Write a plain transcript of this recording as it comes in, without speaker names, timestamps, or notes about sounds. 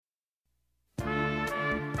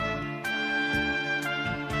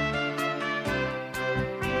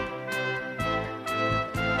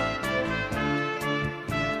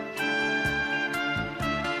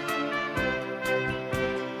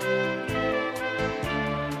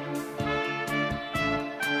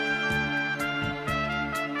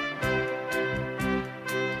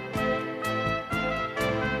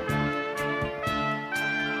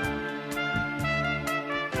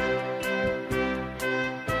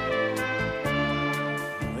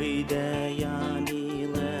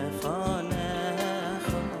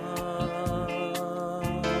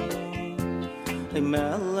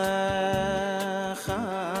melech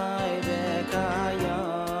chai v'kayam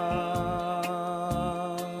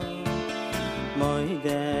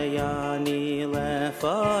moidei ani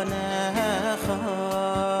lefanecha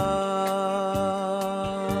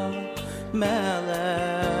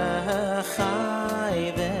melech chai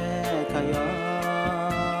v'kayam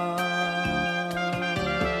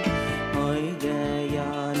moidei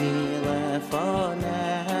ani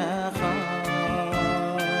lefanecha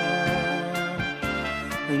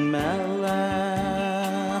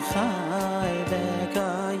melech chai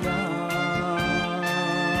v'kayam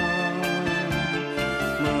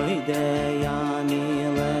moidei ani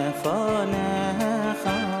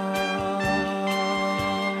lefanecha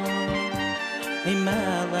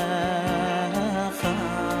melech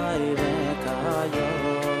chai v'kayam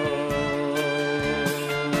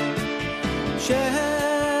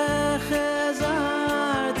shechazart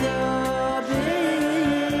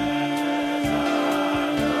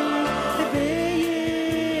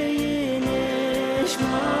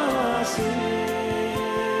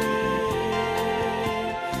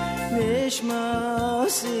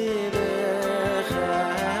nishmasi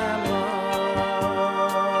b'chama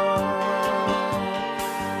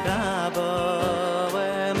Rabbi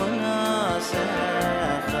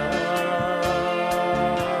v'munasecha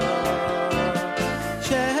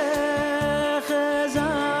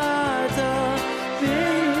shechazarta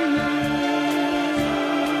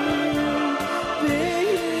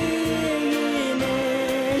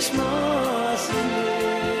nishmasi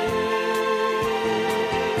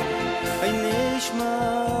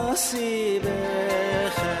nishmasi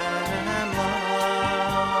b'chama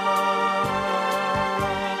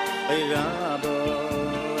Rabbi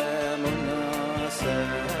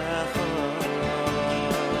v'munasecha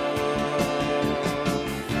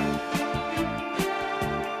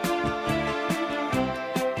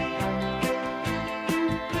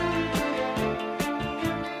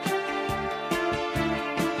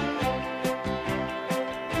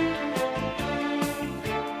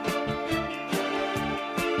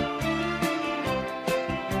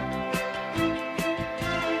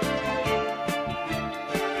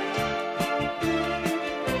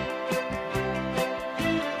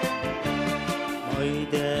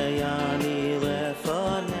moidei ani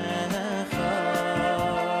lefanecha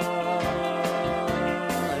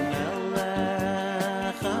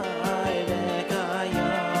melech chai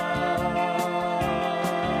v'kayam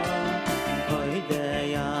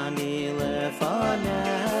moidei ani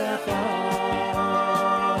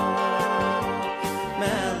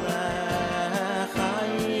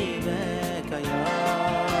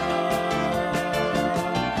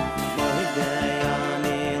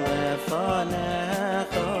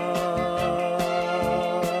lefanecha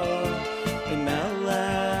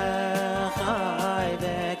melech chai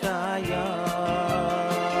v'kayam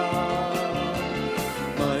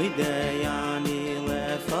moidei ani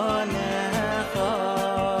lefanecha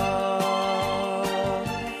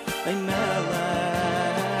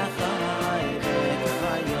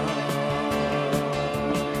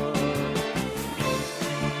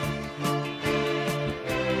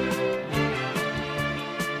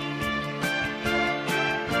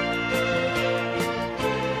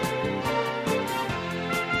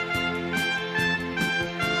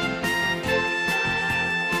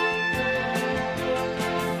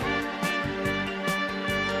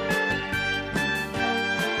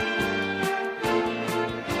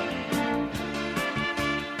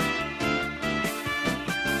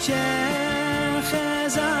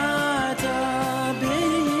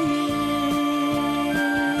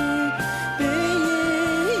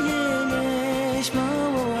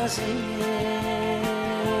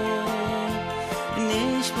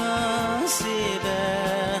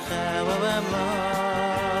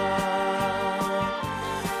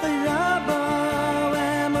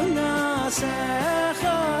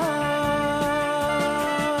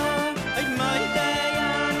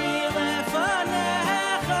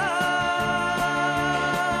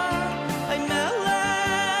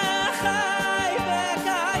melech chai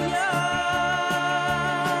v'kayam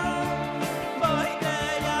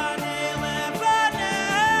moidei ani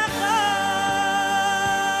lefanecha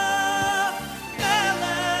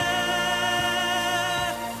melech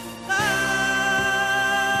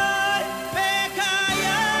chai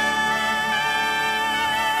v'kayam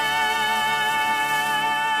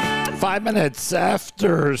 5 minutes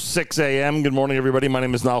after 6 a.m. Good morning, everybody. My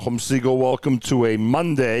name is Nahum Siegel. Welcome to a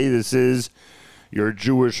Monday. This is your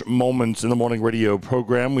Jewish Moments in the Morning radio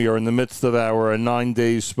program. We are in the midst of our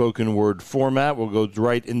 9-day spoken word format. We'll go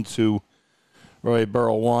right into Rabbi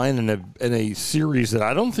Berel Wein in a series that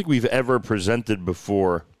I don't think we've ever presented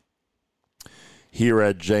before here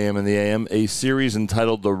at JM in the AM, a series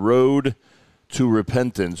entitled The Road to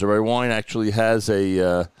Repentance. Rabbi Wein actually has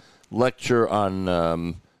a lecture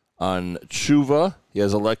on tshuva, he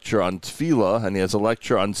has a lecture on tefillah, and he has a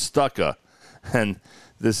lecture on stucca. And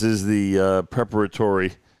this is the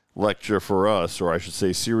preparatory lecture for us, or I should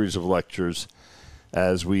say series of lectures,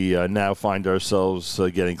 as we now find ourselves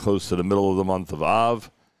getting close to the middle of the month of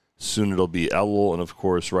Av. Soon it'll be Elul, and of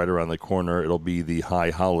course, right around the corner, it'll be the high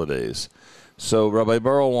holidays. So, Rabbi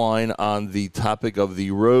Berel Wein on the topic of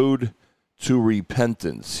the road to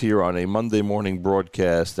repentance here on a Monday morning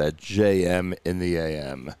broadcast at JM in the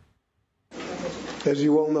AM. As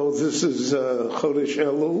you all know, this is Chodesh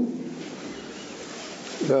Elul,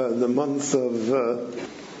 the month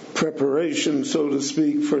of preparation, so to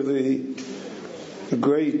speak, for the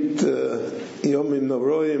great Yomim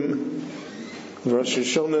Noroim, Rosh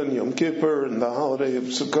Hashanah and Yom Kippur, and the holiday of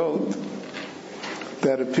Sukkot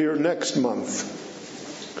that appear next month.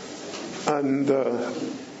 And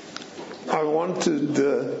I wanted,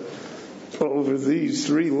 over these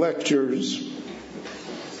three lectures,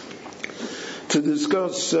 to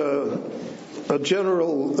discuss a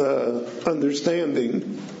general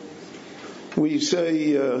understanding. We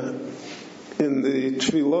say in the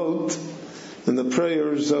Tefillot, in the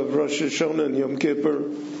prayers of Rosh Hashanah and Yom Kippur,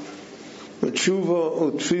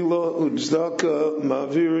 Tshuva, Utfila, Utzdaka,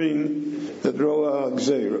 Mavirin, Edroa,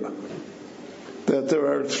 Gzeira. That there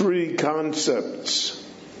are three concepts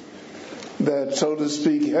that, so to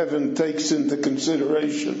speak, heaven takes into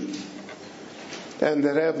consideration and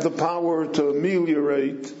that have the power to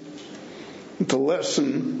ameliorate, to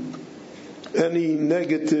lessen any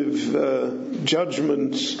negative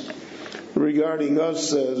judgments regarding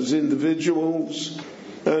us as individuals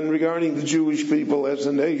and regarding the Jewish people as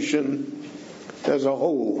a nation as a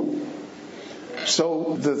whole.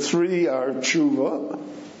 So the three are tshuva,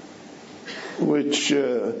 which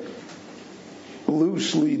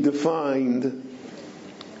loosely defined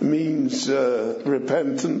means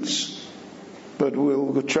repentance, but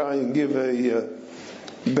we'll try and give a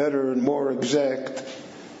better and more exact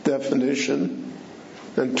definition.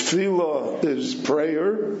 And tefillah is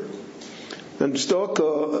prayer, and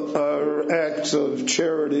tzedakah are acts of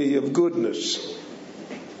charity, of goodness.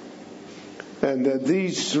 And that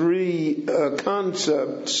these three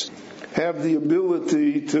concepts have the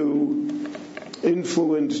ability to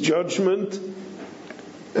influence judgment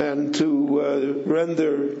and to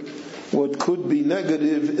render what could be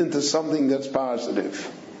negative into something that's positive.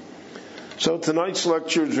 So tonight's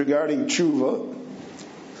lecture is regarding tshuva.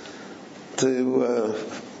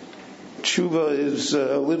 Tshuva is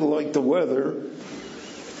a little like the weather,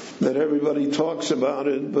 that everybody talks about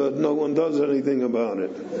it, but no one does anything about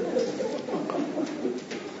it.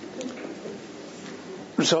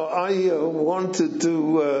 So I wanted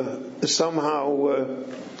to somehow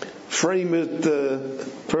frame it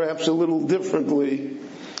perhaps a little differently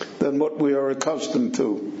than what we are accustomed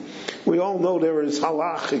to. We all know there is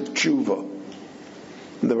halachic tshuva.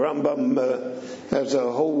 The Rambam has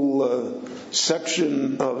a whole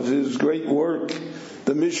section of his great work,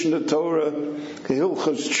 the Mishnah Torah,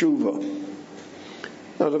 Hilchos Tshuva.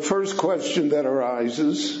 Now the first question that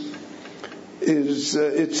arises is,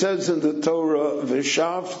 it says in the Torah,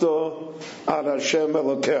 V'shavta ad Hashem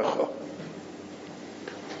Elokecha.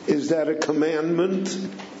 Is that a commandment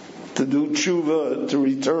to do tshuva, to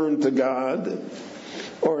return to God?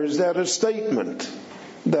 Or is that a statement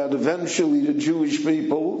that eventually the Jewish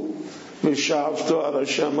people, V'shavta ad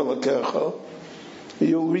Hashem Elokecha,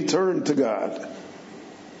 you'll return to God?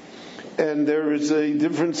 And there is a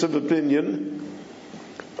difference of opinion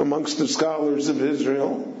amongst the scholars of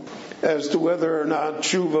Israel as to whether or not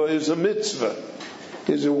tshuva is a mitzvah.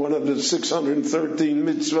 Is it one of the 613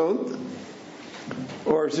 mitzvot?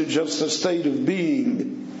 Or is it just a state of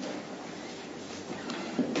being?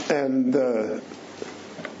 And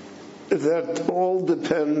that all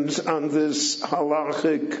depends on this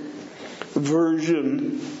halachic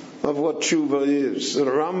version of what tshuva is. The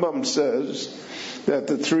Rambam says that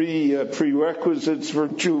the three prerequisites for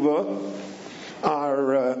tshuva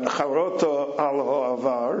are charota al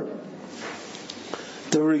ha'avar,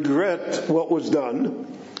 to regret what was done.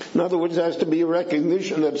 In other words, there has to be a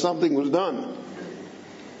recognition that something was done.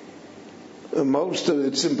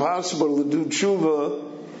 It's impossible to do tshuva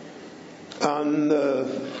on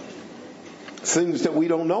things that we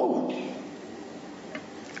don't know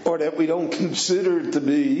or that we don't consider to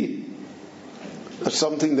be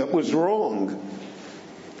something that was wrong.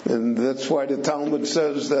 And that's why the Talmud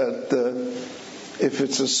says that if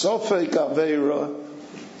it's a sofek aveira,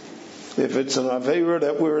 if it's an aveira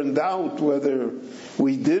that we're in doubt whether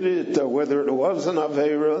we did it or whether it was an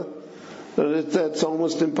aveira, that's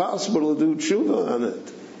almost impossible to do tshuva on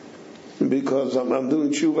it. Because I'm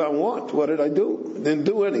doing tshuva on what? What did I do? Didn't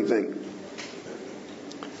do anything.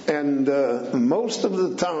 And most of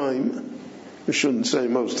the time, I shouldn't say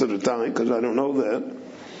most of the time because I don't know that,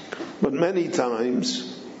 but many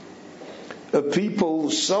times,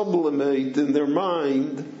 people sublimate in their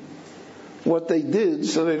mind what they did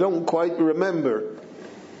so they don't quite remember.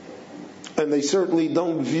 And they certainly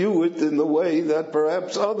don't view it in the way that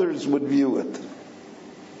perhaps others would view it.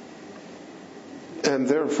 And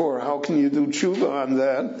therefore, how can you do tshuva on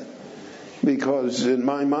that? Because in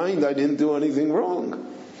my mind, I didn't do anything wrong.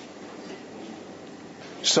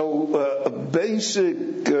 So a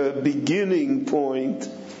basic beginning point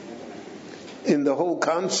in the whole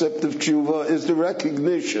concept of tshuva is the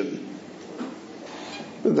recognition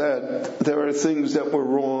that there are things that were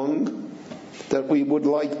wrong, that we would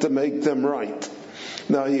like to make them right.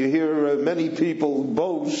 Now you hear many people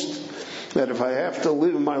boast that if I have to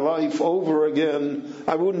live my life over again,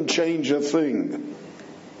 I wouldn't change a thing.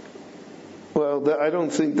 Well, I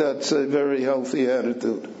don't think that's a very healthy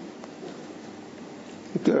attitude.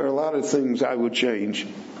 There are a lot of things I would change.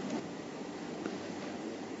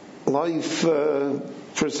 Life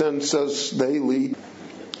presents us daily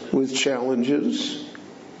with challenges,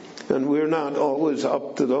 and we're not always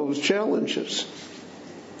up to those challenges.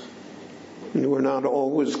 And we're not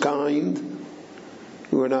always kind.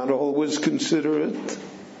 We're not always considerate.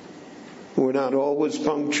 We're not always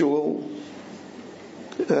punctual.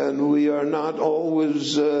 And we are not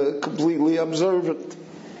always completely observant.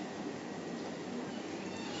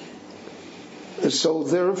 So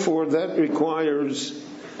therefore that requires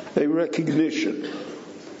a recognition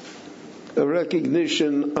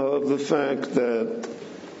of the fact that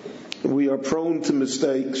we are prone to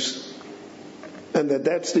mistakes and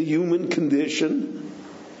that's the human condition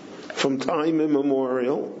from time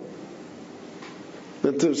immemorial,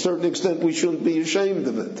 and to a certain extent we shouldn't be ashamed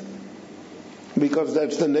of it because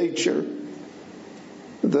that's the nature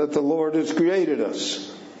that the Lord has created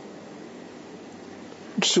us.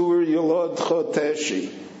 Tsur Yolod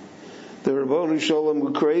Choteshi. The Rabboni Shalom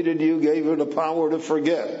who created you gave her the power to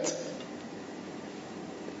forget.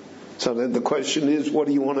 So then the question is, what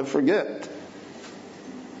do you want to forget?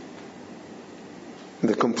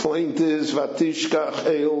 The complaint is, Vatishkach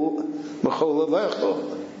El B'chol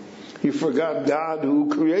Alecho. You forgot God who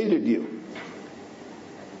created you.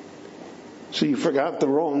 So you forgot the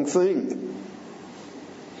wrong thing.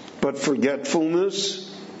 But forgetfulness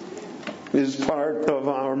is part of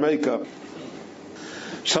our makeup.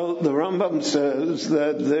 So the Rambam says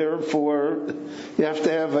that therefore you have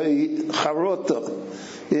to have a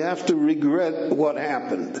charota. You have to regret what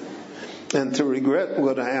happened. And to regret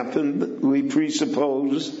what happened, we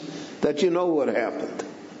presuppose that you know what happened.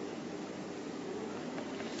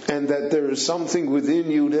 And that there is something within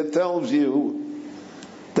you that tells you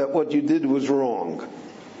that what you did was wrong,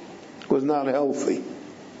 was not healthy,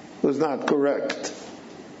 was not correct.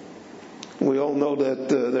 We all know that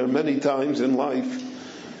there are many times in life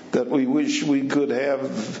that we wish we could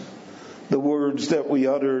have the words that we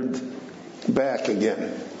uttered back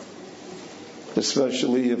again,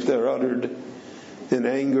 especially if they're uttered in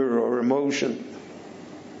anger or emotion.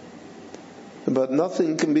 But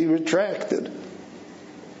nothing can be retracted.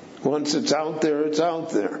 Once it's out there, it's out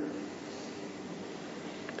there.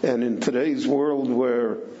 And in today's world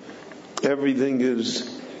where everything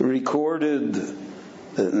is recorded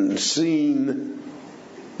and seen,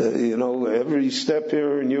 every step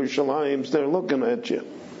here in Yerushalayim, they're looking at you.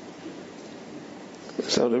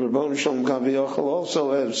 So the Rabboni Shalom Kaviyachal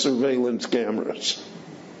also has surveillance cameras.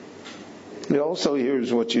 He also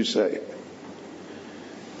hears what you say.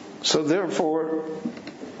 So therefore,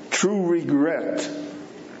 true regret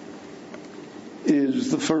is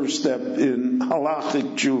the first step in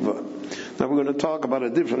halachic tshuva. Now we're going to talk about a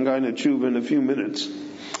different kind of tshuva in a few minutes.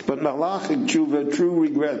 But in halachic tshuva, true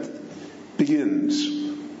regret begins.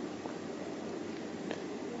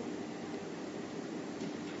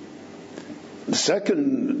 The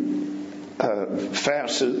second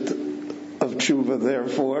facet of tshuva,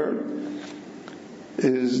 therefore,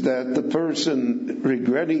 is that the person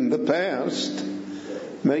regretting the past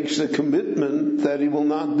makes a commitment that he will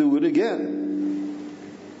not do it again.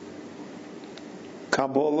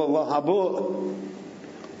 Kabbalah lahabo.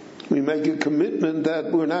 We make a commitment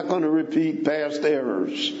that we're not going to repeat past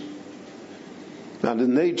errors. Now, the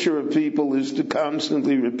nature of people is to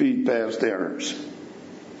constantly repeat past errors.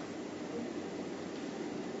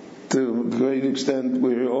 To a great extent,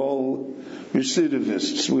 we're all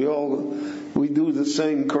recidivists. We do the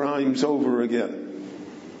same crimes over again.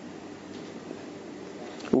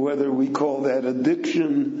 Whether we call that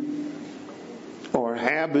addiction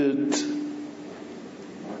habit,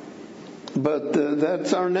 but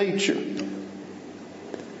that's our nature.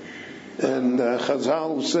 And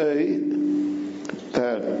Chazal say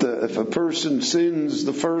that if a person sins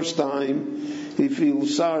the first time, he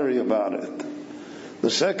feels sorry about it. The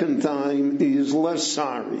second time, he is less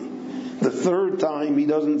sorry. The third time, he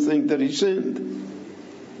doesn't think that he sinned,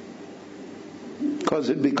 because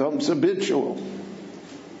it becomes habitual,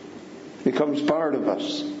 becomes part of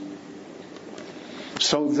us.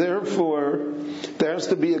 So therefore, there has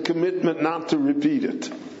to be a commitment not to repeat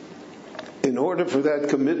it. In order for that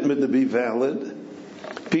commitment to be valid,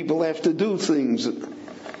 people have to do things.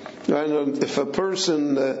 If a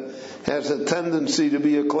person has a tendency to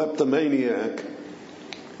be a kleptomaniac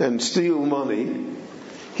and steal money,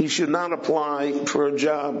 he should not apply for a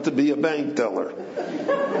job to be a bank teller.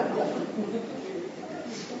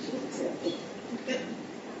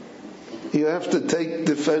 You have to take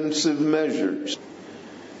defensive measures.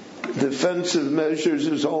 Defensive measures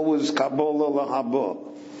is always Kabbalah lahaba.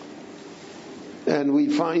 And we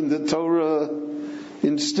find the Torah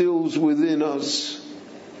instills within us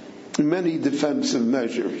many defensive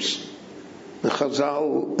measures. The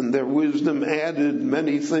Chazal, in their wisdom, added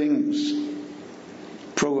many things.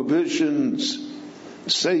 Prohibitions,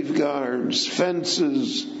 safeguards,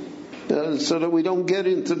 fences, so that we don't get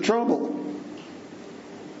into trouble.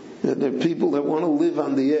 And there are people that want to live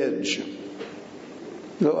on the edge.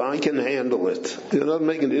 No, I can handle it. It doesn't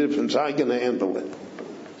make any difference. I can handle it.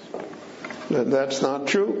 And that's not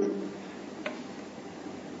true.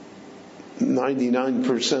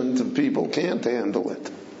 99% of people can't handle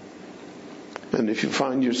it. And if you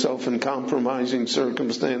find yourself in compromising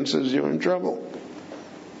circumstances, you're in trouble.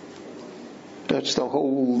 That's the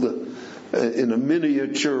whole, in a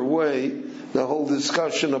miniature way, the whole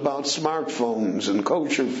discussion about smartphones and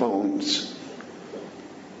kosher phones.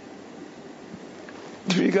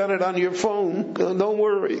 If you got it on your phone, don't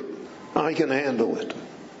worry. I can handle it.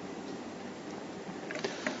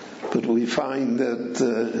 But we find that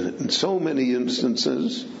in so many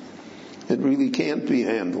instances, it really can't be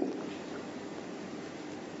handled.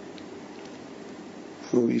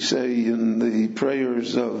 We say in the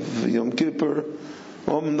prayers of Yom Kippur,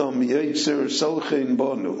 Omnam Yetzer Solchein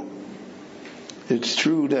Bonu. It's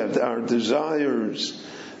true that our desires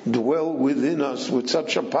dwell within us with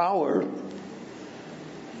such a power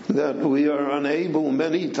that we are unable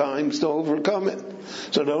many times to overcome it.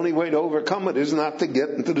 So the only way to overcome it is not to get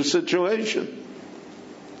into the situation.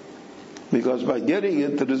 Because by getting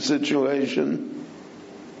into the situation,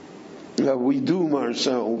 we doom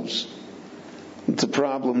ourselves to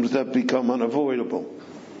problems that become unavoidable.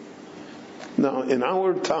 Now, in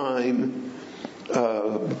our time,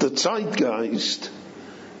 the zeitgeist,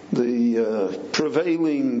 the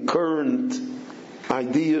prevailing current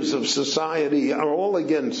ideas of society are all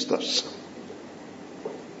against us.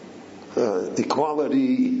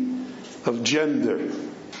 Equality of gender.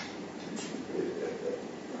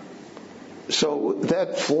 So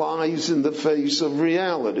that flies in the face of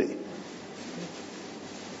reality.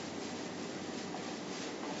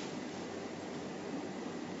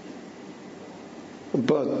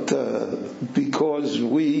 But because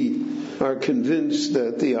we are convinced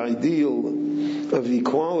that the ideal of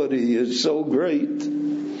equality is so great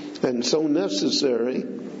and so necessary,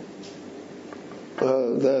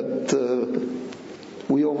 that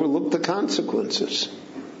we overlook the consequences.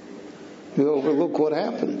 We overlook what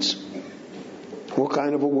happens, what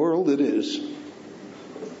kind of a world it is,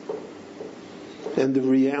 and the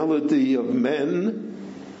reality of men,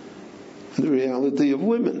 and the reality of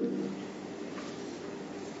women.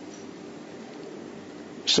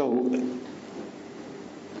 So,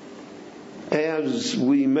 as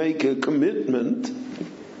we make a commitment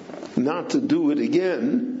not to do it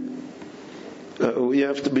again, we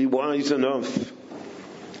have to be wise enough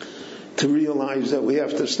to realize that we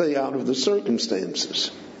have to stay out of the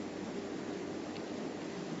circumstances.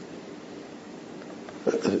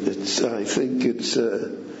 I think it's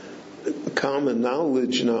common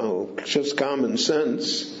knowledge now, just common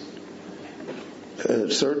sense,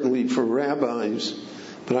 certainly for rabbis,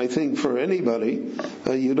 but I think for anybody,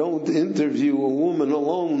 you don't interview a woman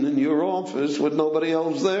alone in your office with nobody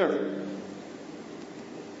else there.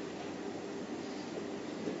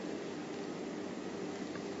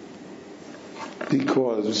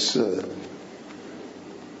 Because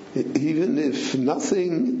even if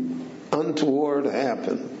nothing untoward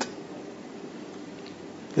happened,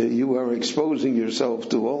 you are exposing yourself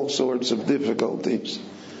to all sorts of difficulties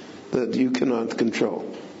that you cannot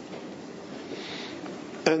control.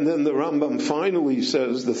 And then the Rambam finally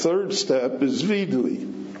says the third step is vidui,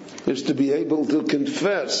 is to be able to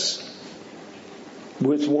confess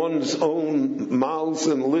with one's own mouth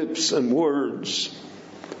and lips and words,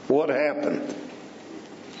 what happened?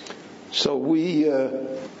 So we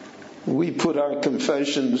put our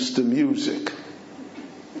confessions to music.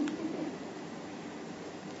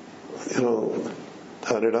 So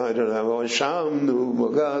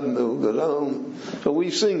we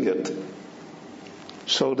sing it.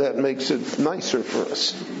 So that makes it nicer for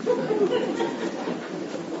us.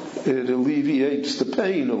 It alleviates the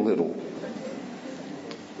pain a little.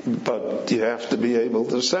 But you have to be able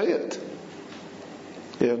to say it.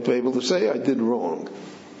 You have to be able to say, I did wrong.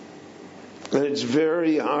 And it's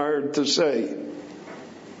very hard to say.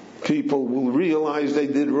 People will realize they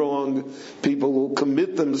did wrong. People will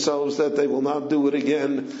commit themselves that they will not do it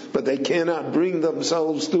again, but they cannot bring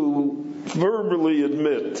themselves to verbally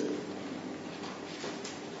admit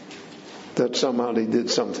that somehow they did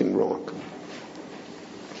something wrong.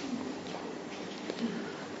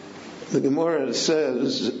 The Gemara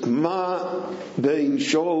says, Ma bein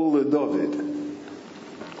Shaul le David.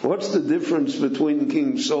 What's the difference between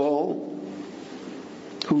King Saul,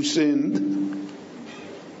 who sinned,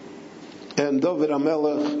 and David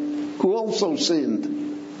HaMelech, who also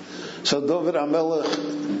sinned? So David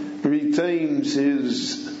HaMelech retains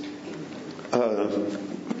his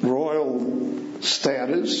royal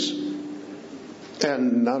status,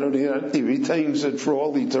 and not only that, he retains it for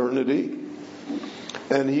all eternity,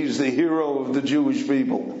 and he's the hero of the Jewish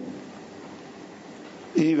people.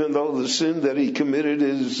 Even though the sin that he committed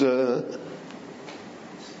is, at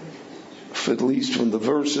least from the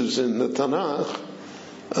verses in the Tanakh,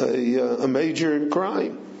 a major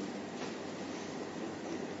crime.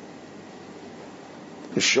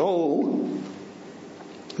 Shaul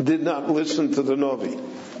did not listen to the Navi.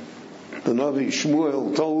 The Navi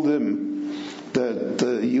Shmuel told him that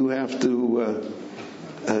you have to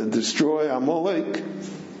destroy Amalek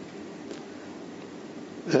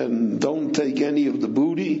and don't take any of the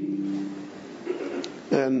booty.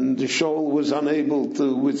 And Shaul was unable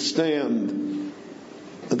to withstand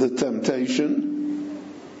the temptation,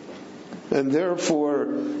 and therefore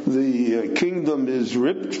the kingdom is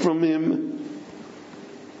ripped from him,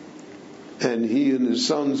 and he and his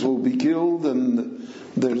sons will be killed, and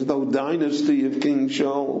there's no dynasty of King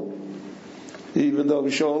Shaul, even though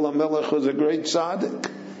Shaul HaMelech was a great tzaddik.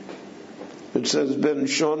 It says, Ben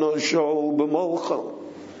Shana Shaul b'molcha.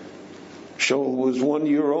 Shaul was 1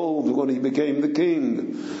 year old when he became the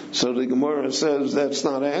king. So the Gemara says that's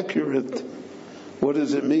not accurate. What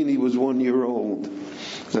does it mean he was 1 year old?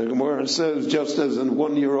 The Gemara says just as a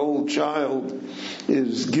 1 year old child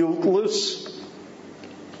is guiltless,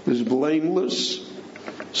 is blameless,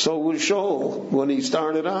 so was Shaul when he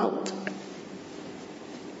started out.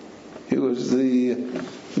 He was the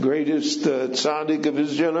greatest tzaddik of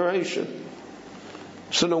his generation.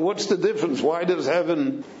 So now what's the difference? Why does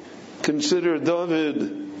heaven consider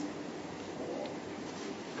David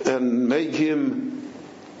and make him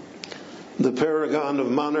the paragon of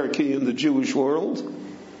monarchy in the Jewish world?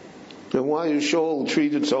 And why is Shaul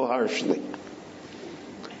treated so harshly?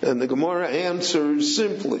 And the Gemara answers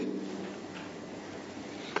simply.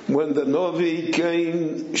 When the Navi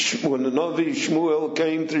Shmuel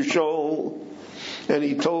came to Shaul and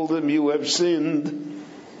he told him, you have sinned,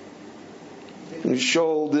 and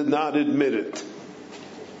Shaul did not admit it.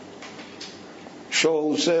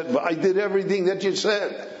 Shaul said, but I did everything that you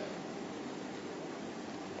said.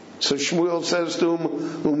 So Shmuel says to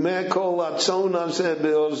him,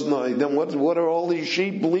 then what are all these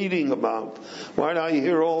sheep bleating about? Why do I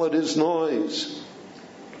hear all of this noise?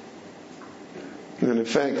 And in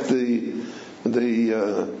fact, the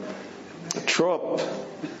trop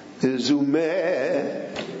is umeh,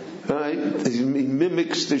 right? He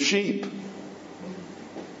mimics the sheep.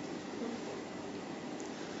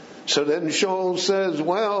 So then Shaul says,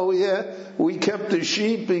 well, yeah, we kept the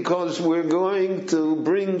sheep because we're going to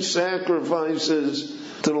bring sacrifices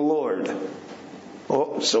to the Lord.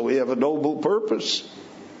 Oh, so we have a noble purpose.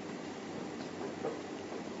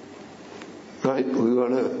 Right? We're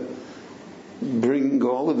going to bring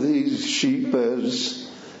all of these sheep as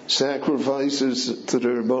sacrifices to the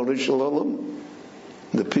Ribono Shel Olam.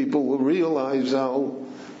 The people will realize how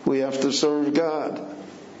we have to serve God.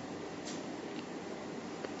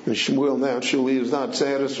 And Shmuel naturally is not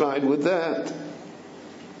satisfied with that.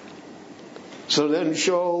 So then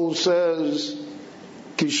Shaul says,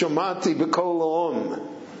 Kishamati b'kol ha'om.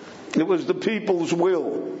 It was the people's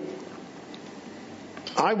will.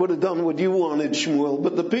 I would have done what you wanted, Shmuel,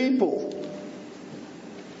 but the people,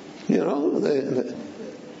 they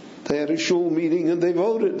had a shul meeting and they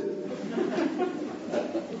voted.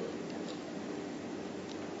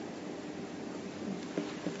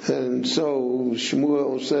 And so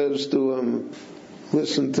Shmuel says to him,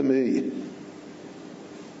 listen to me.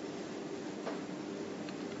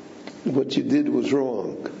 What you did was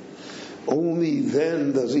wrong. Only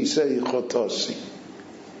then does he say chotasi.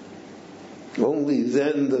 Only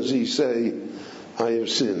then does he say, I have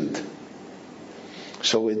sinned.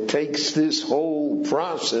 So it takes this whole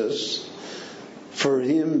process for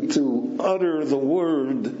him to utter the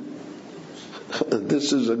word.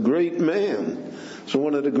 This is a great man. It's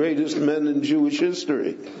one of the greatest men in Jewish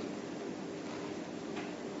history.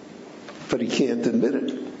 But he can't admit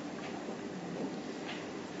it.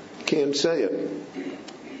 Can't say it.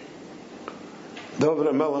 David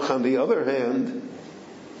HaMelech, on the other hand,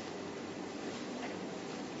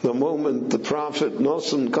 the moment the prophet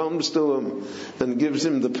Nosson comes to him and gives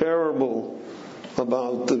him the parable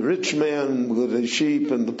about the rich man with his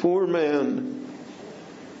sheep and the poor man,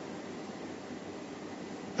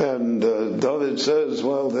 and David says,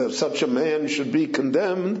 well, that such a man should be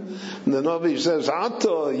condemned, and the Navi says,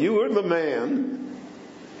 Ata, you are the man.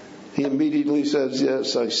 He immediately says,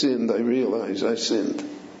 yes, I sinned, I realize I sinned.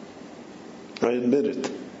 I admit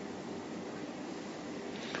it.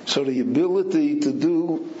 So the ability to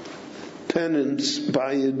do penance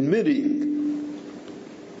by admitting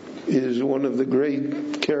is one of the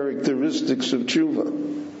great characteristics of tshuva.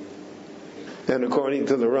 And according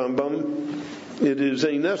to the Rambam, it is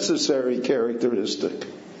a necessary characteristic.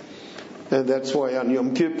 And that's why on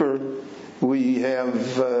Yom Kippur we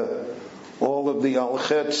have all of the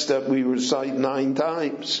al-chetz that we recite 9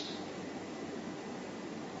 times.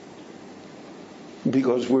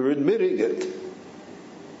 Because we're admitting it.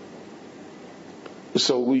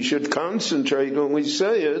 So we should concentrate when we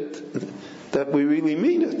say it that we really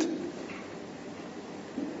mean it.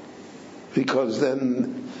 Because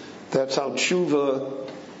then that's how tshuva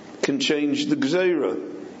can change the gzeira,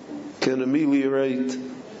 can ameliorate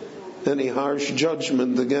any harsh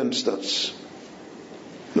judgment against us.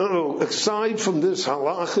 No, aside from this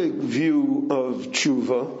halachic view of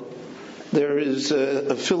tshuva, there is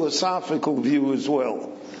a philosophical view as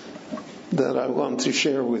well that I want to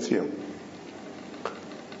share with you.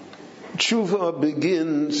 Tshuva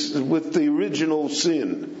begins with the original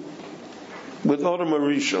sin, with Adam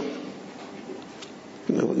HaRishon.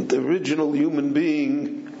 The original human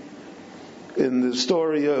being in the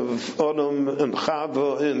story of Adam and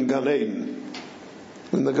Chava in Gan Eden,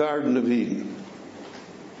 in the Garden of Eden.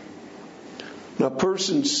 Now, a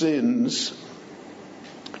person sins.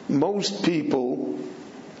 Most people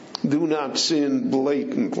do not sin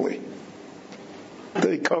blatantly.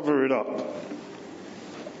 They cover it up.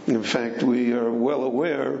 In fact, we are well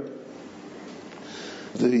aware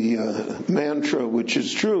the mantra, which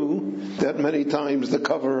is true, that many times the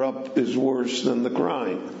cover-up is worse than the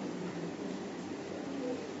crime.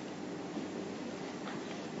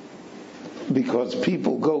 Because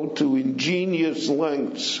people go to ingenious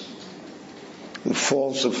lengths,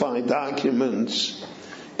 falsify documents,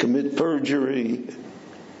 commit perjury,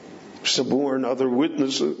 suborn other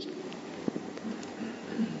witnesses,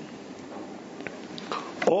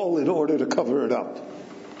 all in order to cover it up.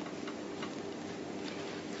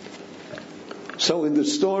 So in the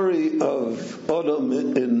story of Adam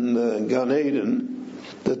in Gan Eden,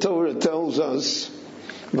 the Torah tells us,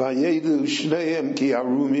 Vayedu shneim ki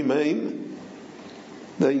haru mimeim.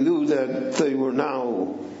 They knew that they were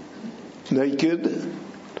now naked.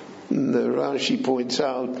 And the Rashi points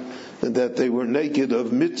out that they were naked of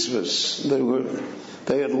mitzvahs.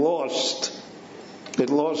 They had lost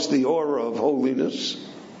the aura of holiness.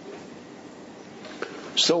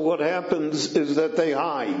 So what happens is that they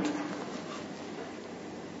hide.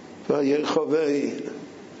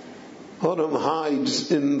 Adam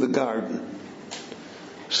hides in the garden.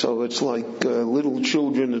 So it's like little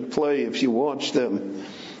children at play. If you watch them,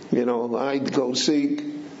 I'd go seek.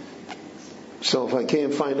 So if I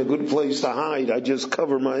can't find a good place to hide, I just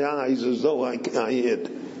cover my eyes as though I hid.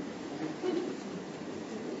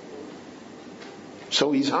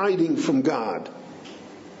 So he's hiding from God.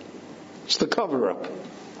 It's the cover-up.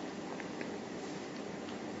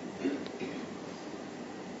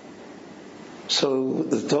 So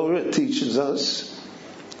the Torah teaches us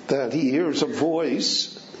that he hears a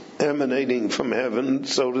voice emanating from heaven,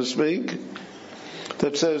 so to speak,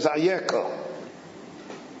 that says, Ayeka,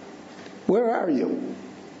 where are you?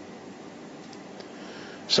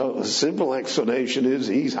 So the simple explanation is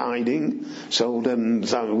he's hiding. So then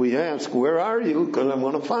we ask, where are you? Because I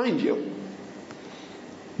want to find you.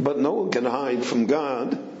 But no one can hide from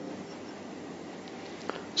God.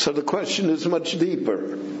 So the question is much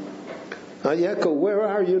deeper. Ayeka, where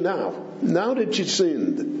are you now? Now that you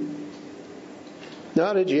sinned.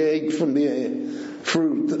 Now that you ate from the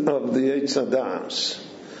fruit of the Eitz Hadas.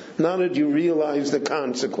 Now that you realize the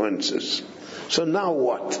consequences. So now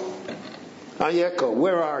what? Ayeko,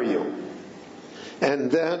 where are you?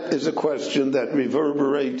 And that is a question that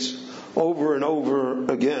reverberates over and over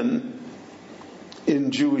again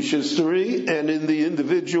in Jewish history and in the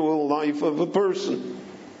individual life of a person.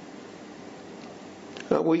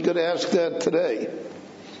 Now we could ask that today.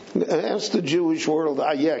 Ask the Jewish world,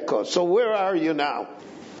 Ayeko, so where are you now?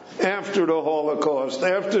 After the Holocaust,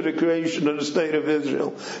 after the creation of the State of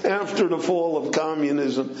Israel, after the fall of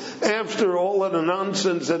communism, after all of the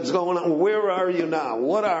nonsense that's going on, where are you now?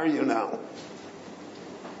 What are you now?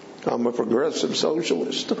 I'm a progressive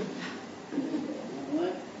socialist.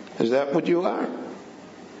 Is that what you are?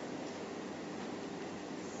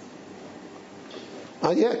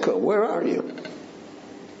 Ayeko, where are you?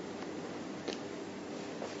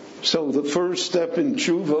 So the first step in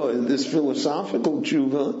tshuva, in this philosophical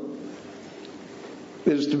tshuva,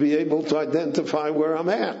 is to be able to identify where I'm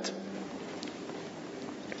at.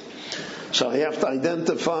 So I have to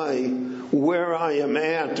identify where I am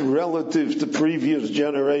at relative to previous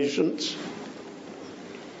generations.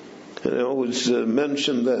 And I always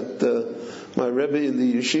mention that my Rabbi in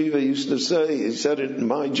the yeshiva used to say, he said it in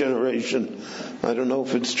my generation, I don't know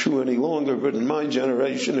if it's true any longer, but in my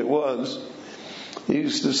generation it was. He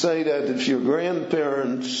used to say that if your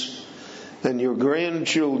grandparents and your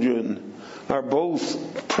grandchildren are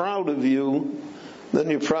both proud of you, then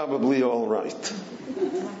you're probably all right.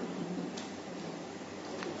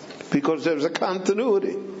 Because there's a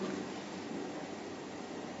continuity.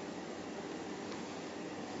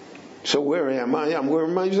 So where am I? I'm where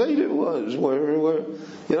my Zayda was. Where,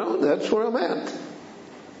 that's where I'm at.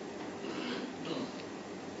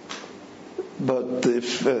 But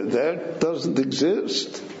if that doesn't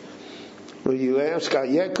exist, when you ask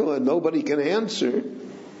Ayeko and nobody can answer,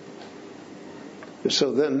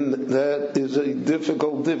 so then that is a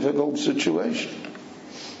difficult situation.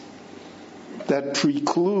 That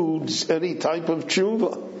precludes any type of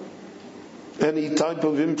tshuva, any type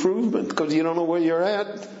of improvement, because you don't know where you're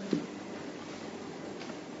at.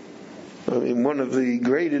 I mean, one of the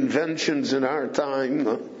great inventions in our time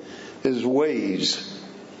is Waze.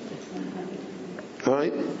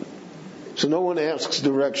 Right? So no one asks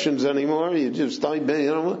directions anymore. You just type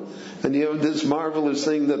in, and you have this marvelous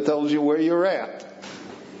thing that tells you where you're at.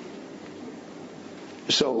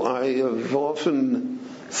 So I have often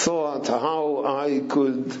thought how I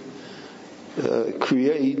could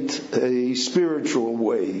create a spiritual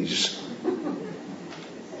Waze.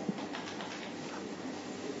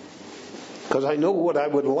 Because I know what I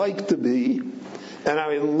would like to be, and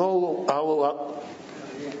I know how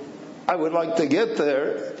I would like to get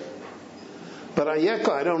there, but I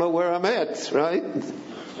don't know where I'm at, right?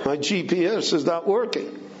 My GPS is not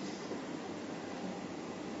working.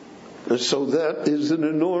 And so that is an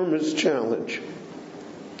enormous challenge.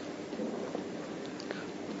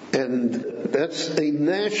 And that's a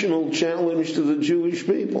national challenge to the Jewish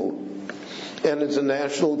people. And it's a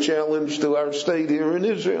national challenge to our state here in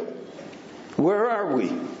Israel. Where are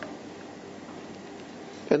we?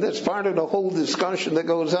 And that's part of the whole discussion that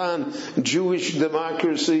goes on. Jewish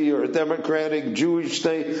democracy or a democratic Jewish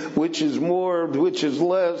state, which is more, which is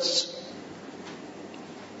less.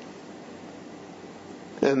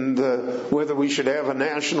 And whether we should have a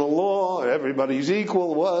national law, or everybody's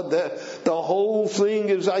equal, the whole thing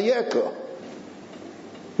is Ayeko.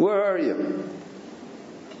 Where are you?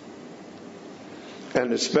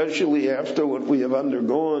 And especially after what we have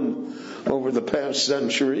undergone over the past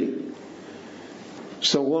century,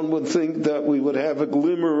 so one would think that we would have a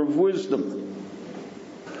glimmer of wisdom.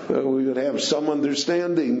 We would have some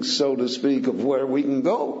understanding, so to speak, of where we can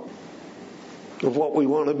go, of what we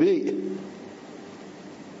want to be.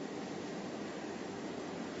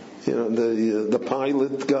 The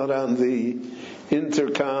pilot got on the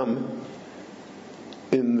intercom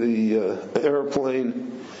in the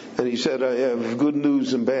airplane, and he said, I have good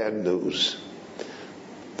news and bad news.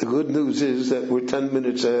 The good news is that we're 10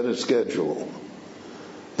 minutes ahead of schedule.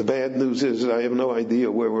 The bad news is that I have no idea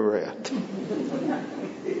where we're at.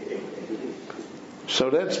 So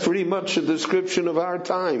that's pretty much a description of our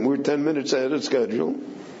time. We're 10 minutes ahead of schedule.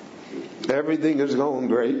 Everything is going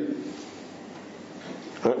great.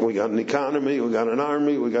 We got an economy, we got an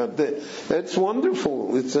army, we got this. That's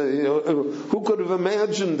wonderful. It's who could have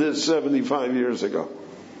imagined this 75 years ago?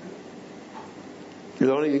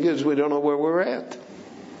 The only thing is we don't know where we're at.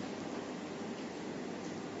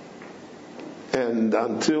 And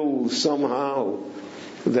until somehow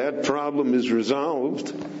that problem is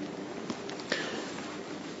resolved,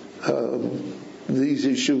 these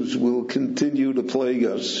issues will continue to plague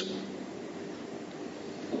us.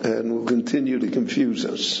 and will continue to confuse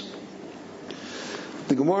us.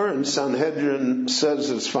 The Gemara in Sanhedrin says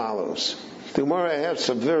as follows. The Gemara asks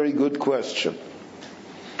a very good question.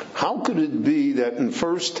 How could it be that in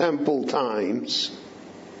First Temple times,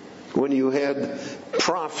 when you had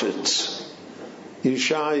prophets,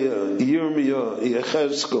 Yeshaya, Yirmiyah,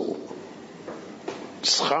 Yechezkel,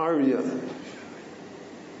 Zechariah,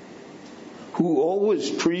 who always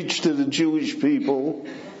preached to the Jewish people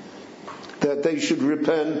that they should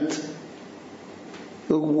repent,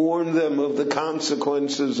 who warned them of the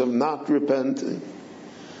consequences of not repenting?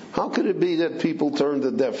 How could it be that people turned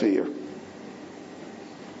a deaf ear?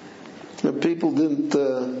 That people didn't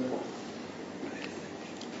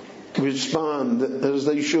respond as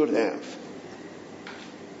they should have?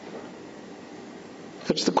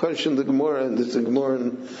 That's the question the Gemara, and it's the Gemara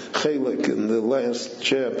in Chelik in the last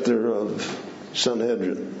chapter of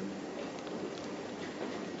Sanhedrin.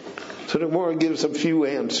 So the Gemara gives a few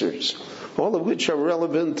answers, all of which are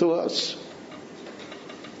relevant to us.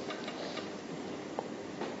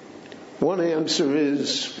 One answer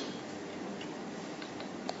is,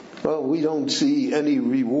 well, we don't see any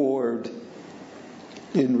reward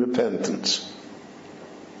in repentance.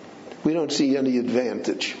 We don't see any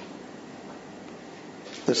advantage.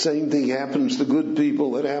 The same thing happens to good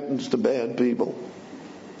people that happens to bad people.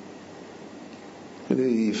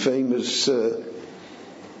 The famous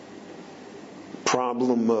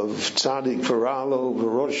problem of tzaddik v'ralo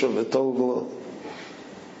v'rosha v'tovlo.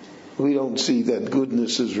 We don't see that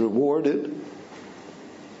goodness is rewarded.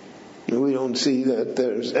 We don't see that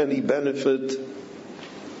there's any benefit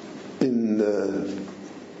in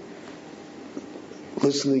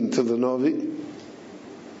listening to the Navi.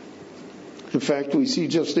 In fact, we see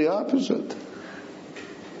just the opposite.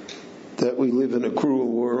 That we live in a cruel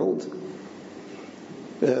world,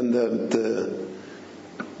 and that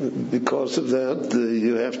because of that,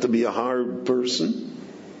 you have to be a hard person.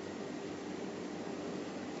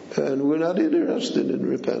 And we're not interested in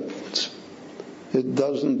repentance. It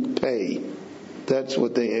doesn't pay. That's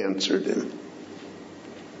what they answered him.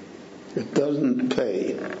 It doesn't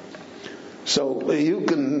pay. So you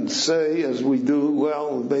can say, as we do,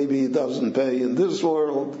 well, maybe it doesn't pay in this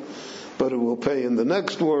world, but it will pay in the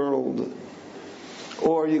next world.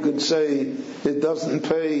 Or you can say it doesn't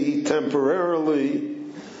pay temporarily,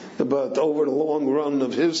 but over the long run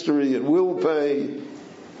of history it will pay.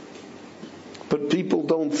 But people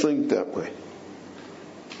don't think that way.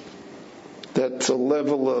 That's a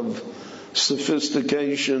level of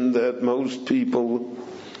sophistication that most people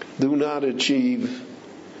do not achieve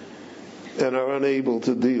and are unable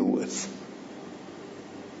to deal with.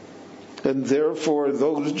 And therefore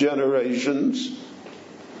those generations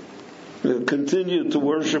continued to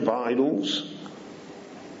worship idols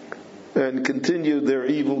and continued their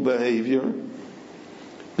evil behavior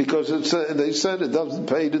because they said it doesn't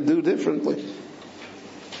pay to do differently.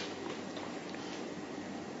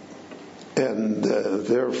 And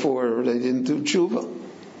therefore they didn't do tshuva.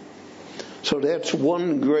 So that's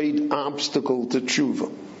one great obstacle to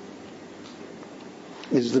tshuva,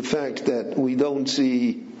 is the fact that we don't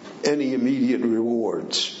see any immediate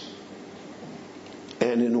rewards.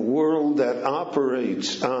 And in a world that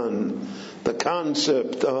operates on the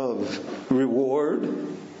concept of reward,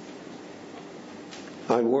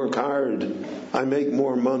 I work hard, I make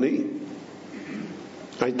more money,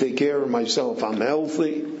 I take care of myself, I'm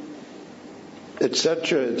healthy,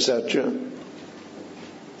 etc., etc.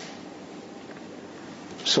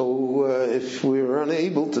 So if we're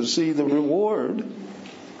unable to see the reward,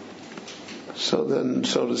 so then,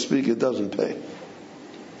 so to speak, it doesn't pay.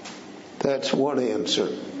 That's one answer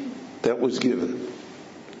that was given.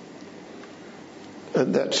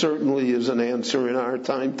 And that certainly is an answer in our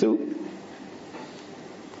time too.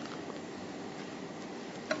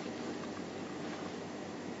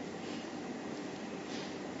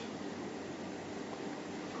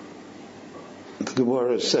 The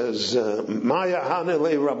Gemara says, Maya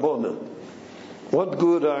Hanele Rabbona. What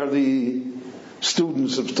good are the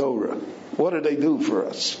students of Torah? What do they do for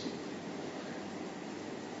us?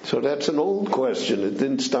 So that's an old question. It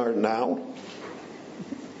didn't start now.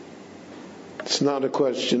 It's not a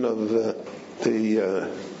question of the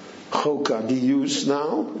Chok HaGiyus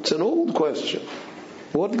now. It's an old question.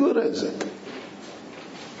 What good is it?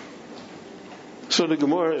 So the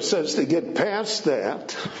Gemara says to get past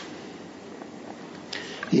that,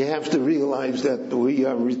 you have to realize that we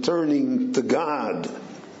are returning to God.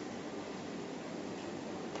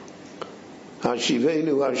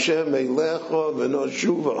 Hashivenu Hashem Eilecha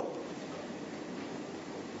v'noshuva.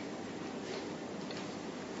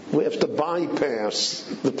 We have to bypass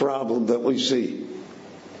the problem that we see.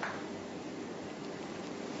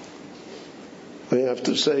 we have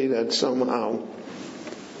to say that somehow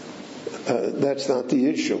that's not the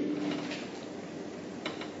issue.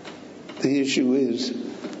 The issue is,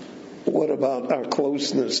 what about our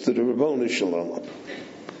closeness to the Ribono Shel Olam?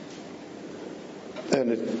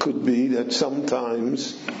 And it could be that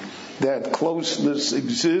sometimes that closeness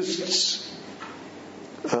exists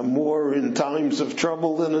more in times of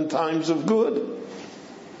trouble than in times of good.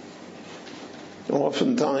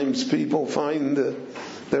 Oftentimes people find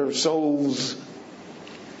their souls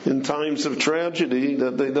in times of tragedy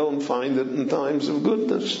that they don't find it in times of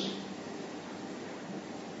goodness.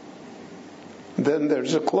 Then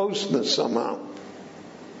there's a closeness somehow.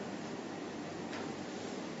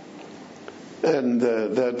 And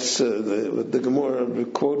that's the Gemara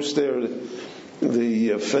quotes there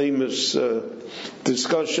the famous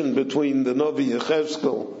discussion between the Navi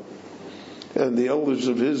Yechezkel and the elders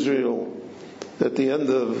of Israel at the end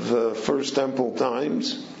of First Temple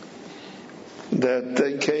times, that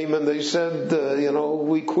they came and they said,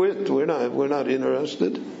 we quit. We're not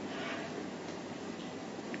interested.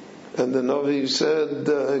 And the Navi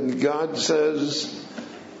said, God says,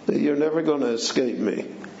 you're never going to escape me.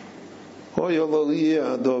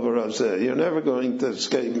 You're never going to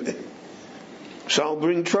escape me. So I'll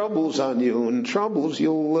bring troubles on you, and troubles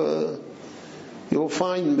you'll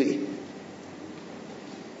find me.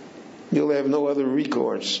 You'll have no other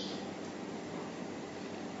recourse.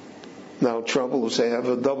 Now troubles have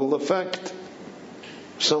a double effect.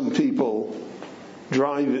 Some people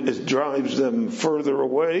it drives them further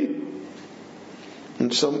away,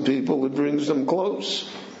 and some people it brings them close.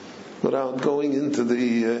 Without going into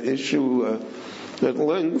the issue at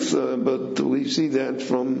length, but we see that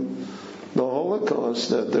from the Holocaust,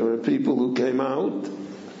 that there were people who came out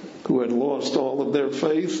who had lost all of their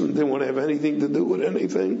faith and didn't want to have anything to do with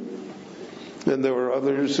anything. And there were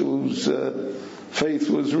others whose faith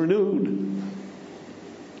was renewed.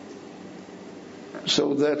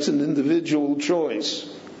 So that's an individual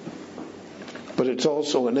choice. But it's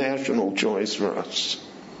also a national choice for us.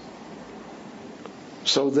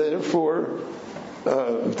 So therefore,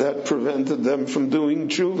 that prevented them from doing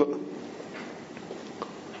tshuva.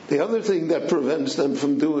 The other thing that prevents them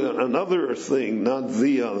from doing another thing, not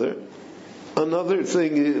the other, another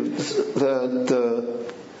thing is that,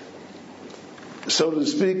 so to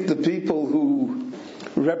speak, the people who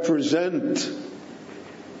represent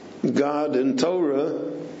God and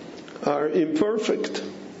Torah are imperfect,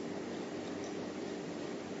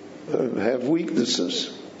 have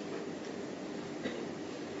weaknesses.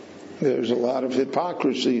 There's a lot of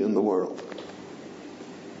hypocrisy in the world.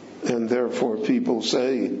 And therefore people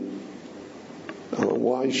say,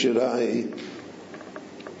 why should I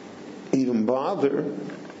even bother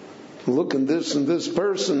looking this and this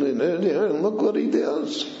person in it, and look what he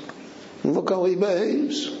does. And look how he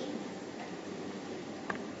behaves.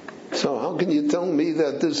 So how can you tell me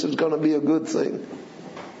that this is going to be a good thing?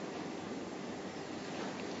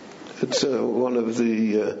 It's one of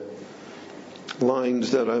the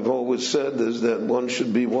lines that I've always said is that one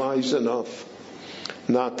should be wise enough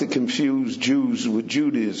not to confuse Jews with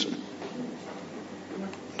Judaism.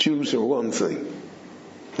 Jews are one thing.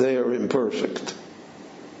 They are imperfect.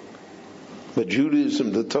 But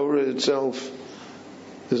Judaism, the Torah itself,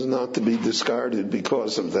 is not to be discarded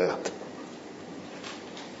because of that.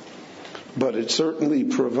 But it certainly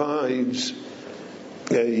provides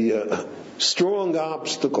a strong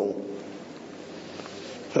obstacle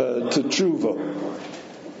to tshuva,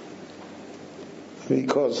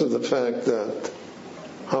 because of the fact that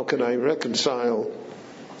how can I reconcile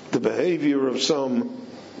the behavior of some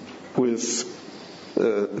with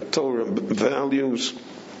Torah values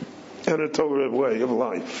and a Torah way of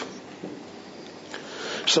life?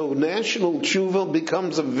 So national tshuva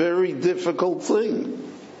becomes a very difficult thing.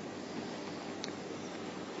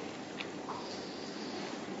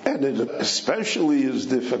 And it especially is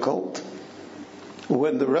difficult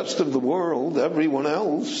when the rest of the world, everyone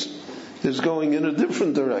else, is going in a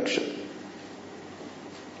different direction.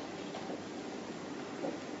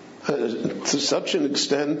 To such an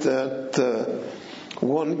extent that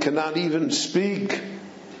one cannot even speak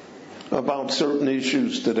about certain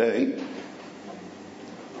issues today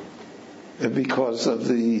because of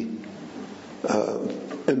the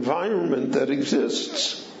environment that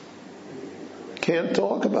exists. Can't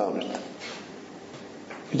talk about it.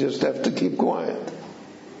 You just have to keep quiet.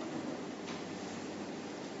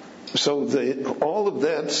 So all of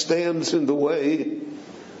that stands in the way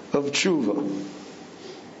of tshuva.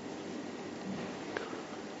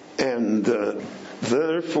 And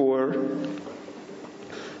therefore,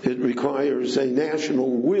 it requires a national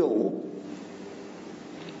will,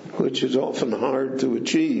 which is often hard to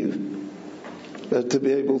achieve, to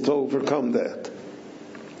be able to overcome that.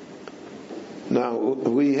 Now,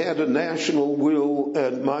 we had a national will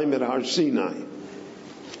at Maimed Har Sinai.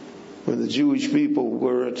 When the Jewish people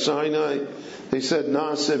were at Sinai, they said,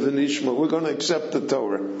 Na'aseh v'nishma, we're going to accept the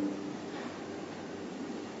Torah.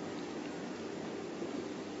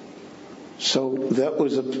 So that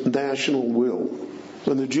was a national will.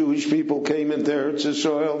 When the Jewish people came into Eretz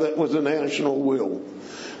Yisrael, that was a national will.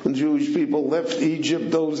 When Jewish people left Egypt,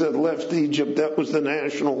 those that left Egypt, that was the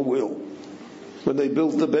national will. When they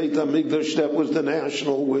built the Beit HaMikdash, that was the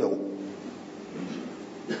national will.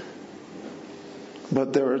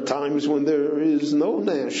 But there are times when there is no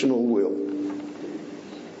national will.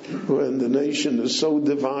 When the nation is so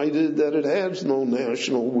divided that it has no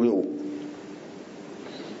national will.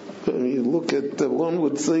 I mean, you look at, one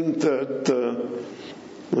would think that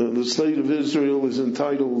the state of Israel is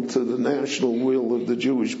entitled to the national will of the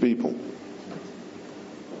Jewish people.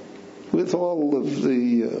 With all of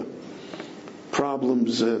the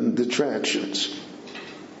problems and detractions.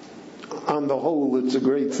 On the whole, it's a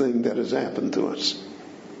great thing that has happened to us.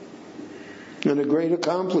 And a great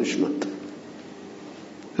accomplishment.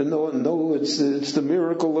 And no, it's the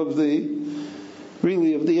miracle of the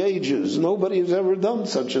ages. Nobody has ever done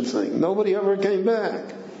such a thing. Nobody ever came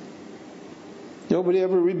back. Nobody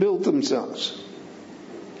ever rebuilt themselves.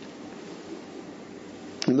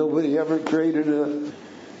 Nobody ever created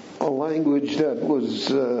a language that was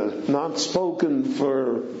not spoken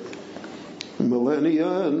for millennia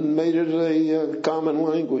and made it a common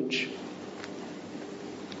language.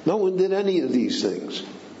 No one did any of these things.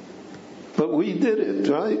 But we did it,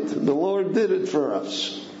 right? The Lord did it for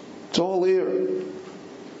us. It's all here.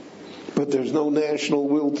 But there's no national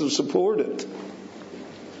will to support it.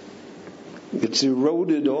 It's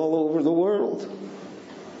eroded all over the world.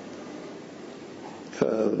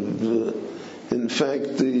 In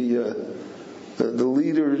fact, the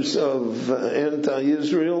leaders of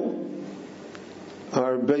anti-Israel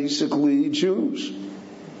are basically Jews,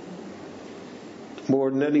 more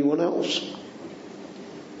than anyone else.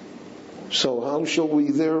 So how shall we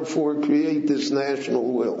therefore create this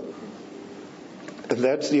national will? And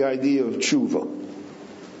that's the idea of tshuva,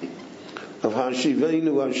 of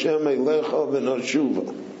Hashivenu Hashem Elecha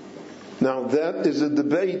v'Nashuva. Now that is a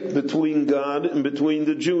debate between God and between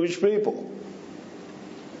the Jewish people.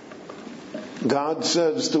 God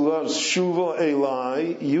says to us, Shuva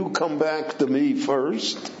Elai, you come back to me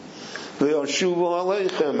first, Ve'ashuva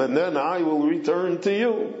Aleichem, and then I will return to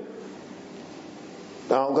you.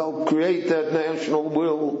 I'll help create that national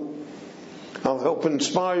will. I'll help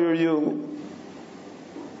inspire you.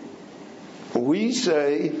 We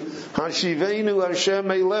say, Hashivenu Hashem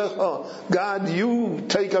Elecha, God, you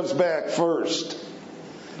take us back first.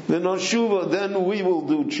 Ve'ashuva, then we will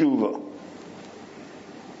do tshuva.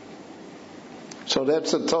 So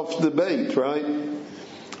that's a tough debate, right?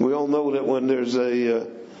 We all know that when there's a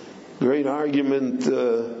great argument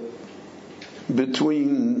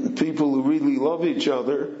between people who really love each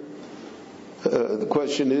other, the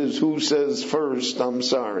question is, who says first, I'm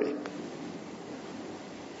sorry?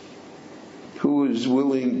 Who is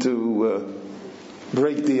willing to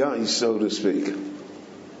break the ice, so to speak?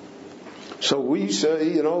 So we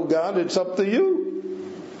say, God, it's up to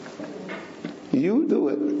you. You do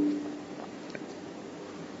it.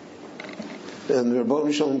 And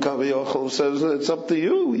Rabbi Shalom Kaviyachol says, it's up to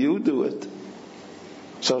you. You do it.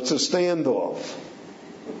 So it's a standoff.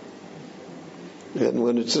 And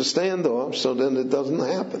when it's a standoff, so then it doesn't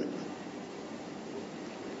happen.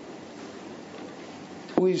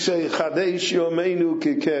 We say, Chadesh Yomeinu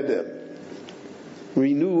Kikedem.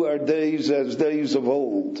 Renew our days as days of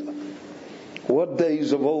old. What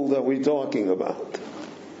days of old are we talking about?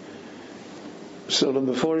 So the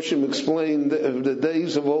Meforshim explained the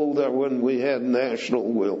days of old are when we had national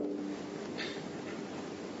will.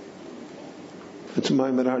 It's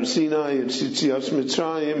Maimed Har Sinai, it's Yitzias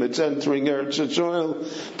Mitzrayim, it's entering Eretz Yisrael,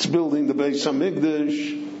 it's building the Beis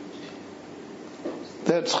HaMikdash.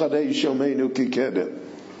 That's Chadesh Yomeinu Kikedem.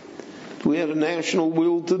 We had a national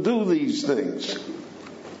will to do these things.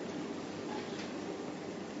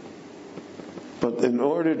 But in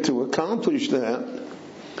order to accomplish that,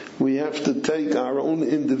 we have to take our own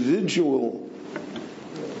individual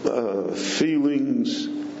feelings,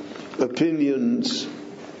 opinions,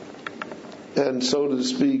 and so to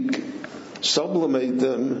speak, sublimate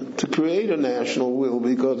them to create a national will,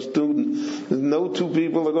 because no two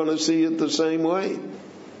people are going to see it the same way.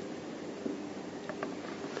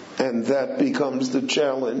 And that becomes the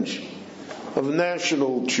challenge of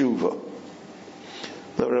national tshuva.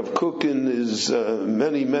 Now, Rav Kukin is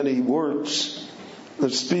many works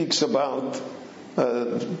that speaks about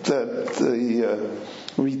that the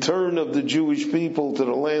return of the Jewish people to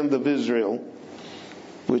the land of Israel,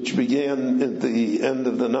 which began at the end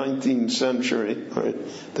of the 19th century, or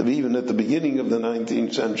even at the beginning of the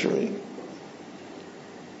 19th century,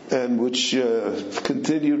 and which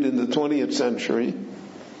continued in the 20th century,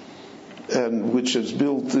 and which has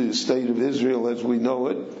built the state of Israel as we know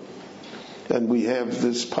it. And we have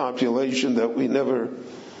this population that we never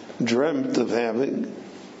dreamt of having.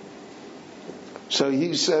 So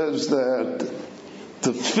he says that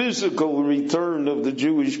the physical return of the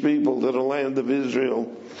Jewish people to the land of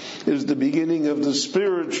Israel is the beginning of the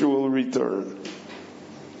spiritual return.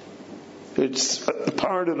 It's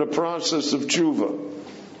part of the process of tshuva.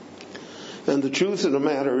 And the truth of the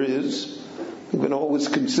matter is, you can always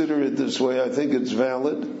consider it this way, I think it's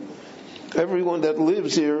valid. Everyone that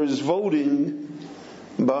lives here is voting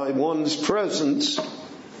by one's presence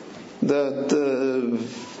that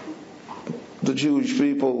the Jewish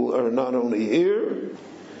people are not only here,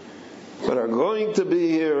 but are going to be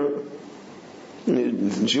here.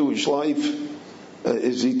 Jewish life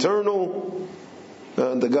is eternal,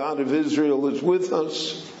 and the God of Israel is with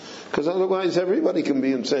us, because otherwise everybody can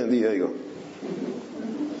be in San Diego.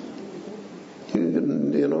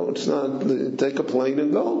 You know, it's not, take a plane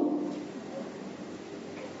and go.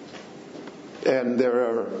 And there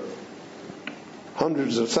are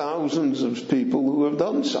hundreds of thousands of people who have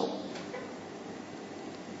done so.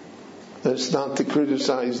 That's not to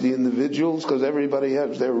criticize the individuals, because everybody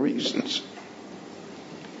has their reasons.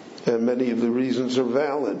 And many of the reasons are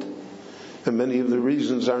valid. And many of the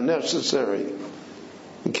reasons are necessary.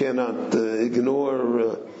 You cannot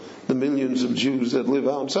ignore the millions of Jews that live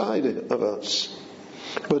outside of us.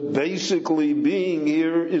 But basically, being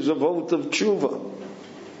here is a vote of tshuva.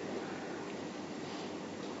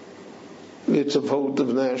 It's a vote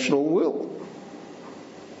of national will.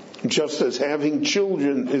 Just as having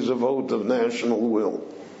children is a vote of national will.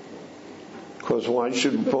 Because why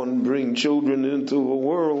should one bring children into a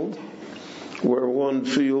world where one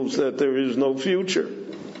feels that there is no future?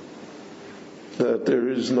 That there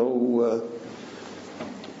is no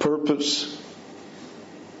purpose?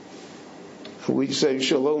 We say,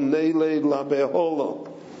 Shalom neile la behola.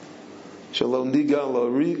 Shalom niga la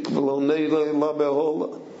rik v'lo neile la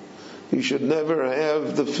behola. You should never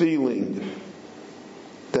have the feeling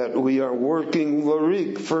that we are working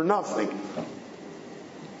larik for nothing,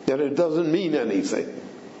 that it doesn't mean anything,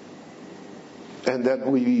 and that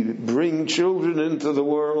we bring children into the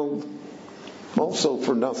world also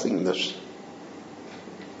for nothingness,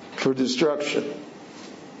 for destruction.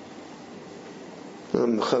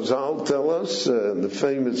 And Chazal tell us the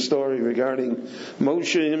famous story regarding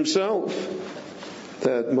Moshe himself,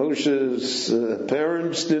 that Moshe's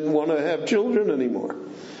parents didn't want to have children anymore,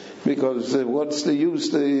 because what's the use?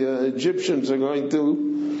 The Egyptians are going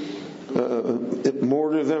to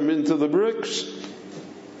mortar them into the bricks.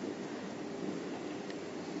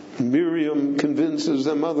 Miriam convinces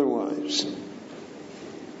them otherwise.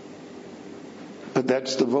 But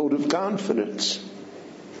that's the vote of confidence.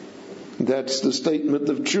 That's the statement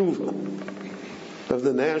of tshuva, of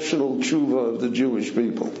the national tshuva of the Jewish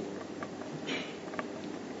people.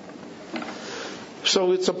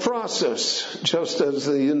 So it's a process, just as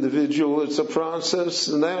the individual, it's a process.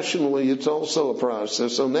 Nationally, it's also a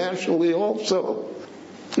process. So nationally also,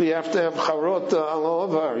 you have to have charota al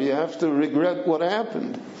ovar. You have to regret what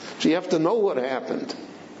happened. So you have to know what happened.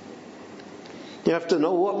 You have to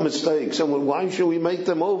know what mistakes, and why should we make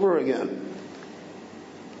them over again?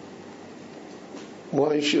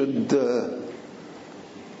 Why should the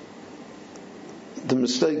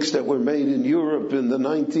mistakes that were made in Europe in the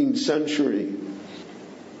 19th century,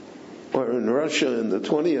 or in Russia in the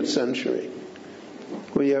 20th century,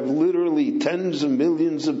 we have literally tens of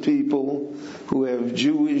millions of people who have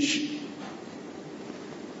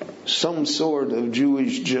some sort of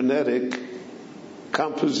Jewish genetic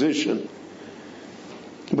composition,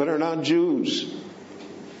 but are not Jews.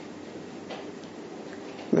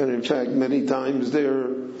 And in fact, many times they're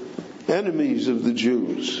enemies of the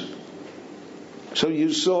Jews. So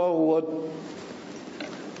you saw what,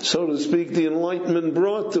 so to speak, the Enlightenment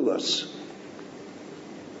brought to us.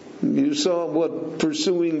 You saw what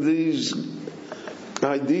pursuing these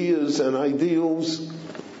ideas and ideals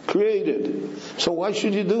created. So why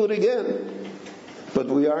should you do it again? But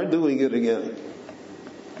we are doing it again.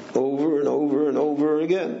 Over and over and over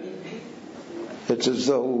again. It's as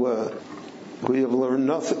though we have learned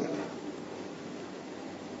nothing.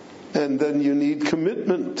 And then you need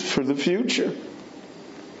commitment for the future.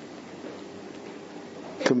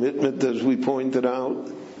 Commitment, as we pointed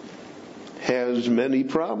out, has many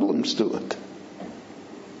problems to it.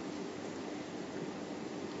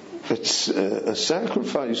 It's a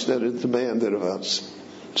sacrifice that is demanded of us.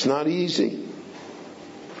 It's not easy.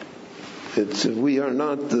 We are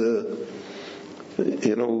not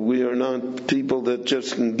we are not people that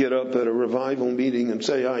just can get up at a revival meeting and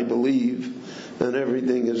say, I believe, and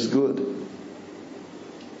everything is good.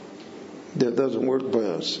 That doesn't work by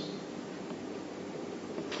us.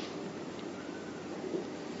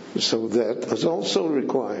 So that is also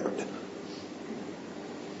required.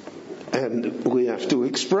 And we have to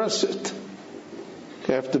express it.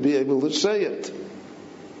 We have to be able to say it.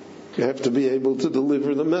 We have to be able to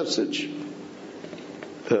deliver the message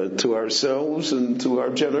to ourselves and to our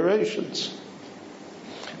generations.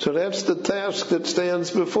 So that's the task that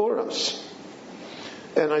stands before us.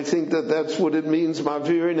 And I think that that's what it means,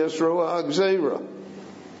 Ma'avir Nesroa Gzeira.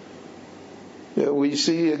 We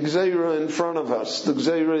see a Gzeira in front of us. The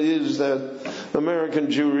Gzeira is that American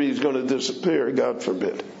Jewry is going to disappear, God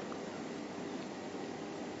forbid.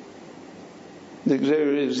 The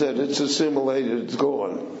Gzeira is that it's assimilated, it's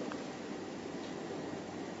gone.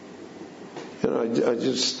 I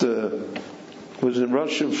just was in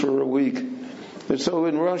Russia for a week. And so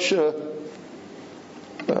in Russia,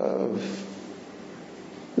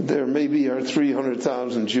 there maybe are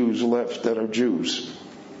 300,000 Jews left that are Jews.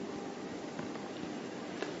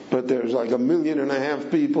 But there's like 1.5 million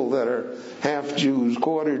people that are half Jews,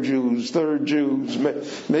 quarter Jews, third Jews,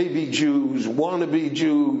 maybe Jews, wannabe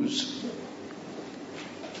Jews.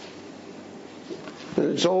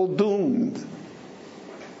 And it's all doomed.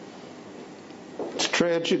 It's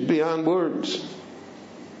tragic beyond words.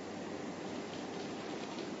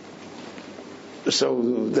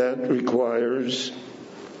 So that requires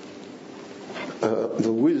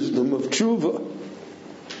the wisdom of tshuva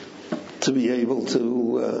to be able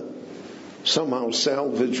to somehow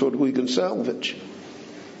salvage what we can salvage.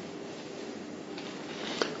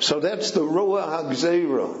 So that's the Roa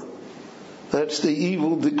HaGzeira. That's the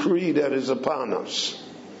evil decree that is upon us.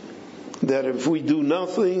 That if we do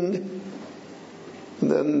nothing,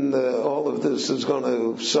 then all of this is going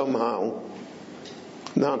to somehow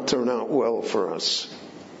not turn out well for us.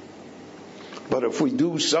 But if we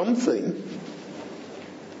do something,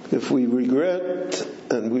 if we regret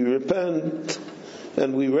and we repent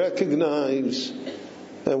and we recognize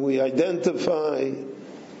and we identify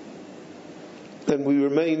and we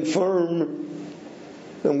remain firm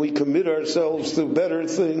and we commit ourselves to better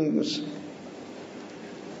things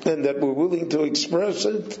and that we're willing to express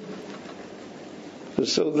it,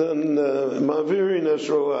 so then Ma'avir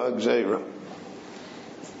Nesroa Gzeira,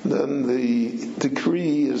 then the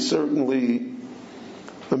decree is certainly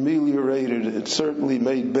ameliorated, it's certainly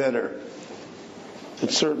made better.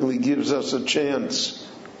 It certainly gives us a chance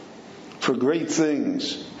for great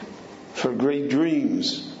things, for great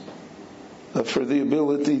dreams, for the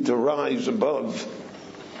ability to rise above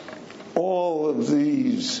all of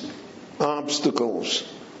these obstacles.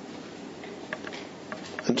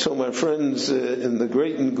 And so, my friends, in the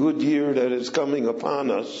great and good year that is coming upon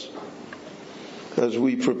us, as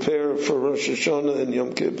we prepare for Rosh Hashanah and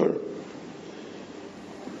Yom Kippur,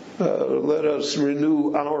 let us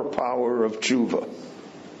renew our power of tshuva.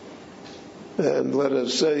 And let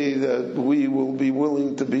us say that we will be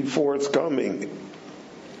willing to be forthcoming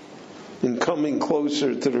in coming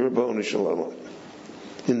closer to the Ribono Shel Olam,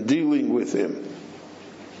 in dealing with Him,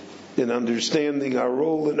 in understanding our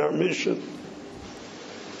role and our mission.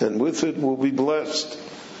 And with it we'll be blessed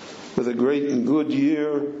with a great and good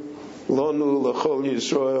year. Lanu l'chol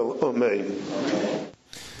Yisrael. Amen.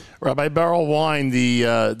 Rabbi Berel Wein,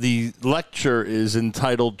 the lecture is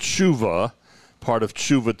entitled Tshuva, part of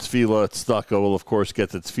Tshuva Tefillah Tzedakah. We'll, of course, get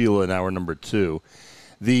to Tefillah in hour number 2.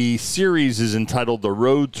 The series is entitled The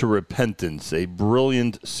Road to Repentance, a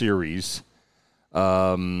brilliant series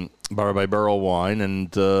by Rabbi Berel Wein.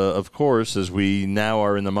 And, of course, as we now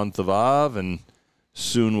are in the month of Av and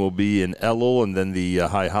soon we'll be in Elul and then the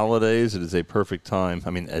high holidays, it is a perfect time. I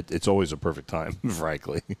mean, it's always a perfect time,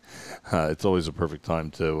 frankly. It's always a perfect time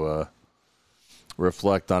to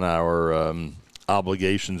reflect on our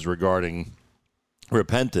obligations regarding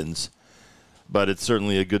repentance. But it's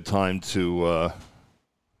certainly a good time to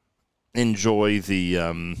enjoy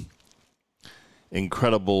the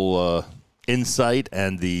incredible insight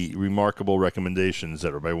and the remarkable recommendations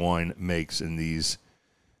that Rabbi Wein makes in these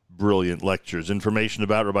brilliant lectures. Information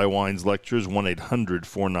about Rabbi Wein's lectures,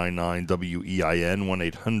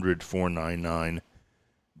 1-800-499-WEIN,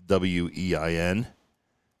 1-800-499-WEIN,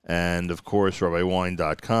 and, of course,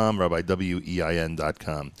 RabbiWein.com,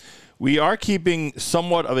 RabbiWein.com. We are keeping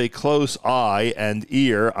somewhat of a close eye and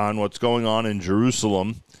ear on what's going on in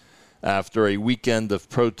Jerusalem after a weekend of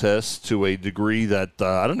protests to a degree that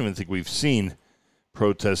I don't even think we've seen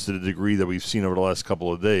protests to the degree that we've seen over the last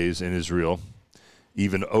couple of days in Israel,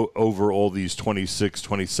 even over all these 26,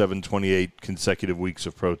 27, 28 consecutive weeks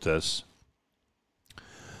of protests.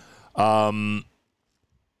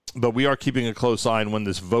 But we are keeping a close eye on when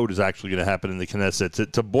this vote is actually going to happen in the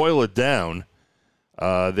Knesset. To boil it down,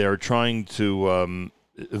 they're trying to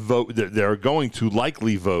vote. They're going to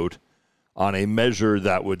likely vote on a measure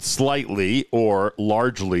that would slightly or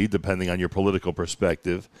largely, depending on your political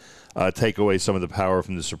perspective, take away some of the power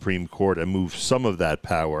from the Supreme Court and move some of that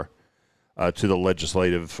power to the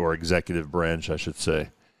legislative or executive branch, I should say,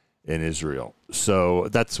 in Israel. So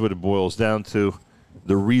that's what it boils down to.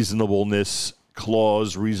 The reasonableness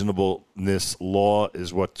clause, reasonableness law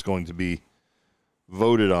is what's going to be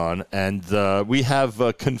voted on. And we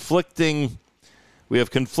have conflicting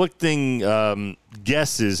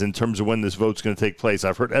guesses in terms of when this vote's going to take place.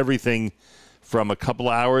 I've heard everything from a couple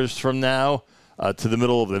hours from now to the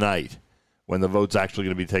middle of the night when the vote's actually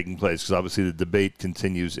going to be taking place, because obviously the debate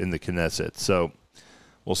continues in the Knesset. So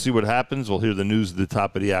we'll see what happens. We'll hear the news at the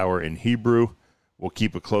top of the hour in Hebrew. We'll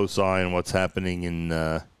keep a close eye on what's happening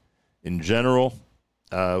in general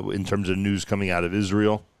in terms of news coming out of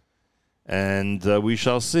Israel. And we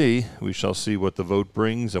shall see. We shall see what the vote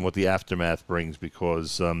brings and what the aftermath brings,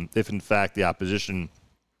 because if, in fact, the opposition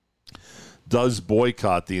does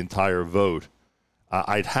boycott the entire vote,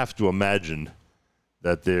 I'd have to imagine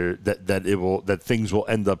that things will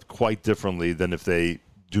end up quite differently than if they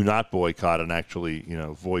do not boycott and actually,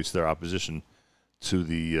 voice their opposition to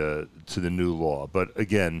the new law. But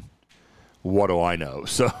again, what do I know?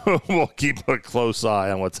 So we'll keep a close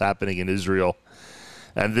eye on what's happening in Israel.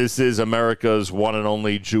 And this is America's one and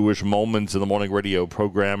only Jewish Moments in the Morning radio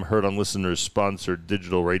program, heard on listeners-sponsored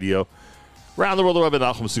digital radio around the world, the web at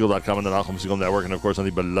NachumSegal.com and the Nachum Segal Network, and, of course, on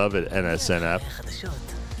the beloved NSN app.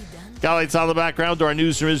 Galites on the background to our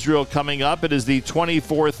news from Israel coming up. It is the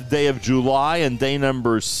 24th day of July and day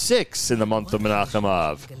number 6 in the month of Menachem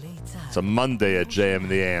Av. It's a Monday at JM and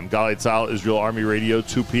the AM. Galites Al, Israel Army Radio,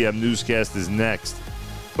 2 p.m. newscast is next.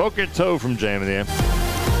 Boker Tov from JM and the AM.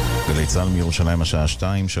 גלי צה"ל מירושלים השעה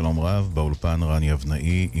 2, שלום רב, באולפן רני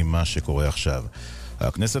אבנאי עם מה שקורה עכשיו.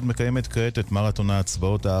 הכנסת מקיימת כעת את מרתון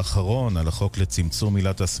ההצבעות האחרון על החוק לצמצום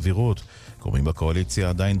עילת הסבירות. גורמים בקואליציה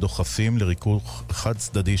עדיין דוחפים לריכוך חד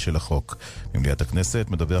צדדי של החוק. ממליאת הכנסת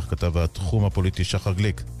מדווח כתב התחום הפוליטי שחר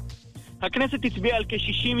גליק. הכנסת הצביעה על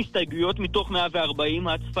כ-60 הסתייגויות מתוך 140.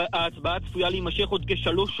 ההצבעה צפויה להימשך עוד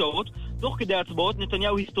כ3 שעות. תוך כדי ההצבעות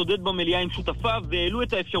נתניהו הסתודד במליאה עם שותפיו והעלו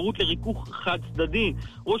את האפשרות לריכוך חד צדדי.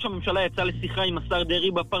 ראש הממשלה יצא לשיחה עם השר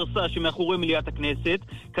דרעי בפרסה שמאחורי מליאת הכנסת.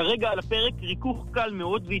 כרגע על הפרק ריכוך קל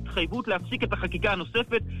מאוד והתחייבות להפסיק את החקיקה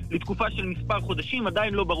הנוספת לתקופה של מספר חודשים,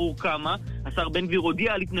 עדיין לא ברור כמה. השר בן גביר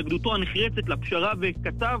הודיע על התנגדותו הנחרצת לפשרה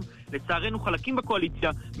וכתב, לצערנו חלקים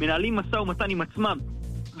בקואליציה מנהלים משא ומתן עם עצמם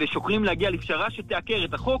ושוקרים להגיע לפשרה שתעקר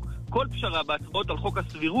את החוק. כל פשרה בהצבעות על חוק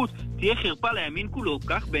הסבירות תהיה חרפה לימין כולו,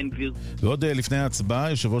 כך בן גביר. ועוד לפני ההצבעה,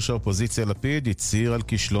 יושב ראש האופוזיציה לפיד הצהיר על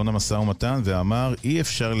כישלון המשא ומתן ואמר אי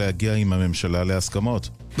אפשר להגיע עם הממשלה להסכמות.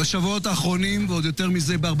 בשבועות האחרונים, ועוד יותר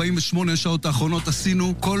מזה ב-48 שעות האחרונות,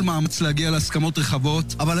 עשינו כל מאמץ להגיע להסכמות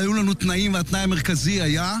רחבות, אבל היו לנו תנאים, והתנאי המרכזי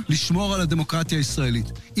היה לשמור על הדמוקרטיה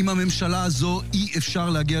הישראלית. עם הממשלה הזו אי אפשר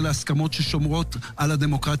להגיע להסכמות ששומרות על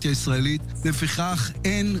הדמוקרטיה הישראלית, לפיכך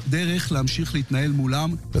אין דרך להמשיך להתנהל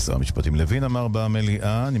מולם. שר המשפטים לוין אמר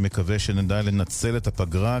במליאה, אני מקווה שנדע לנצל את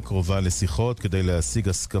הפגרה הקרובה לשיחות כדי להשיג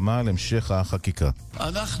הסכמה על המשך החקיקה.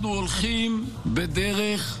 אנחנו הולכים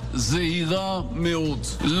בדרך זהירה מאוד.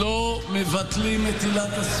 לא מבטלים את עילת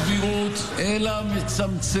הסבירות, אלא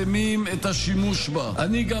מצמצמים את השימוש בה.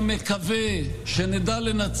 אני גם מקווה שנדע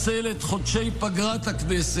לנצל את חודשי פגרת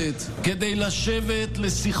הכנסת כדי לשבת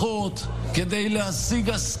לשיחות, כדי להשיג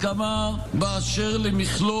הסכמה באשר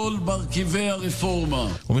למכלול מרכיבי הרפורמה.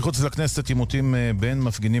 ומחוץ לכנסת עימותים בין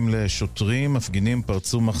מפגינים לשוטרים, מפגינים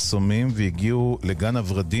פרצו מחסומים והגיעו לגן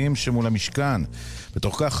הוורדים שמול המשכן.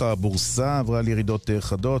 בתוך כך הבורסה עברה לירידות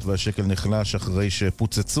חדות והשקל נחלש אחרי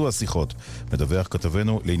שפוצצו השיחות. מדווח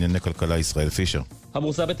כתבנו לענייני כלכלה ישראל פישר.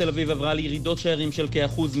 הבורסה בתל אביב עברה לירידות שערים של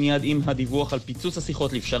כ1% מיד עם הדיווח על פיצוץ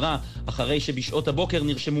השיחות לפשרה, אחרי שבשעות הבוקר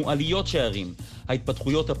נרשמו עליות שערים.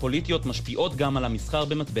 ההתפתחויות הפוליטיות משפיעות גם על המסחר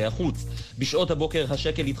במטבע חוץ. בשעות הבוקר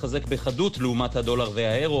השקל התחזק בחדות לעומת הדולר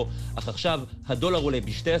והאירו, אך עכשיו הדולר עולה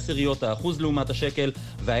ב0.2% לעומת השקל,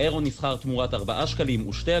 והאירו נסחר תמורת 4 שקלים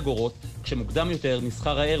ו2 אגורות, כשמוקדם יותר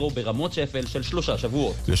נסחר האירו ברמות שפל של 3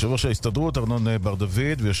 שבועות. יושב ראש ההסתדרות ארנון בר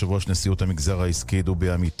דוד ויושב ראש נשיאות המגזר העסקי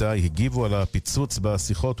דובי אמיתי הגיבו על הפיצוץ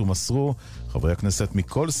בשיחות ומסרו, חברי הכנסת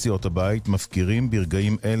מכל סיעות הבית מפקירים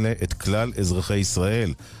ברגעים אלה את כלל אזרחי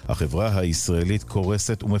ישראל. החברה הישראלית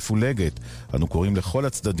קורסת ומפולגת. אנו קוראים לכל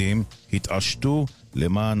הצדדים, התעשתו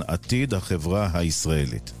למען עתיד החברה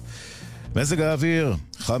הישראלית. מזג האוויר,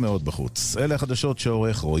 חם מאוד בחוץ. אלה החדשות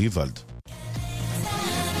שעורך רועי ולד.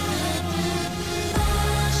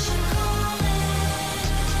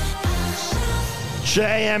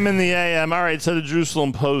 JM in the AM. All right, so the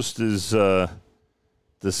Jerusalem Post is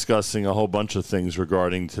discussing a whole bunch of things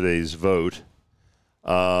regarding today's vote.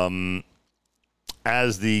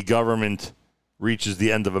 As the government reaches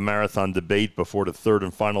the end of a marathon debate before the third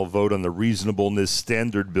and final vote on the reasonableness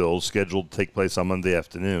standard bill scheduled to take place on Monday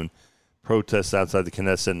afternoon, protests outside the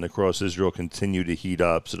Knesset and across Israel continue to heat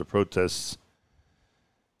up. So the protests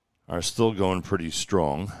are still going pretty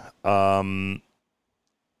strong.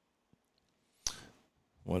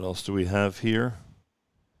 What else do we have here?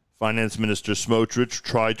 Finance Minister Smotrich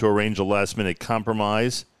tried to arrange a last-minute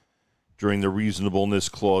compromise during the reasonableness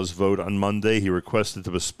clause vote on Monday. He requested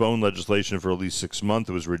to postpone legislation for at least 6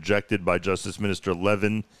 months. It was rejected by Justice Minister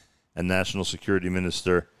Levin and National Security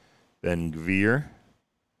Minister Ben-Gvir.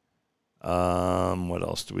 What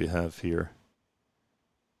else do we have here?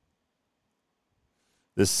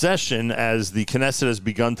 The session, as the Knesset has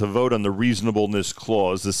begun to vote on the reasonableness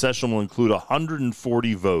clause, the session will include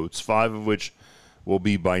 140 votes, 5 of which will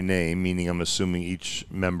be by name, meaning I'm assuming each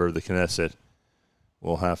member of the Knesset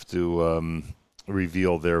will have to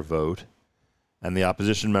reveal their vote. And the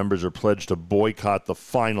opposition members are pledged to boycott the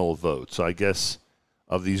final vote. So I guess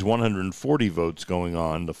of these 140 votes going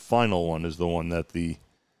on, the final one is the one that the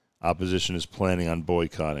opposition is planning on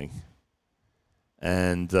boycotting.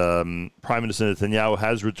 And Prime Minister Netanyahu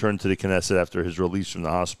has returned to the Knesset after his release from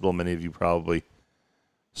the hospital. Many of you probably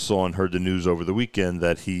saw and heard the news over the weekend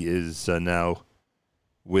that he is now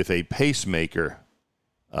with a pacemaker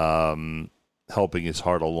helping his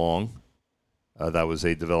heart along. That was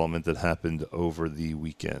a development that happened over the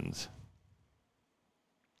weekend.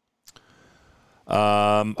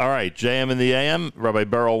 All right, JM in the AM, Rabbi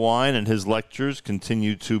Berel Wein and his lectures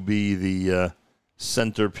continue to be the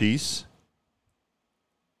centerpiece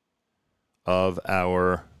of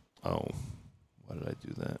our, why did I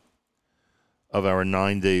do that? Of our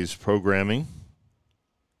 9 days programming.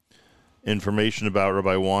 Information about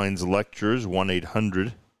Rabbi Wein's lectures,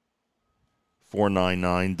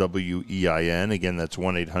 1-800-499-WEIN. Again, that's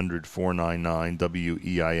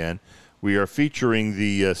 1-800-499-WEIN. We are featuring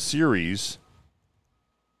the series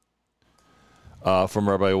from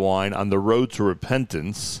Rabbi Wein on the road to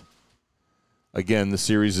repentance. Again, the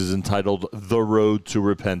series is entitled The Road to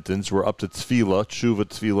Repentance. We're up to Tefillah, Tshuva,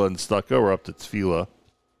 Tefillah, and Stucco. We're up to Tefillah.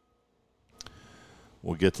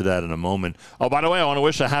 We'll get to that in a moment. Oh, by the way, I want to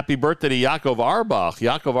wish a happy birthday to Yaakov Arbach.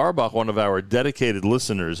 Yaakov Arbach, one of our dedicated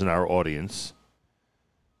listeners in our audience,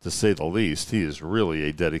 to say the least. He is really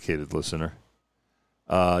a dedicated listener.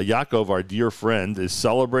 Yaakov, our dear friend, is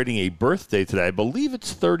celebrating a birthday today. I believe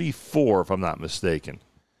it's 34, if I'm not mistaken.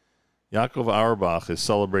 Yaakov Arbach is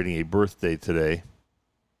celebrating a birthday today,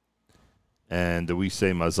 and we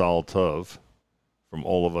say Mazal Tov from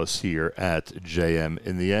all of us here at JM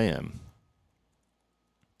in the AM.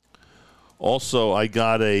 Also, I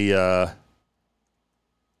got a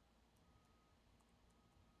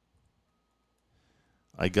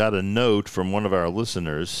note from one of our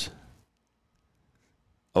listeners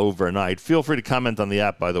overnight. Feel free to comment on the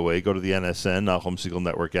app, by the way. Go to the NSN, Nahum Segal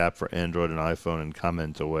Network app for Android and iPhone, and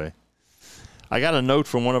comment away. I got a note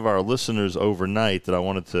from one of our listeners overnight that I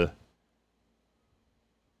wanted to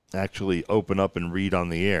actually open up and read on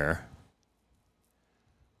the air.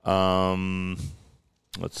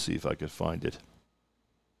 Let's see if I could find it.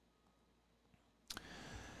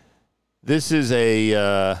 This is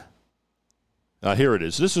here it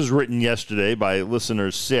is. This was written yesterday by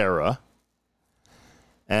listener Sarah.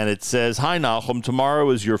 And it says, "Hi, Nahum.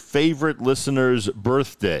 Tomorrow is your favorite listener's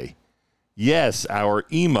birthday. Yes, our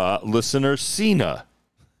Ima listener, Sina.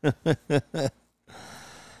 To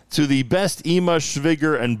the best Ima,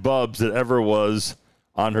 Schwiger, and Bubs that ever was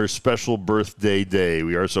on her special birthday day.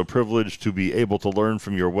 We are so privileged to be able to learn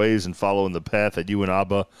from your ways and follow in the path that you and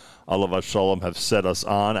Abba, Alav Shalom, have set us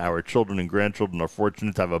on. Our children and grandchildren are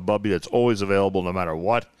fortunate to have a bubby that's always available no matter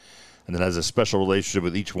what, and that has a special relationship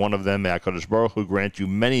with each one of them. May HaKadosh Baruch Hu grant you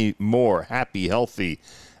many more happy, healthy,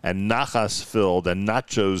 and nachas-filled and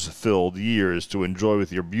nachos-filled years to enjoy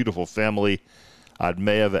with your beautiful family. Ad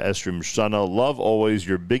Mea ve'Esrim Shana. Love always,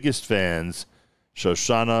 your biggest fans,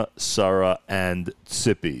 Shoshana, Sarah, and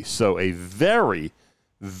Tzipi." So a very,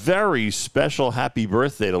 very special happy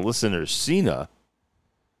birthday to listener Sina.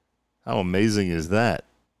 How amazing is that?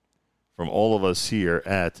 from all of us here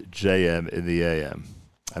at JM in the AM.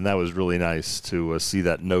 And that was really nice to see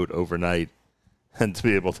that note overnight and to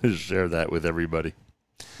be able to share that with everybody.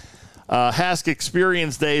 Hask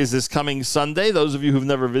Experience Day is this coming Sunday. Those of you who've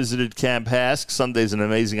never visited Camp Hask, Sunday's an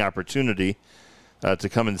amazing opportunity to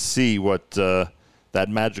come and see what that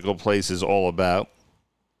magical place is all about.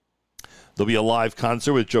 There'll be a live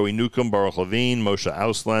concert with Joey Newcomb, Baruch Levine, Moshe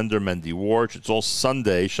Auslander, Mendy Warch. It's all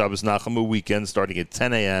Sunday, Shabbos Nachamu weekend, starting at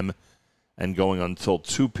 10 a.m. and going until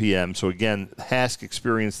 2 p.m. So again, Hask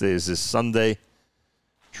Experience Day is this Sunday.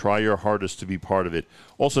 Try your hardest to be part of it.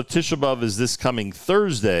 Also, Tisha B'Av is this coming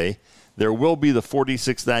Thursday. There will be the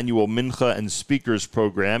 46th annual Mincha and Speakers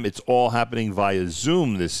program. It's all happening via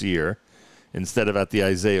Zoom this year instead of at the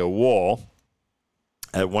Isaiah Wall.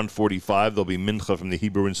 At 1:45, there'll be Mincha from the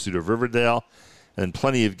Hebrew Institute of Riverdale and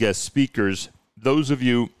plenty of guest speakers. Those of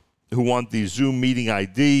you who want the Zoom meeting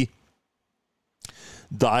ID,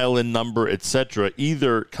 dial-in number, etc.,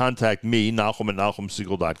 either contact me, Nahum at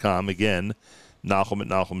NahumSiegel.com, again, Nahum at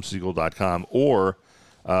NahumSiegel.com, or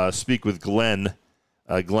speak with Glenn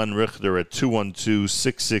Richter at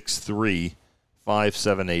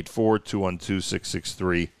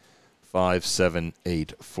 212-663-5784,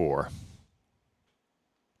 212-663-5784.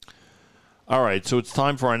 All right, so it's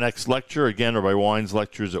time for our next lecture. Again, Rabbi Wein's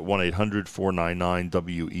lectures at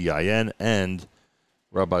 1-800-499-WEIN and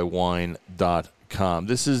rabbiwine.com.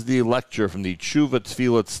 This is the lecture from the Tshuva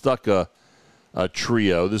Tefillah Tzedakah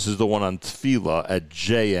trio. This is the one on Tefillah at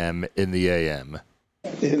JM in the AM.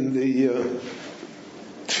 In the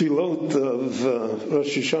Tefillot of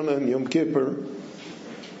Rosh Hashanah and Yom Kippur,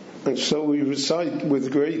 and so we recite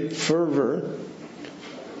with great fervor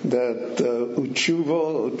that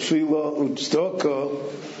Utshuva, Utfila, Utzdaka,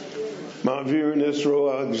 Ma'avir Nesro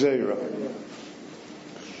Agzera.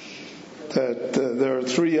 That there are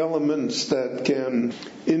three elements that can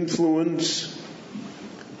influence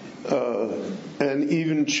and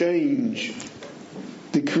even change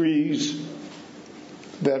decrees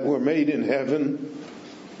that were made in heaven,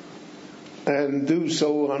 and do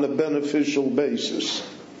so on a beneficial basis.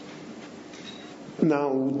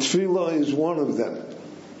 Now, Tefillah is one of them.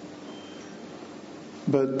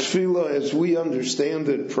 But Tefillah, as we understand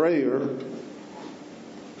it, prayer,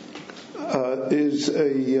 is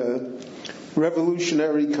a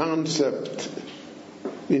revolutionary concept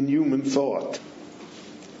in human thought.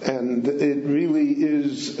 And it really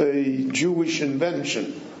is a Jewish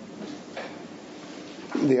invention.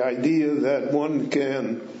 The idea that one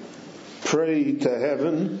can pray to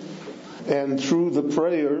heaven, and through the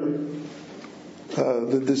prayer,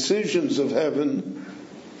 the decisions of heaven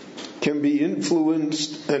can be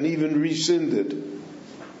influenced and even rescinded.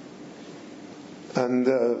 And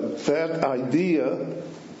that idea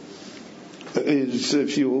is,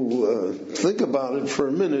 if you'll think about it for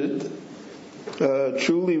a minute,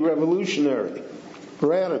 truly revolutionary,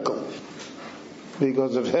 radical.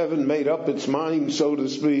 Because if heaven made up its mind, so to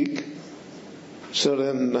speak, so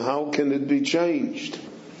then how can it be changed?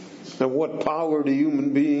 And what power do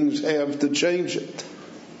human beings have to change it?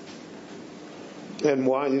 And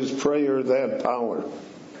why is prayer that power?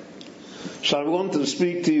 So I want to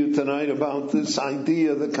speak to you tonight about this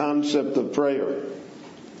idea, the concept of prayer.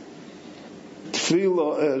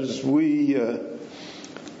 Tefillah, as we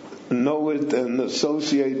know it and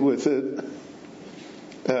associate with it,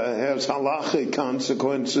 has halachic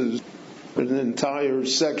consequences. An entire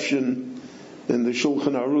section in the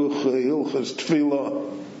Shulchan Aruch, Hilchos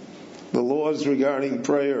Tefillah, the laws regarding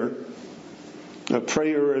prayer. A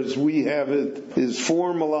prayer as we have it is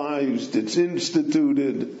formalized, it's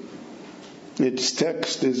instituted, its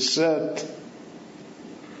text is set.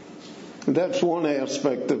 That's one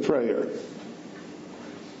aspect of prayer.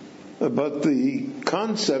 But the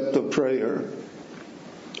concept of prayer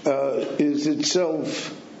is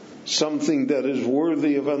itself something that is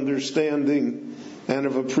worthy of understanding and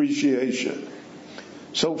of appreciation.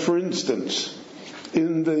 So, for instance,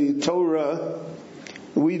 in the Torah,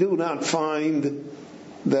 we do not find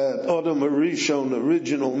that Adam Arishon,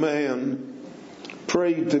 original man,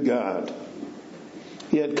 prayed to God.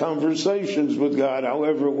 He had conversations with God,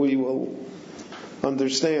 however we will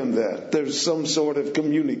understand that. There's some sort of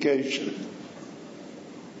communication.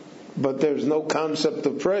 But there's no concept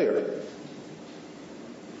of prayer.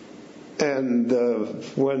 And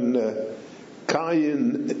when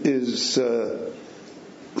Cain is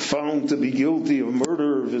found to be guilty of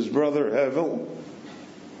murder of his brother Hevel,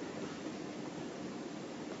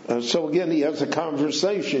 so again he has a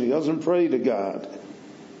conversation. He doesn't pray to God.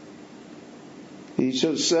 He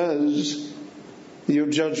just says, your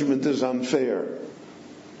judgment is unfair.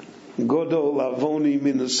 Godol avoni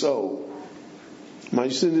minaso. My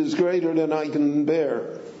sin is greater than I can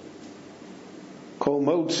bear. Kol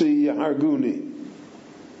motzi harguni.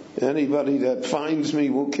 Anybody that finds me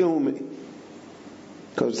will kill me.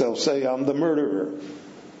 Because they'll say I'm the murderer.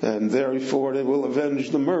 And therefore they will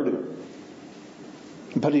avenge the murder.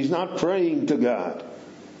 But he's not praying to God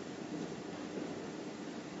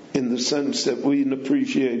in the sense that we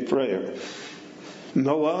appreciate prayer.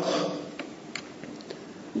 Noah,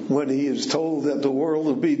 when he is told that the world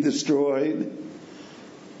will be destroyed,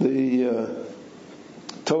 the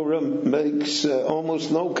Torah makes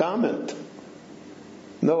almost no comment.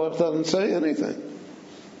 Noah doesn't say anything.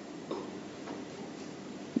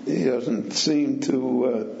 He doesn't seem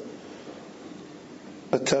to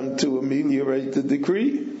attempt to ameliorate the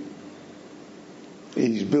decree.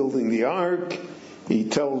 He's building the ark. He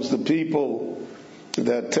tells the people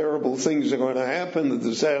that terrible things are going to happen, the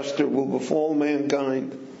disaster will befall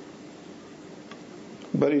mankind.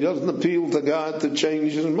 But he doesn't appeal to God to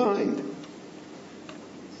change his mind.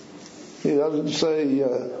 He doesn't say,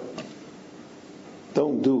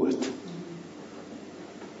 don't do it.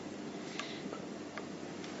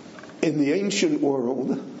 In the ancient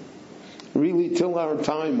world, really till our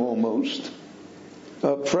time almost,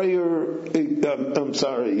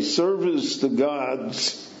 service to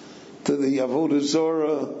gods, to the Avodah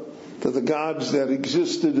Zorah, to the gods that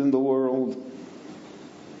existed in the world,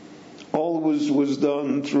 always was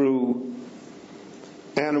done through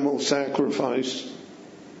animal sacrifice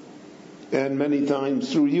and many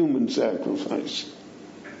times through human sacrifice.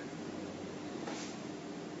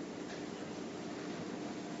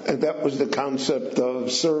 And that was the concept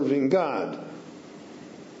of serving God.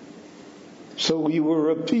 So you were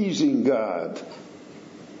appeasing God.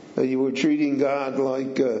 You were treating God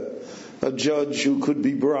like a judge who could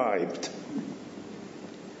be bribed.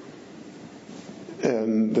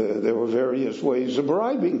 And there were various ways of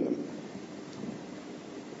bribing him.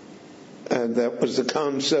 And that was the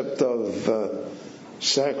concept of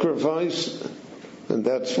sacrifice. And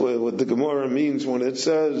that's what the Gemara means when it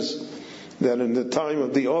says that in the time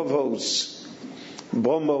of the Ovos,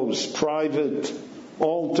 Bomos, private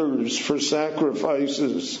altars for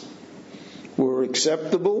sacrifices were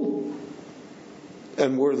acceptable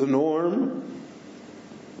and were the norm,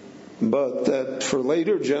 but that for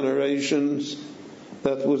later generations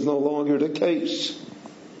that was no longer the case.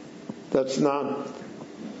 That's not,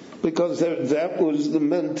 because that was the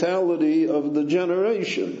mentality of the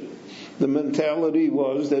generation. The mentality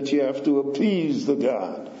was that you have to appease the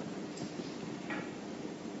God.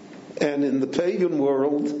 And in the pagan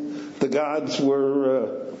world, the gods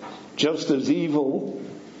were just as evil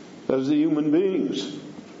as the human beings.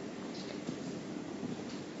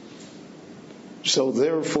 So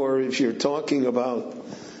therefore, if you're talking about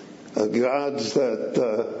gods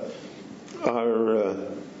that are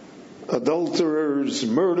adulterers,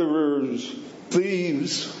 murderers,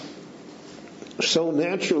 thieves, so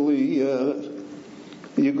naturally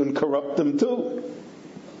you can corrupt them too.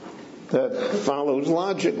 That follows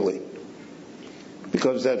logically,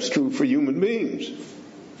 because that's true for human beings.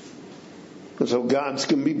 And so gods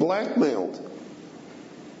can be blackmailed.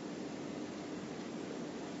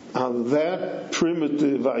 On that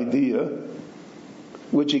primitive idea,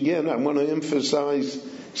 which again I want to emphasize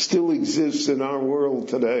still exists in our world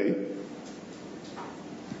today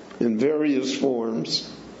in various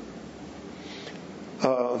forms,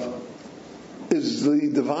 is the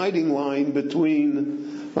dividing line between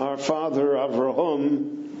our father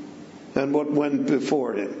Avraham and what went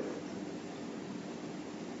before him.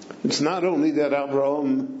 It's not only that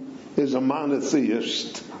Avraham is a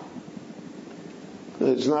monotheist.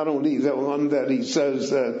 It's not only the one that he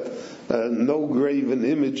says that no graven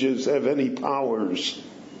images have any powers,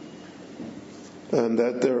 and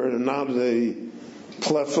that there are not a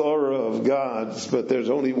plethora of gods, but there's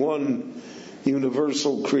only one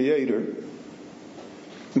universal creator.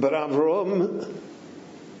 But Avraham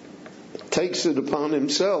takes it upon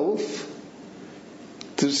himself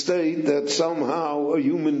to state that somehow a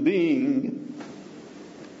human being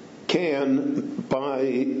can, by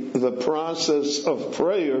the process of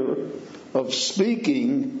prayer, of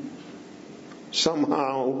speaking,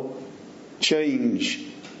 somehow change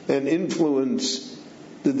and influence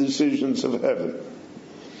the decisions of heaven.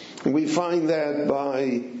 And we find that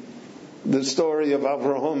by the story of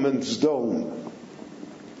Avraham and Sodom.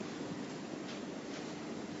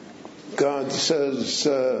 God says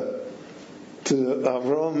to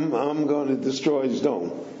Avraham, I'm going to destroy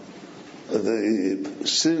Sodom. The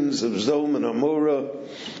sins of Sodom and Amorah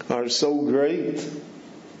are so great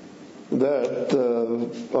that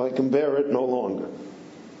I can bear it no longer.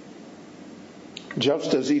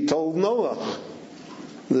 Just as he told Noah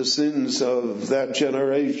the sins of that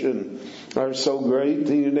generation are so great.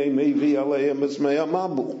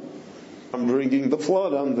 I'm bringing the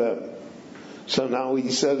flood on them. So now he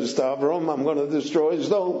says to Avram, I'm going to destroy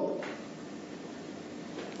Sodom.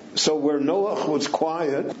 So where Noah was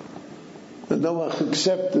quiet, Noah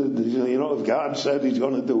accepted, if God said he's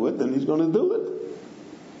going to do it, then he's going to do it.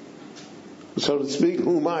 So to speak,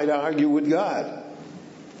 who might argue with God?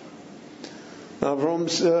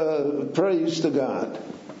 Avram prays to God.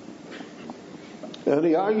 And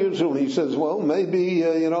he argues with him. He says, well, maybe,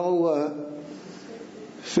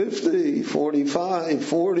 50, 45,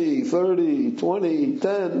 40, 30, 20,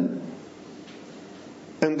 10.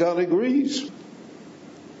 And God agrees.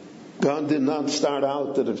 God did not start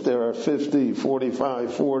out that if there are 50,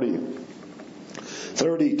 45, 40,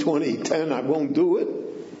 30, 20, 10, I won't do it.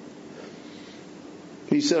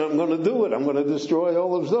 He said, I'm going to do it. I'm going to destroy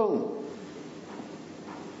all of Sodom.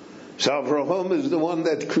 So Avraham is the one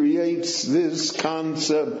that creates this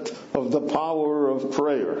concept of the power of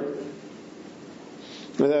prayer.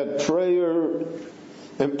 That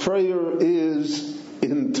prayer is,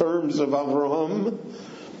 in terms of Avraham,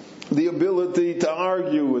 the ability to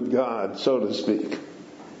argue with God, so to speak.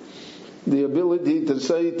 The ability to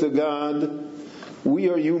say to God, we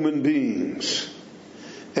are human beings.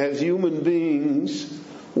 As human beings,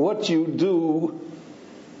 what you do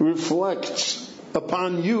reflects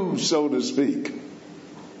upon you, so to speak.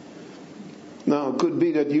 Now, it could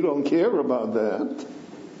be that you don't care about that.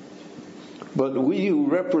 But we who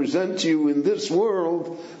represent you in this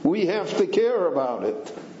world, we have to care about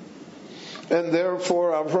it. And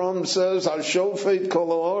therefore, Avram says, Hashofet kol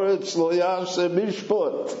haaretz lo yaseh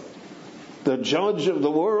mishpat. The judge of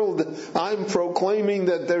the world, I'm proclaiming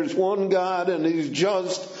that there's one God and He's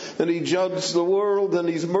just and He judges the world and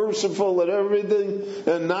He's merciful at everything.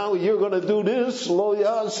 And now you're going to do this, lo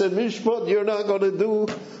yaseh mishpat. You're not going to do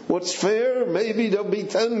what's fair. Maybe there'll be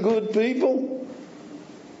 10 good people.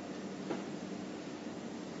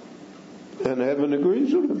 And heaven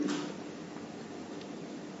agrees with him.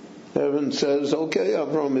 Heaven says, okay,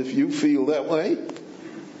 Avram, if you feel that way,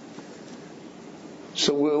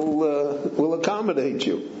 so we'll accommodate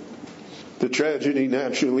you. The tragedy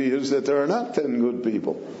naturally is that there are not 10 good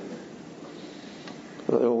people.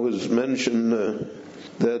 I always mention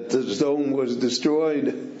that the Sodom was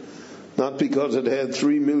destroyed not because it had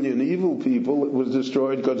 3 million evil people, it was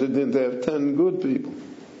destroyed because it didn't have 10 good people.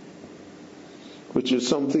 Which is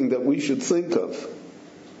something that we should think of.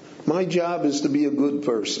 My job is to be a good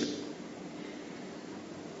person.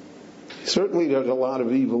 Certainly there's a lot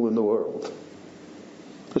of evil in the world.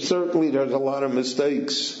 Certainly there's a lot of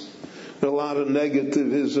mistakes, a lot of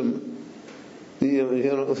negativism.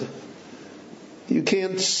 You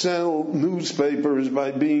can't sell newspapers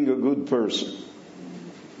by being a good person.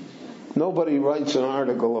 Nobody writes an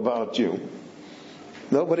article about you.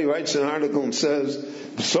 Nobody writes an article and says,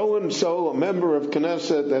 so-and-so, a member of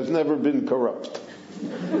Knesset, has never been corrupt.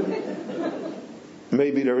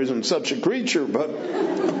 Maybe there isn't such a creature, but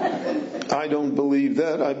I don't believe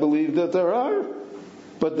that. I believe that there are.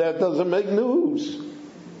 But that doesn't make news.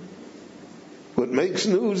 What makes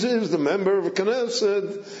news is the member of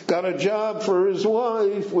Knesset got a job for his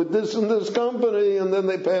wife with this and this company, and then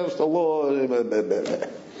they passed a law.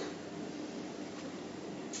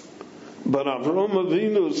 But Avraham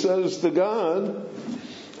Avinu says to God,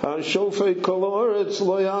 Hashofet kol haaretz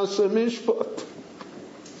lo yaseh mishpat.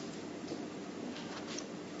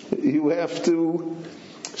 You have to,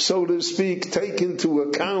 so to speak, take into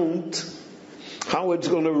account how it's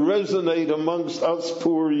going to resonate amongst us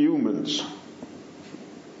poor humans.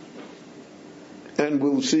 And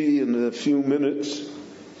we'll see in a few minutes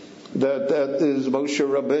that is Moshe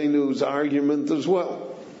Rabbeinu's argument as well.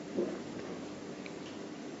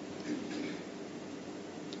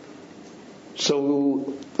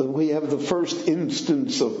 So we have the first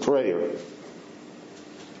instance of prayer.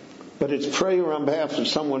 But it's prayer on behalf of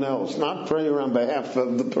someone else, not prayer on behalf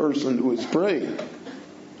of the person who is praying.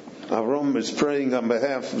 Avram is praying on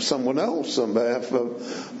behalf of someone else, on behalf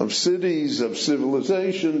of cities, of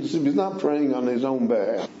civilizations. He's not praying on his own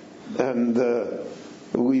behalf. And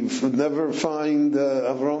we've never find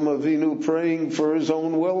Avram Avinu praying for his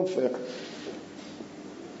own welfare.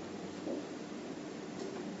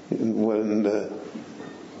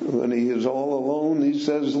 When he is all alone, he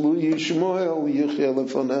says, Lu Yishmoel Yichya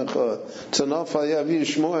Lefanecha. It's enough, I have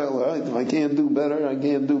Yishmoel. Right? If I can't do better, I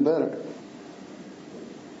can't do better.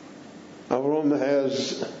 Avram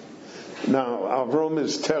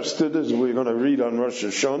is tested, as we're going to read on Rosh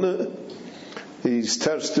Hashanah. He's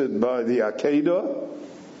tested by the Akedah.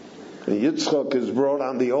 And Yitzchak is brought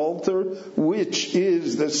on the altar, which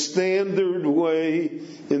is the standard way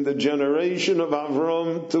in the generation of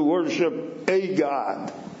Avram to worship a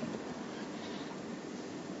God.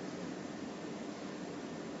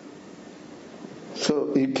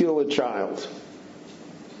 So you kill a child.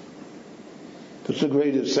 It's the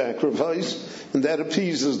greatest sacrifice, and that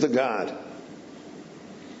appeases the God.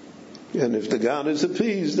 And if the God is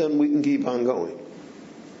appeased, then we can keep on going.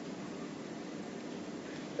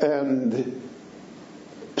 And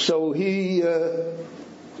so he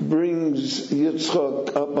brings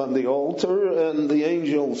Yitzchak up on the altar, and the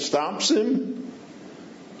angel stops him.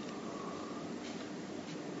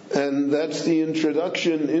 And that's the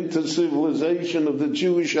introduction into civilization of the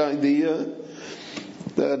Jewish idea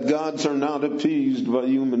that gods are not appeased by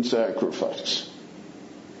human sacrifice.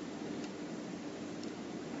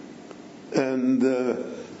 And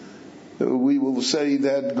we will say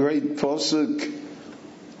that great pasuk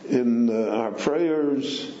in our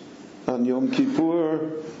prayers on Yom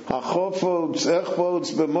Kippur, Hachofotz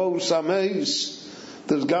echvotz b'mos hameis.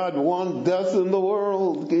 Does God want death in the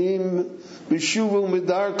world? Bishuvu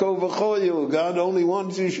midarko v'choyu. God only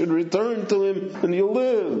wants you should return to Him and you'll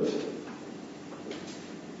live.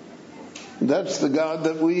 That's the God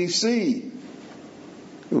that we see.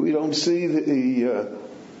 We don't see the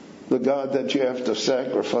God that you have to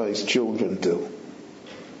sacrifice children to.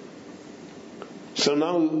 So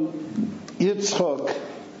now Yitzchak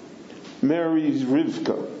marries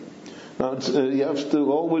Rivka. Now you have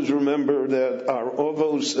to always remember that our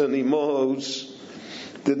Ovos and Imos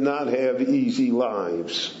did not have easy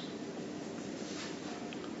lives.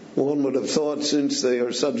 One would have thought, since they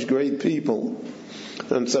are such great people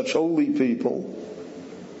and such holy people,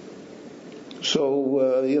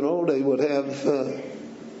 so they would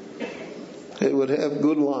have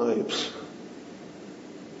good lives.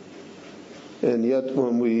 And yet,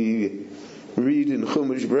 when we read in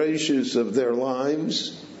Chumash Bereishis of their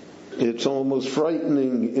lives, it's almost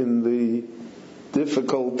frightening in the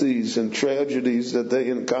difficulties and tragedies that they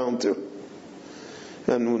encounter.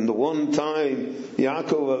 And when the one time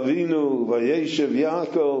Yaakov Avinu, Vayeshev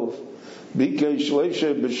Yaakov, Bikesh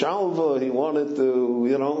Leshe B'Shalva, he wanted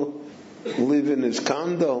to, live in his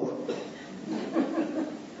condo,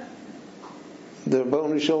 the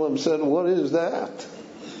Rebbeinu Shalom said, "What is that?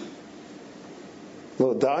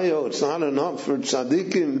 Lodayo, it's not enough for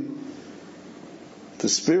tzaddikim. The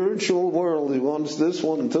spiritual world, he wants this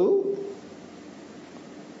one too?"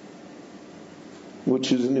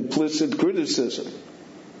 Which is an implicit criticism.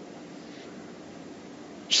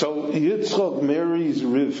 So Yitzchak marries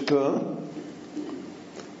Rivka,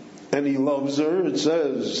 and he loves her. It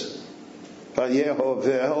says,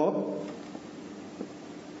 Vayehoveho,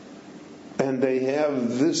 and they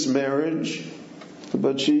have this marriage,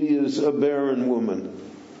 but she is a barren woman.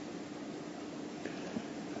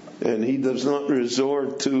 And he does not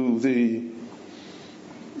resort to the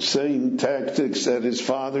same tactics that his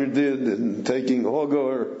father did in taking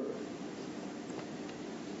Hagar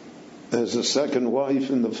as a second wife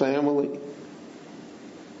in the family.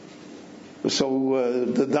 So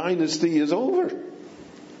the dynasty is over.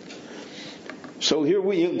 So here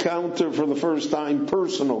we encounter for the first time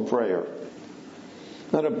personal prayer.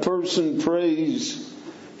 That a person prays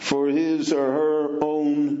for his or her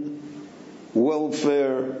own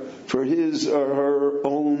welfare, for his or her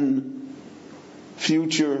own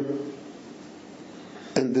future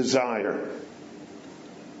and desire.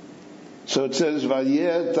 So it says,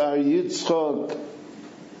 Vayetar Yitzchak.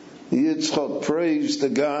 Yitzchak prays to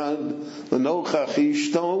God, L'nochach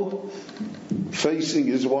ishto, facing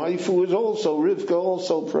his wife, who is also, Rivka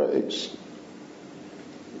also prays.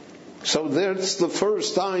 So that's the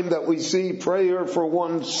first time that we see prayer for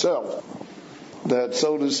oneself. That,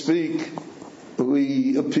 so to speak,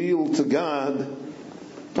 we appeal to God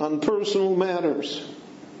on personal matters.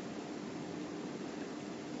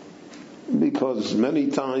 Because many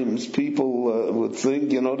times people would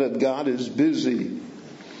think, that God is busy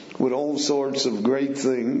with all sorts of great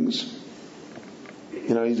things.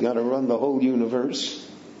 He's got to run the whole universe.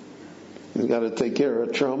 He's got to take care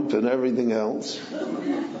of Trump and everything else.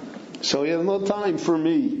 So he has no time for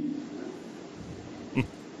me.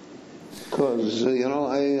 Because,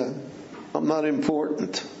 I'm not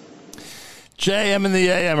important. JM in the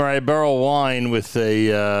AM, all right, Berel Wein with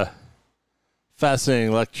a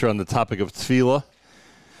fascinating lecture on the topic of tefillah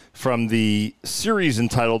from the series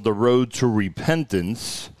entitled The Road to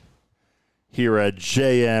Repentance here at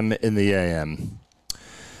JM in the AM.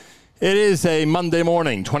 It is a Monday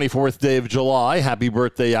morning, 24th day of July. Happy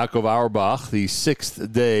birthday, Yaakov Auerbach, the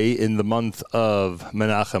 6th day in the month of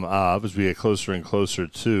Menachem Av, as we get closer and closer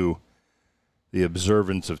to the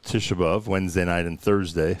observance of Tisha B'Av, Wednesday night and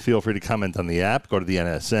Thursday. Feel free to comment on the app. Go to the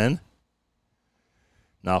NSN,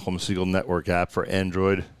 Nachum Segal Network app for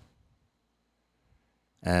Android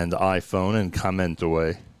and iPhone, and comment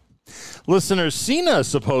away. Listener Sina,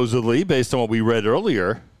 supposedly, based on what we read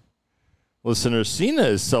earlier, listener Sina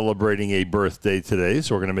is celebrating a birthday today,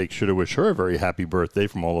 so we're going to make sure to wish her a very happy birthday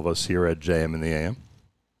from all of us here at JM in the AM.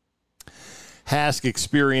 Hask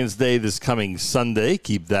Experience Day this coming Sunday.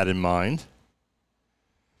 Keep that in mind.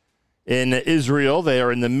 In Israel, they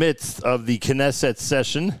are in the midst of the Knesset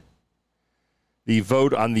session, the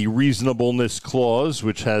vote on the reasonableness clause,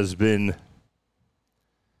 which has been,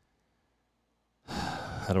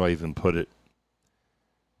 how do I even put it?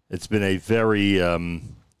 It's been a very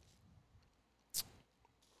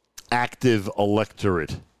active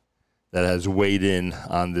electorate that has weighed in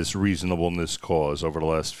on this reasonableness cause over the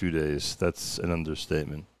last few days. That's an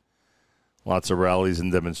understatement. Lots of rallies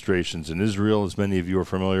and demonstrations in Israel, as many of you are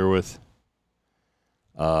familiar with.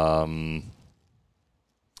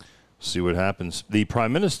 See what happens. The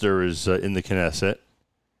Prime Minister is in the Knesset.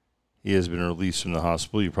 He has been released from the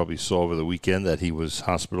hospital. You probably saw over the weekend that he was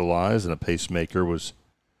hospitalized and a pacemaker was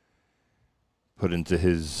put into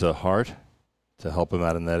his heart to help him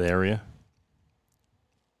out in that area.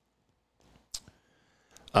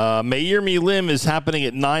 Meir Milim is happening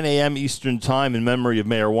at 9 a.m. Eastern Time in memory of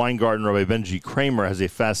Mayor Weingarten. Rabbi Benji Kramer has a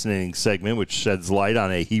fascinating segment which sheds light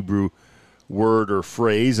on a Hebrew word or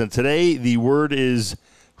phrase. And today the word is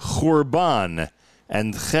Churban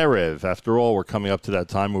and Cherev. After all, we're coming up to that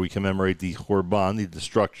time where we commemorate the Churban, the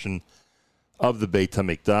destruction of the Beit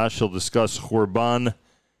HaMikdash. He'll discuss Churban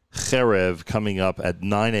Cherev coming up at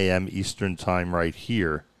 9 a.m. Eastern Time right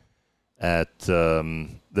here at the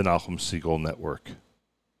Nachum Segal Network.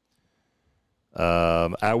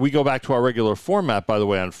 We go back to our regular format, by the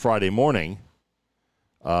way, on Friday morning.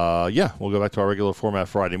 We'll go back to our regular format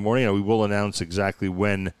Friday morning, and we will announce exactly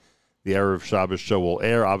when the Erev Shabbos show will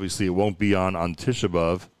air. Obviously, it won't be on Tisha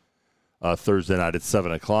B'Av Thursday night at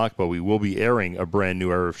 7 o'clock, but we will be airing a brand new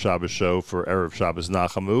Erev Shabbos show for Erev Shabbos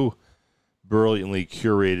Nachamu, brilliantly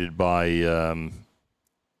curated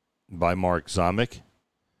by Mark Zamek,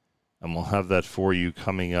 and we'll have that for you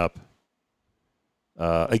coming up.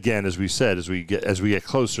 Again, as we said, as we get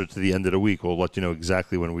closer to the end of the week, we'll let you know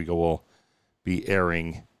exactly when we will be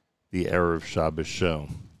airing the Erev Shabbos show.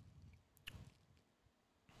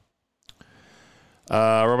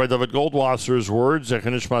 Rabbi David Goldwasser's words, Zecher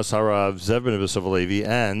Nishmas Harav Zev ben Yosef Halevi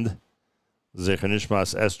and Zecher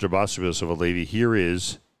Nishmas Esther Bas Yosef Halevi. Here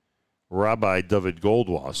is Rabbi David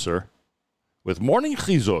Goldwasser with Morning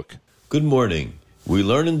Chizuk. Good morning. We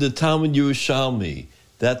learn in the Talmud Yerushalmi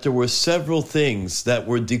that there were several things that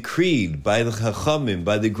were decreed by the Chachamim,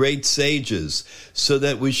 by the great sages, so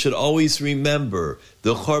that we should always remember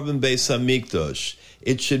the Chorban Beis HaMikdash.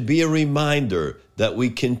 It should be a reminder that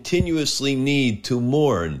we continuously need to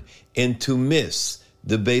mourn and to miss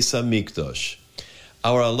the Beis HaMikdash.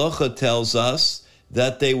 Our halacha tells us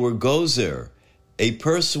that they were gozer. A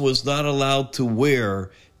person was not allowed to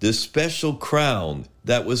wear the special crown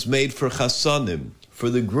that was made for chasanim,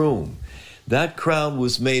 for the groom. That crown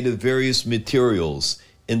was made of various materials.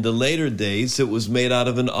 In the later days, it was made out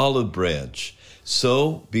of an olive branch.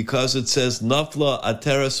 So, because it says, Nafla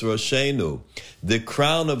Ateres Roshenu, the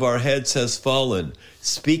crown of our heads has fallen,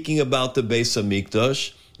 speaking about the Beis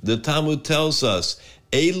HaMikdash, the Talmud tells us,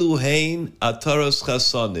 Elu hein Ataras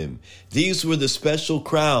Chasanim. These were the special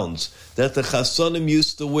crowns that the Chasanim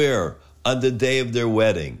used to wear on the day of their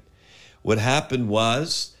wedding. What happened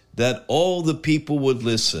was that all the people would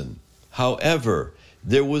listen. However,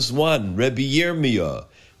 there was one, Rabbi Yirmiyah,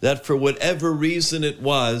 that for whatever reason it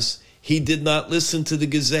was, he did not listen to the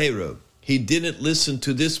Gezerah. He didn't listen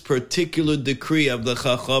to this particular decree of the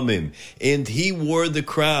Chachamim, and he wore the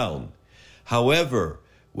crown. However,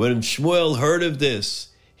 when Shmuel heard of this,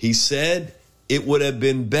 he said it would have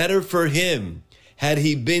been better for him had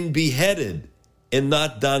he been beheaded and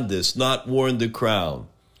not done this, not worn the crown.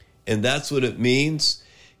 And that's what it means.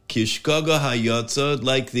 Kishkaga hayotza,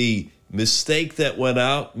 like the mistake that went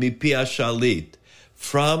out, mipi hashalit,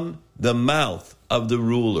 from the mouth of the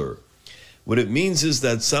ruler. What it means is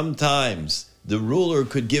that sometimes the ruler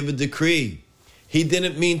could give a decree. He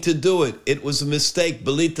didn't mean to do it. It was a mistake,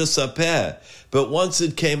 belita sapeh. But once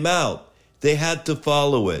it came out, they had to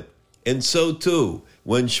follow it. And so too,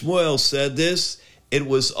 when Shmuel said this, it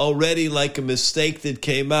was already like a mistake that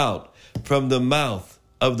came out from the mouth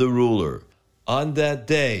of the ruler. On that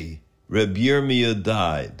day, Reb Yirmiyah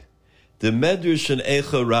died. The Medrash in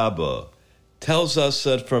Eicha Rabbah tells us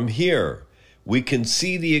that from here we can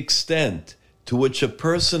see the extent to which a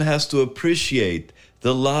person has to appreciate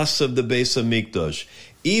the loss of the Beis Hamikdash.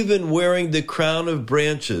 Even wearing the crown of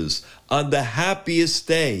branches on the happiest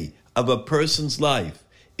day of a person's life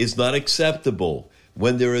is not acceptable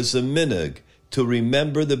when there is a minhag to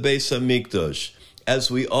remember the Beis Hamikdash.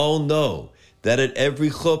 As we all know that at every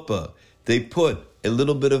chuppah they put a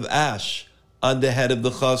little bit of ash on the head of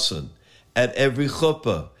the chassan. At every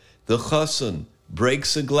chuppah, the chassan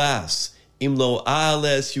breaks a glass. Im lo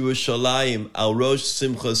a'ales Yerushalayim al rosh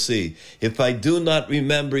simchasi. If I do not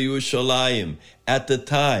remember Yerushalayim at the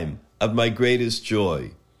time of my greatest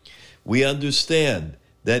joy. We understand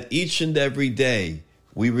that each and every day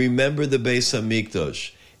we remember the Beis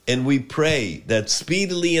Hamikdash, and we pray that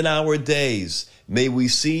speedily in our days may we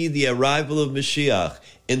see the arrival of Mashiach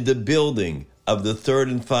in the building of the third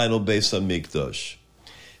and final Beis Hamikdash.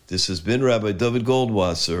 This has been Rabbi David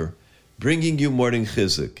Goldwasser bringing you Morning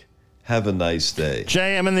Chizuk. Have a nice day.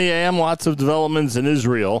 JM in the AM, lots of developments in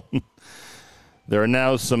Israel. There are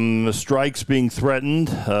now some strikes being threatened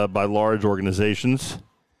by large organizations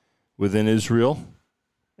within Israel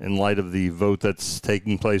in light of the vote that's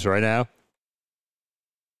taking place right now.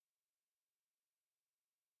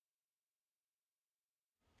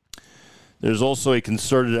 There's also a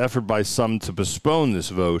concerted effort by some to postpone this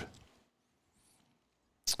vote,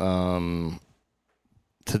 to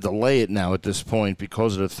delay it now at this point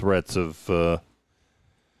because of the threats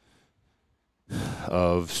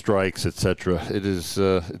of strikes, etc. It is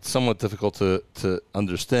it's somewhat difficult to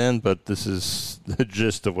understand, but this is the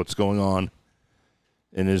gist of what's going on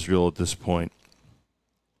in Israel at this point.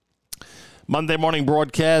 Monday morning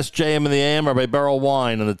broadcast, JM in the AM, Rabbi Berel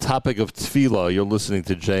Wein, on the topic of tefillah. You're listening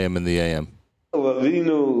to JM in the AM.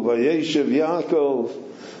 Avinu vayeshev Yaakov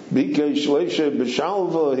bikesh leishev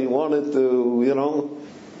b'shalva. He wanted to,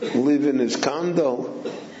 live in his condo.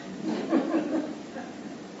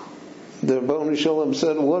 The Rebbeinu Shalom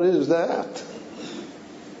said, "What is that?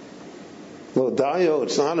 Lodayo,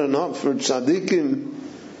 it's not enough for tzaddikim.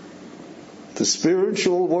 The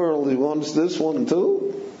spiritual world, he wants this one too."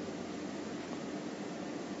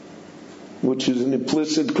 Which is an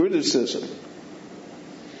implicit criticism.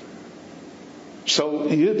 So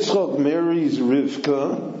Yitzchak marries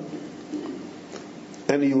Rivka,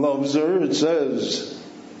 and he loves her. It says,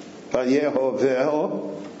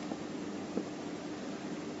 Vayehoveho,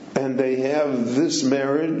 and they have this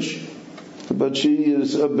marriage, but she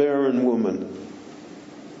is a barren woman.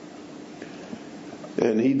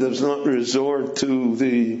 And he does not resort to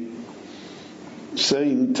the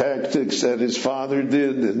same tactics that his father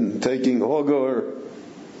did in taking Hagar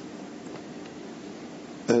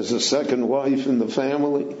as a second wife in the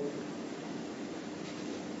family.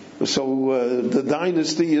 So the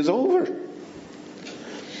dynasty is over.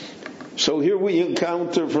 So here we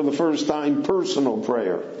encounter for the first time personal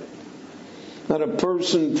prayer. That a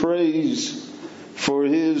person prays for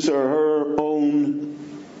his or her own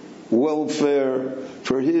welfare,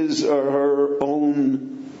 for his or her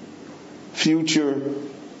own future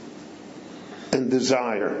and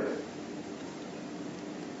desire.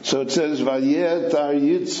 So it says, Vayetar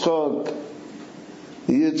Yitzchak.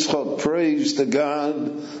 Yitzchak prays to God,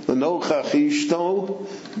 L'nochach ishto,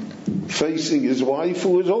 facing his wife,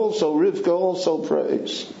 who is also, Rivka also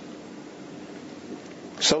prays.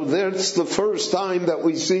 So that's the first time that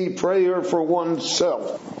we see prayer for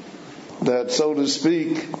oneself. That, so to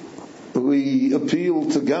speak, we appeal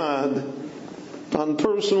to God on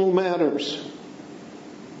personal matters.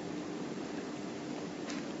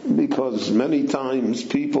 Because many times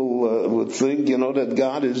people would think, that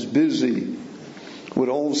God is busy with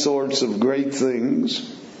all sorts of great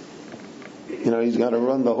things. He's got to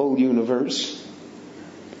run the whole universe.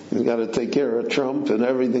 He's got to take care of Trump and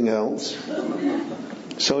everything else.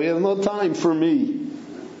 So he has no time for me.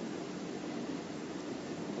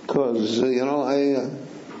 Because,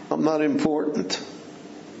 I'm not important.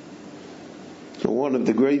 So one of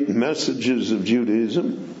the great messages of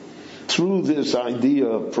Judaism, through this idea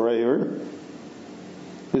of prayer,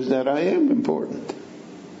 is that I am important.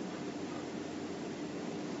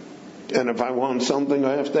 And if I want something,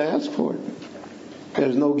 I have to ask for it.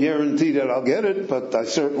 There's no guarantee that I'll get it, but I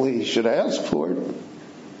certainly should ask for it.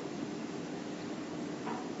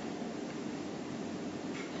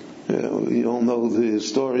 You all know the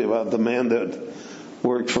story about the man that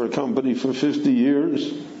worked for a company for 50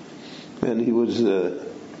 years, and he was a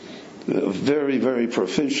very, very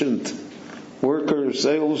proficient worker,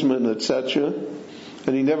 salesman, etc.,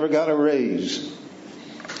 and he never got a raise.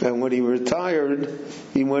 And when he retired,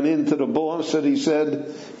 he went into the boss and he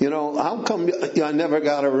said, how come I never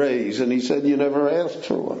got a raise? And he said, you never asked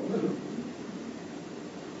for one.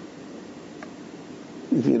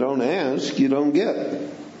 If you don't ask, you don't get.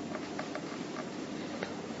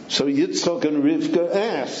 So Yitzchak and Rivka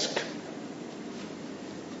ask.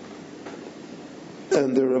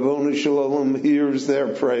 And the Rabboni Shalom hears their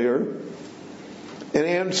prayer and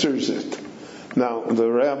answers it. Now, the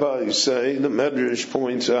rabbis say, the Medrash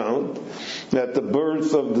points out, that the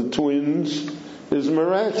birth of the twins is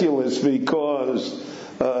miraculous because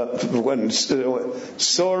when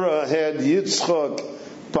Sarah had Yitzchak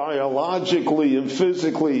biologically and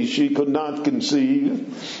physically, she could not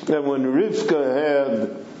conceive. And when Rivka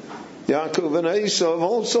had Yaakov and Esav,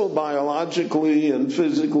 also biologically and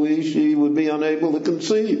physically, she would be unable to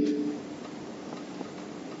conceive.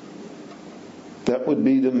 That would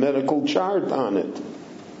be the medical chart on it.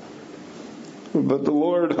 But the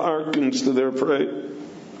Lord hearkens to their prayer.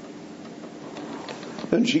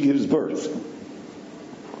 And she gives birth.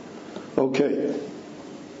 Okay.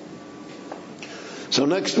 So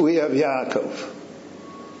next we have Yaakov.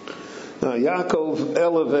 Now Yaakov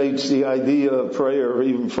elevates the idea of prayer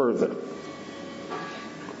even further.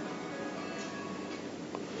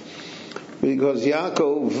 Because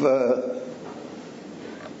Yaakov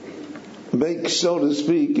makes, so to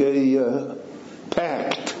speak, a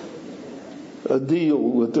pact, a deal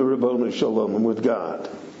with the Rabboni Shalom, with God.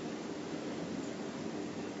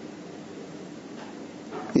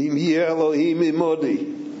 Im yeh Elohim imodi,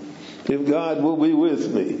 if God will be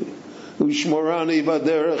with me, ushmorani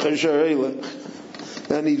baderech asher elech,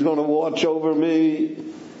 and He's going to watch over me,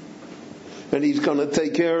 and He's going to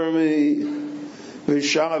take care of me,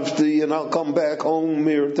 v'shavti, and I'll come back home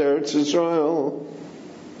here to Eretz Yisrael.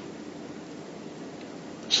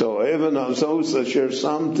 So even azos asher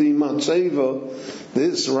samti matzeva,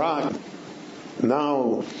 this rock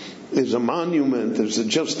now is a monument. It's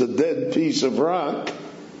just a dead piece of rock.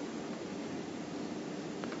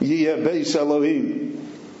 Yeh Beis Elohim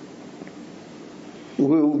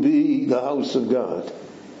will be the house of God.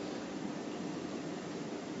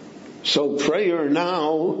 So prayer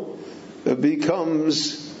now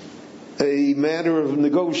becomes a matter of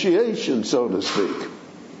negotiation, so to speak.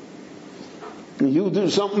 You do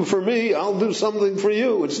something for me, I'll do something for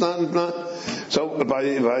you. It's not so by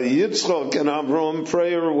Yitzchak and Avraham,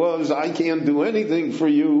 prayer was, I can't do anything for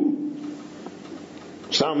you,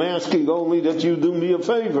 so I'm asking only that you do me a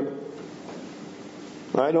favor.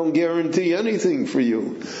 I don't guarantee anything for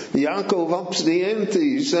you. Yaakov ups the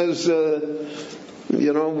ante. He says,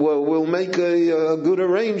 we'll make a good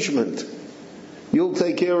arrangement. You'll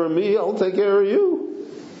take care of me, I'll take care of you.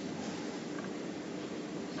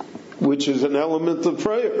 Which is an element of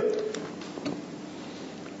prayer.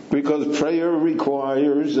 Because prayer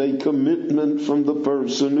requires a commitment from the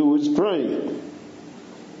person who is praying.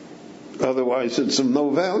 Otherwise it's of no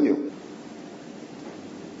value.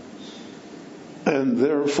 And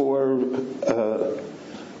therefore,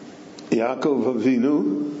 Yaakov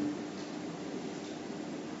Avinu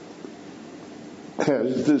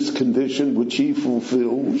has this condition which he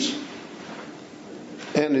fulfills,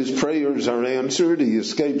 and his prayers are answered. He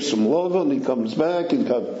escapes from Lavan, he comes back, he's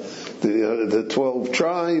got the 12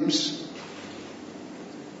 tribes.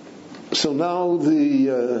 So now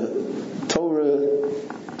the Torah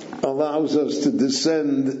allows us to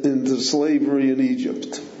descend into slavery in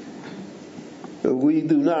Egypt. We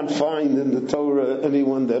do not find in the Torah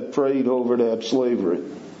anyone that prayed over that slavery.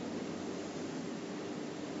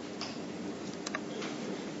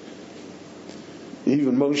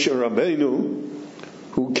 Even Moshe Rabbeinu,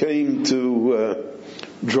 who came to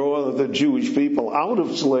draw the Jewish people out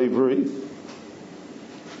of slavery,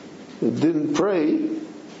 didn't pray.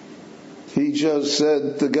 He just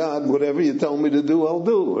said to God, whatever you tell me to do, I'll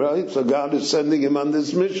do, right? So God is sending him on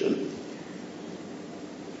this mission.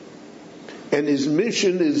 And his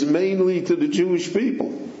mission is mainly to the Jewish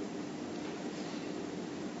people.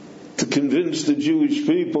 To convince the Jewish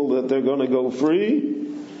people that they're going to go free,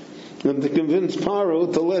 and to convince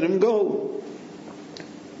Paro to let him go.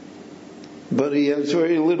 But he has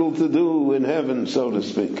very little to do in heaven, so to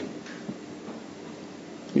speak.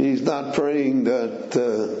 He's not praying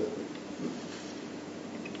that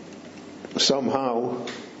somehow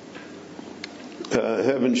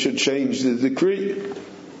heaven should change the decree.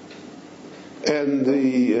 And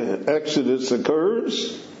the Exodus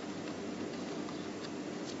occurs,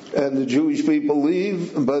 and the Jewish people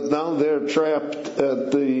leave, but now they're trapped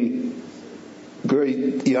at the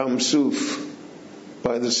great Yam Suf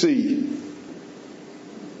by the sea.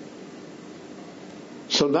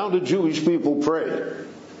 So now the Jewish people pray.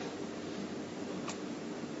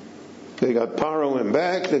 They got Paro in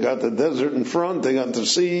back, they got the desert in front, they got the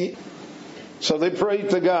sea. So they pray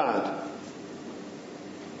to God.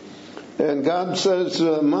 And God says,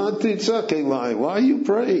 Ma titzak elai, why are you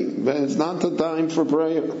praying? It's not the time for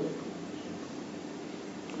prayer.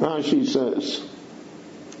 Rashi says,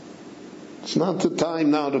 it's not the time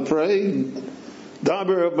now to pray.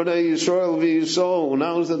 Daber b'nei Yisrael v'yisol.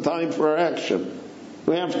 Now's the time for action.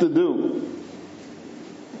 We have to do.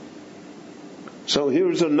 So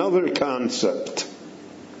here's another concept.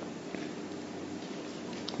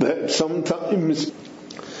 That sometimes,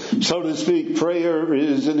 so to speak, prayer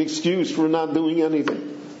is an excuse for not doing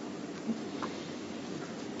anything.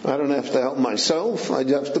 I don't have to help myself. I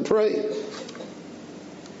just have to pray.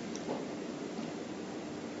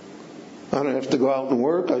 I don't have to go out and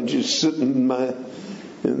work. I just sit in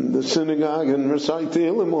the synagogue and recite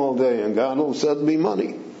Tehillim all day, and God will send me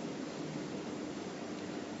money.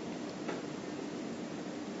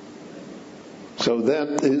 So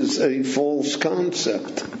that is a false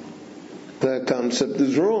concept. That concept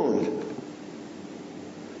is wrong.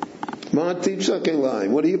 What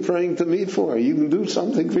are you praying to me for? You can do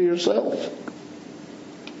something for yourself.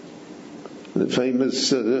 The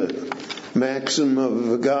famous maxim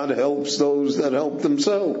of God helps those that help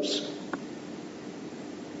themselves.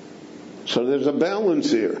 So there's a balance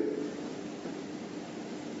here.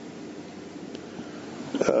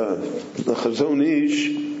 The Chazon Ish,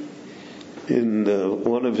 in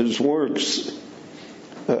one of his works,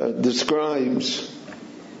 describes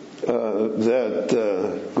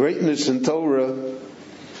that greatness in Torah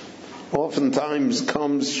oftentimes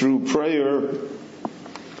comes through prayer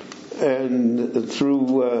and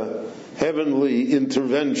through heavenly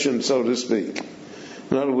intervention, so to speak.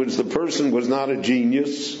 In other words, the person was not a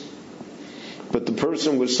genius, but the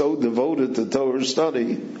person was so devoted to Torah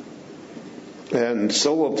study and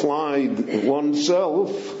so applied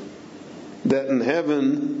oneself that in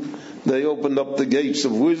heaven they opened up the gates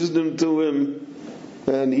of wisdom to him,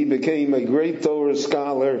 and he became a great Torah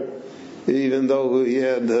scholar, even though he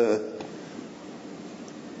had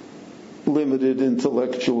limited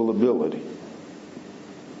intellectual ability.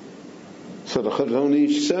 So the Chazon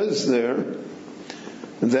Ish says there,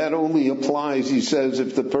 that only applies, he says,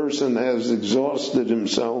 if the person has exhausted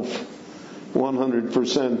himself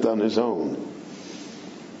 100% on his own.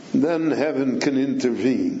 Then heaven can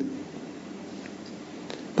intervene.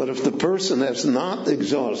 But if the person has not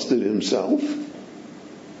exhausted himself,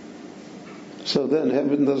 so then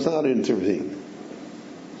heaven does not intervene.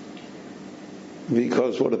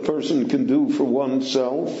 Because what a person can do for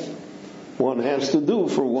oneself, one has to do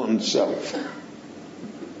for oneself.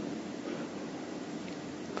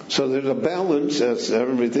 So there's a balance, as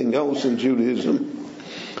everything else in Judaism.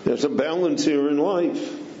 There's a balance here in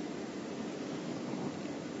life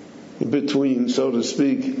between, so to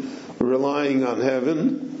speak, relying on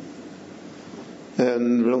heaven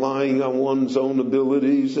and relying on one's own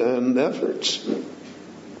abilities and efforts.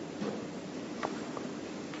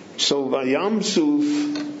 So Vayam Suf,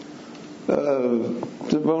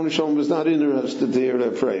 the Rebbeinu Shalom is not interested to hear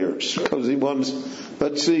their prayers, because he wants,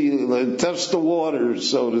 let's see, test the waters,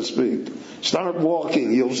 so to speak. Start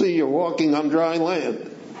walking. You'll see you're walking on dry land.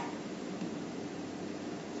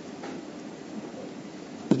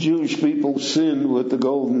 The Jewish people sinned with the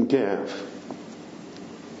golden calf.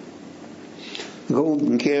 The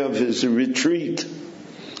golden calf is a retreat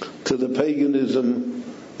to the paganism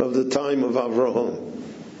of the time of Avraham.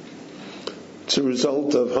 It's a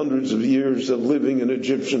result of hundreds of years of living in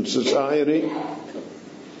Egyptian society,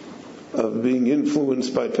 of being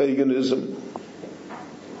influenced by paganism,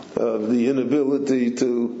 of the inability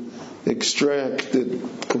to extract it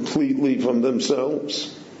completely from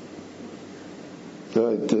themselves.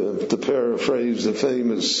 Right, to paraphrase the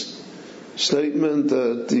famous statement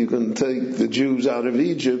that you can take the Jews out of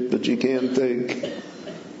Egypt, but you can't take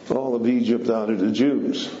all of Egypt out of the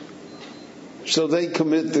Jews. So they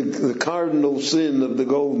commit the cardinal sin of the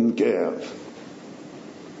golden calf,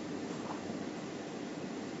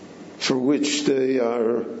 for which they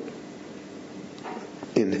are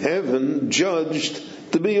in heaven judged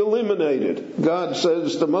to be eliminated. God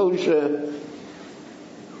says to Moshe,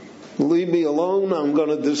 leave me alone, I'm going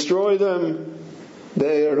to destroy them.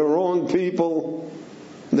 They are the wrong people.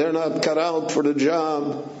 They're not cut out for the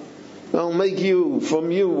job. I'll make you,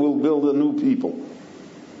 from you we'll build a new people.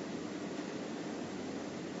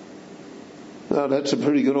 Now that's a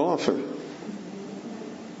pretty good offer.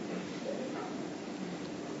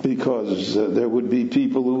 Because there would be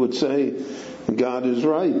people who would say, God is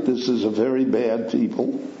right, this is a very bad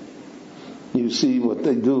people. You see what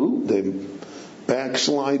they do, they're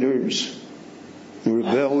backsliders,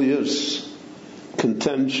 rebellious,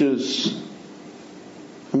 contentious.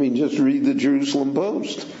 I mean, just read the Jerusalem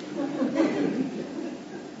Post.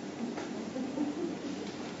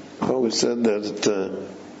 I always said that,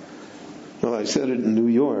 I I said it in New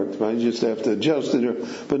York. I just have to adjust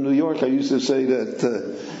it. But in New York, I used to say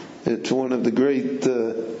that it's one of the great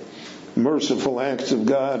merciful acts of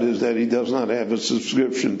God is that he does not have a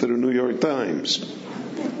subscription to the New York Times.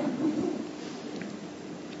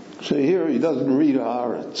 So here he doesn't read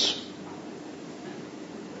Haaretz.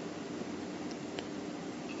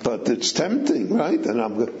 But it's tempting, right? And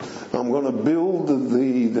I'm going to build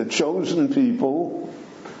the chosen people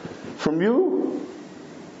from you.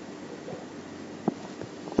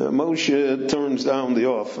 Moshe turns down the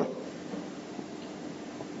offer.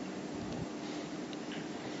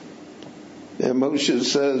 And Moshe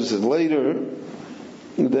says later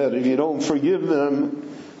that if you don't forgive them,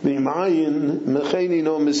 b'mayin mecheni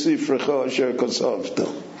no misifrecha asher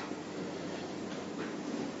kosavta.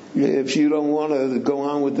 If you don't want to go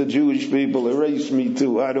on with the Jewish people, erase me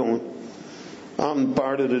too. I'm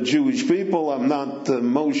part of the Jewish people. I'm not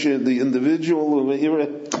Moshe, the individual.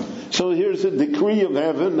 So here's a decree of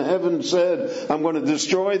heaven. Heaven said, I'm going to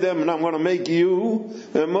destroy them and I'm going to make you.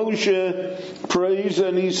 And Moshe prays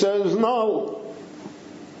and he says, no.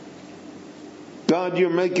 God, you're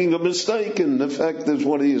making a mistake. In effect, is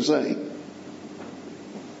what he is saying.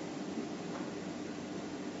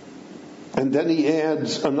 And then he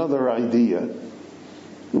adds another idea,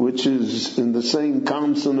 which is in the same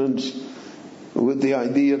consonance with the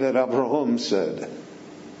idea that Abraham said.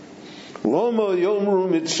 Loma yomru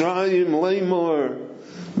Mitzrayim lemor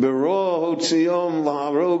bero hotziom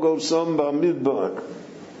laharog osam b'midbar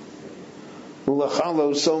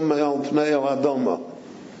ulachal osam me'al pnei adama.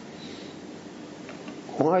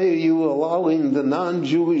 Why are you allowing the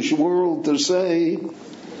non-Jewish world to say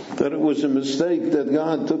that it was a mistake that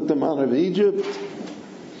God took them out of Egypt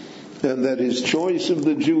and that his choice of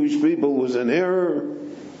the Jewish people was an error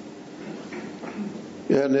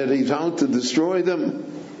and that he's out to destroy them?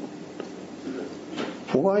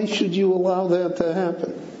 Why should you allow that to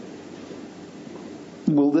happen?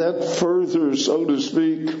 Will that further, so to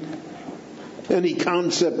speak, any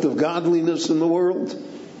concept of godliness in the world?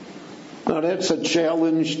 Now that's a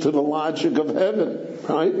challenge to the logic of heaven,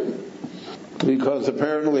 right? Because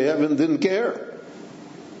apparently heaven didn't care.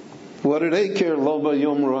 What did they care? Loba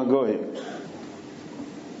Yom Ragoyim.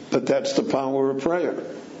 But that's the power of prayer.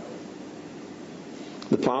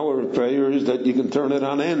 The power of prayer is that you can turn it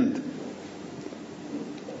on end.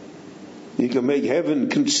 You can make heaven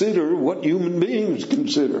consider what human beings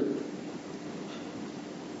consider.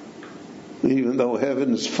 Even though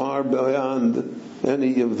heaven is far beyond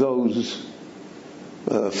any of those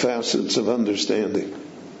facets of understanding.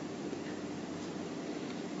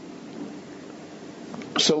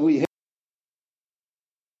 So we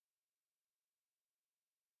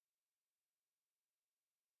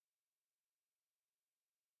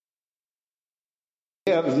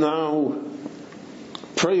have now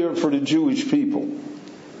prayer for the Jewish people,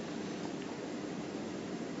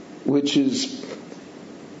 which is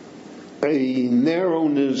a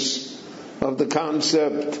narrowness of the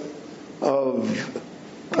concept of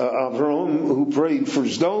Avraham who prayed for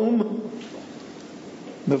Sdom.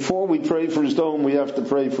 Before we pray for Sdom, we have to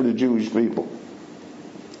pray for the Jewish people.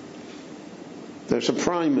 There's a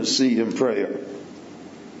primacy in prayer.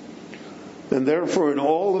 And therefore, in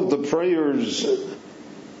all of the prayers,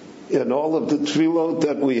 in all of the tefillot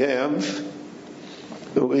that we have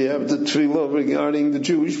the tefillah regarding the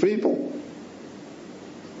Jewish people.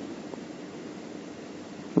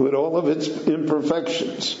 With all of its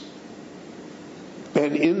imperfections.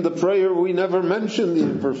 And in the prayer, we never mention the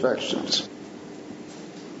imperfections.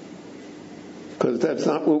 Because that's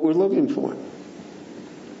not what we're looking for.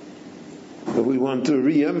 But we want to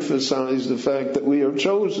re-emphasize the fact that we are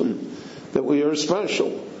chosen, that we are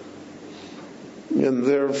special. And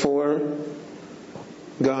therefore,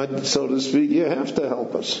 God, so to speak, you have to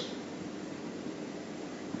help us.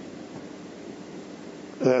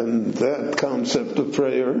 And that concept of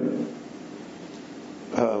prayer,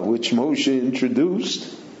 which Moshe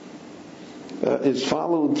introduced, is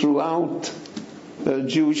followed throughout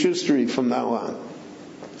Jewish history from now on.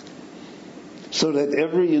 So that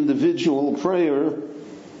every individual prayer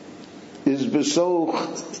is Besoch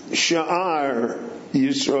Sha'ar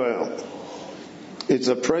Yisrael. It's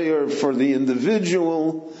a prayer for the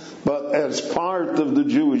individual, but as part of the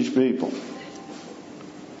Jewish people.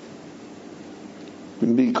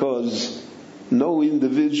 Because no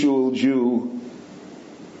individual Jew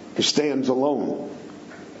stands alone.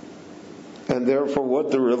 And therefore what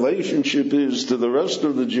the relationship is to the rest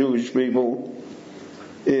of the Jewish people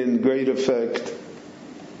in great effect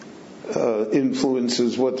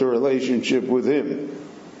influences what the relationship with him.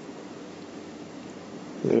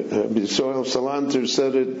 Rabbi Soil Salanter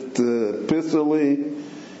said it pithily.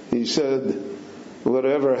 He said,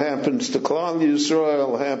 whatever happens to Klal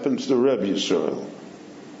Yisrael happens to Reb Yisrael.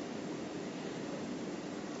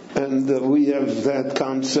 And we have that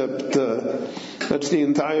concept, that's the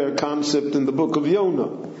entire concept in the book of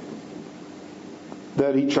Yonah,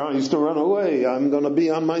 that he tries to run away. I'm going to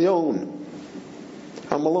be on my own.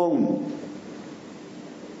 I'm alone.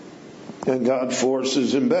 And God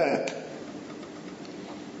forces him back,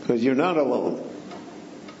 because you're not alone.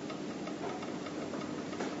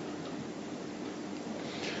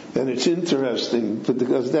 And it's interesting,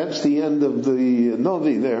 because that's the end of the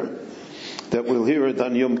Navi there, that we'll hear it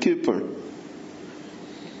on Yom Kippur,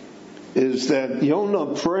 is that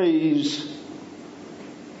Yonah prays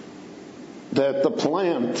that the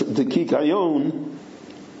plant, the kikayon,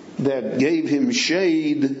 that gave him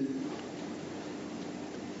shade,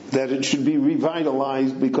 that it should be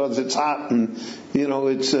revitalized because it's hot and,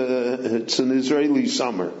 it's an Israeli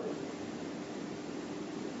summer.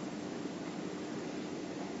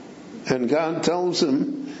 And God tells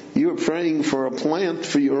him, you're praying for a plant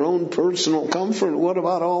for your own personal comfort. What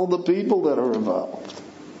about all the people that are involved?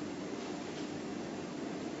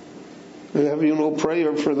 Have you no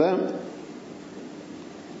prayer for them?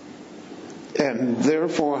 And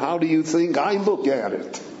therefore, how do you think I look at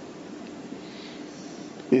it?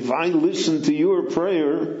 If I listen to your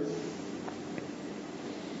prayer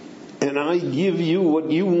and I give you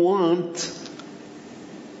what you want,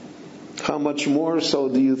 how much more so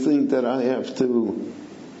do you think that I have to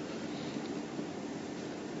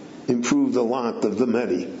improve the lot of the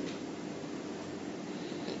many?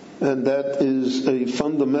 And that is a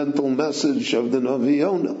fundamental message of the Navi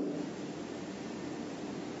Yonah.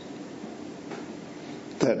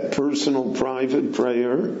 That personal, private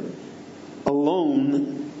prayer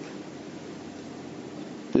alone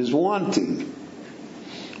is wanting.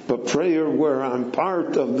 But prayer where I'm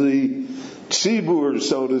part of the tzibur,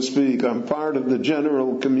 so to speak, I'm part of the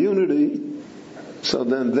general community, so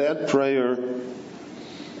then that prayer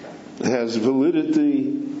has validity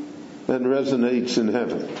and resonates in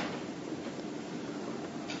heaven.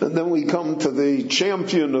 And then we come to the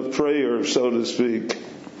champion of prayer, so to speak,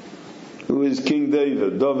 who is King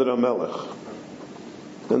David HaMelech,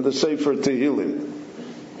 and the Sefer Tehillim.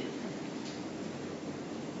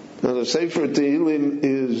 Now the Sefer Tehillim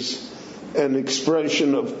is an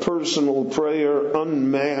expression of personal prayer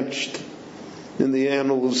unmatched in the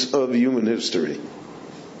annals of human history.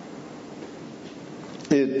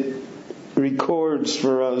 It records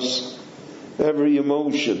for us every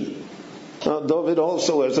emotion. Now, David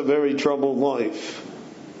also has a very troubled life.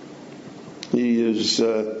 He is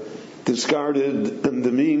discarded and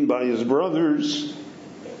demeaned by his brothers.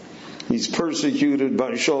 He's persecuted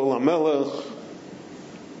by Shaul HaMelech.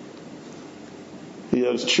 He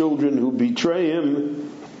has children who betray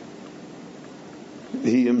him.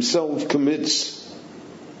 He himself commits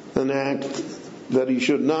an act that he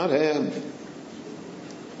should not have.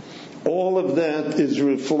 All of that is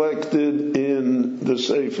reflected in the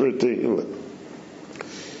Sefer Tehillim.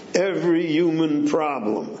 Every human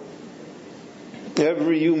problem,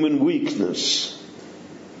 every human weakness,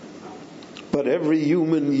 but every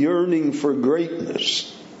human yearning for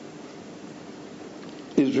greatness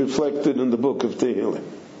is reflected in the book of Tehillim.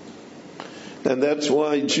 And that's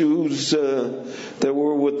why Jews, there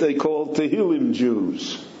were what they called Tehillim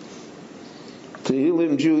Jews.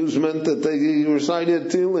 Tehillim Jews meant that they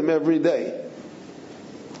recited Tehillim every day.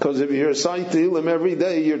 Because if you recite Tehillim every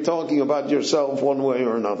day, you're talking about yourself one way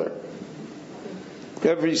or another.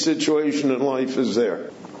 Every situation in life is there.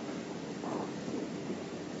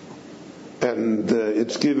 And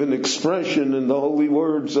it's given expression in the holy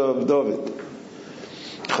words of David.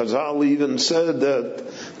 Chazal even said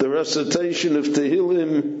that the recitation of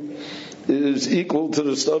Tehillim is equal to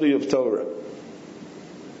the study of Torah.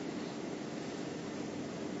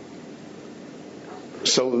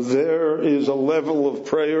 So there is a level of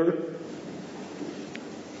prayer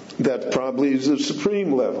that probably is the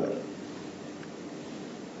supreme level.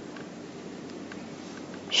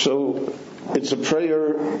 So it's a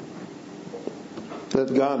prayer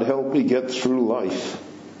that God help me get through life.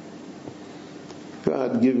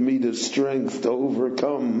 God give me the strength to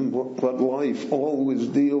overcome what life always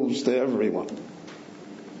deals to everyone.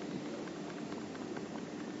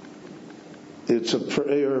 It's a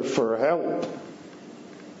prayer for help.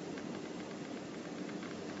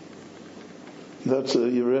 That's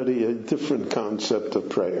already a different concept of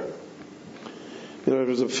prayer. There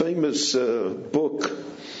was a famous book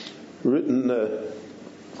written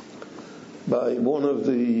by one of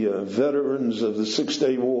the veterans of the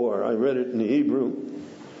Six-Day War. I read it in Hebrew.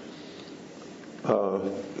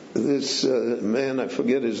 This man, I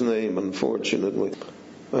forget his name, unfortunately.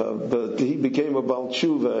 but he became a Baal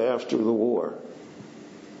Tshuva after the war.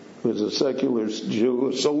 He was a secular Jew,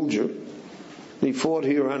 a soldier. He fought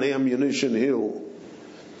here on Ammunition Hill,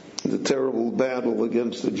 the terrible battle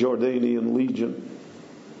against the Jordanian Legion,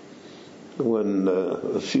 when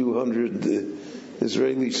a few hundred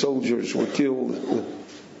Israeli soldiers were killed.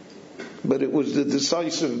 But it was the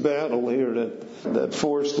decisive battle here that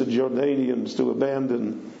forced the Jordanians to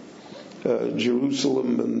abandon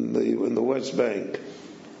Jerusalem and the West Bank.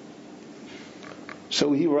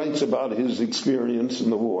 So he writes about his experience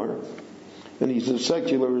in the war, and he's a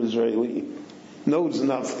secular Israeli, knows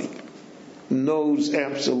nothing, knows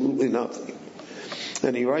absolutely nothing.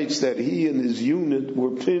 And he writes that he and his unit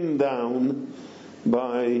were pinned down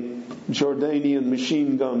by Jordanian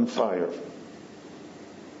machine gun fire.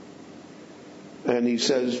 And he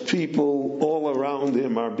says people all around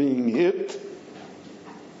him are being hit,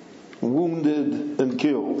 wounded, and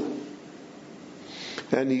killed.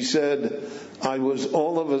 And he said, I was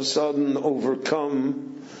all of a sudden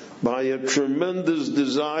overcome by a tremendous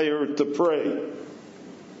desire to pray,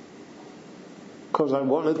 because I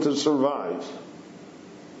wanted to survive.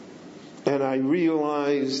 And I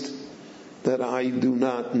realized that I do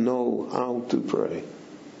not know how to pray.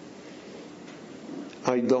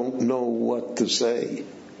 I don't know what to say.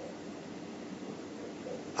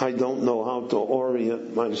 I don't know how to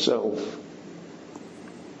orient myself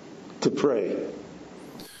to pray.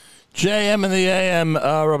 JM in the AM,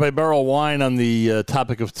 Rabbi Berel Wein on the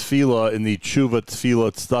topic of tefillah in the Tshuva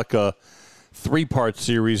Tefillah Tzedakah 3-part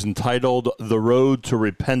series entitled The Road to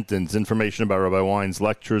Repentance. Information about Rabbi Wein's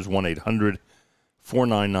lectures,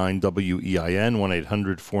 1-800-499-WEIN,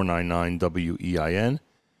 1-800-499-WEIN,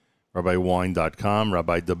 RabbiWein.com,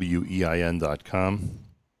 RabbiWein.com.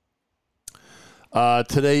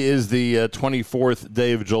 Today is the 24th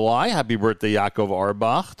day of July. Happy birthday, Yaakov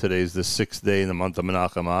Arbach. Today is the 6th day in the month of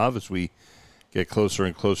Menachem Av as we get closer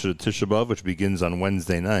and closer to Tisha B'Av, which begins on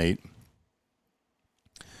Wednesday night.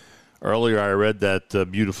 Earlier, I read that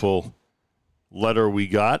beautiful letter we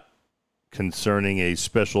got concerning a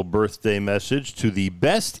special birthday message to the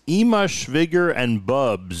best Ima Schwiger and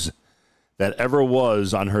Bubs that ever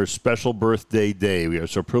was on her special birthday day. We are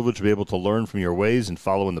so privileged to be able to learn from your ways and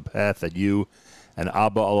follow in the path that you and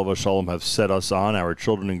Abba Olav Shalom have set us on. Our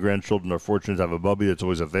children and grandchildren are fortunate to have a bubby that's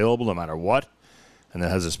always available no matter what, and that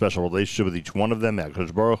has a special relationship with each one of them.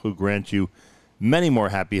 HaKadosh Baruch Hu grant you many more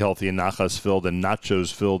happy, healthy, and nachas-filled and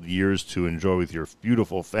nachos-filled years to enjoy with your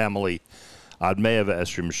beautiful family. Ad Me'ah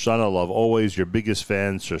V'Esrim Shana, love always your biggest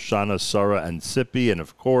fans, Shoshana, Sarah, and Sippy, and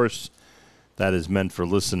of course, that is meant for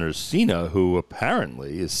listeners Sina, who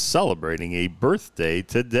apparently is celebrating a birthday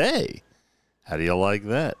today. How do you like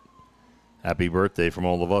that? Happy birthday from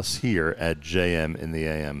all of us here at JM in the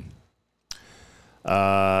AM.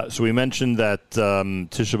 So we mentioned that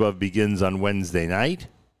Tisha B'Av begins on Wednesday night.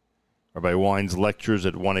 Rabbi Wein's lectures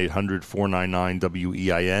at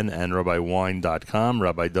 1-800-499-WEIN and RabbiWein.com,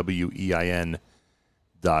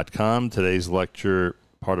 RabbiWein.com. Today's lecture,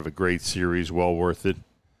 part of a great series, well worth it,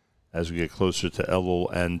 as we get closer to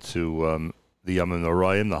Elul and to the Yom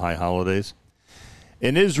HaNorayim, the high holidays.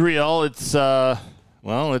 In Israel, it's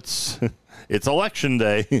it's election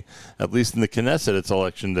day. At least in the Knesset, it's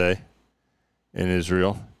election day in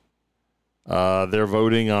Israel. They're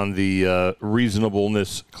voting on the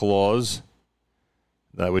reasonableness clause,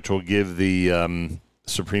 which will give the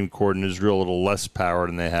Supreme Court in Israel a little less power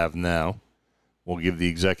than they have now. Will give the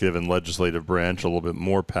executive and legislative branch a little bit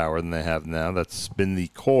more power than they have now. That's been the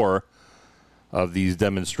core of these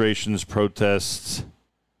demonstrations, protests,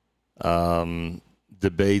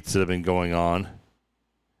 debates that have been going on.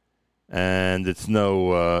 And it's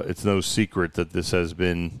no secret that this has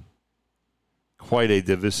been quite a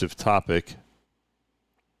divisive topic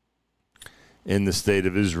in the state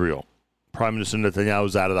of Israel. Prime Minister Netanyahu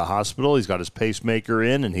is out of the hospital. He's got his pacemaker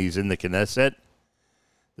in, and he's in the Knesset.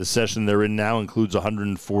 The session they're in now includes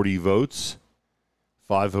 140 votes,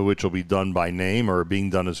 5 of which will be done by name or are being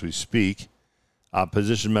done as we speak.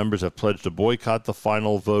 Opposition members have pledged to boycott the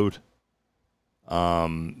final vote.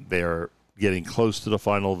 They're getting close to the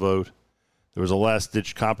final vote. There was a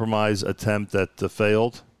last-ditch compromise attempt that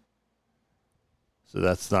failed. So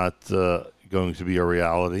that's not going to be a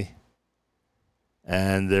reality.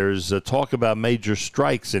 And there's talk about major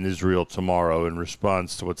strikes in Israel tomorrow in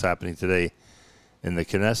response to what's happening today in the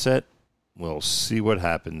Knesset. We'll see what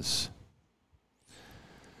happens.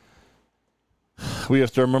 We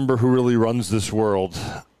have to remember who really runs this world.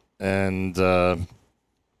 And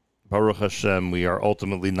Baruch Hashem, we are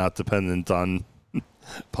ultimately not dependent on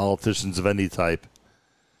politicians of any type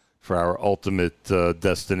for our ultimate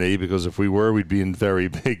destiny, because if we were, we'd be in very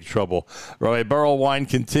big trouble. Rabbi Berel Wein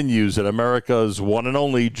continues at America's one and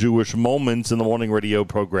only Jewish Moments in the Morning radio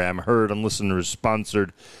program, heard on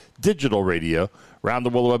listeners-sponsored digital radio, around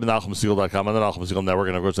the world web at NachumSegal.com, on the Nachum Segal Network,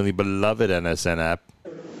 and of course on the beloved NSN app.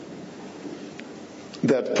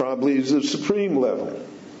 That probably is the supreme level.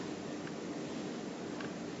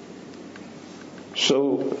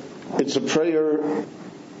 So it's a prayer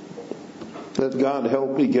that God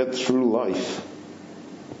help me get through life.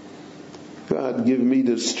 God give me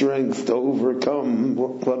the strength to overcome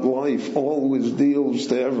what life always deals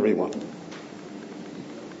to everyone.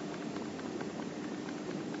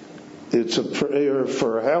 It's a prayer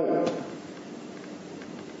for help.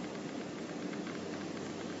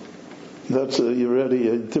 That's already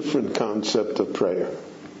a different concept of prayer.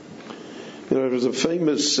 There was a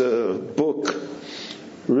famous book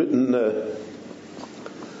written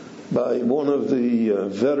by one of the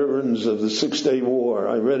veterans of the Six-Day War.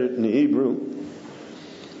 I read it in Hebrew.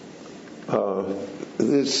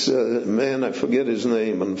 This man, I forget his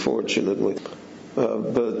name, unfortunately,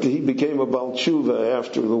 but he became a Baal Tshuva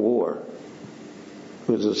after the war.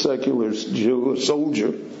 He was a secular Jew, a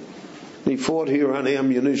soldier. He fought here on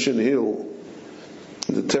Ammunition Hill,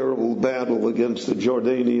 the terrible battle against the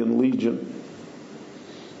Jordanian Legion,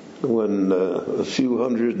 when a few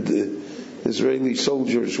hundred Israeli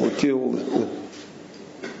soldiers were killed.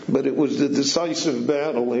 But it was the decisive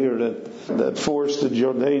battle here that forced the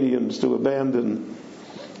Jordanians to abandon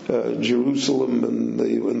Jerusalem and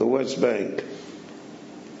the West Bank.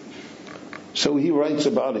 So he writes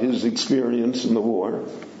about his experience in the war,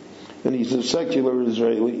 and he's a secular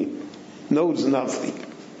Israeli, knows nothing,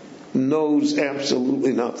 knows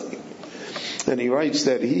absolutely nothing. And he writes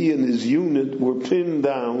that he and his unit were pinned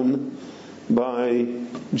down by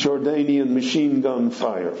Jordanian machine gun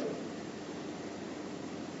fire.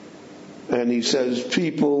 And he says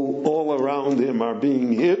people all around him are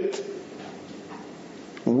being hit,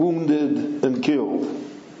 wounded, and killed.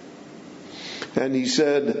 And he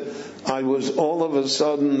said, I was all of a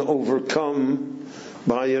sudden overcome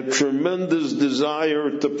by a tremendous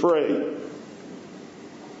desire to pray,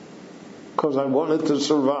 because I wanted to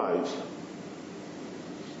survive.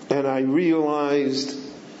 And I realized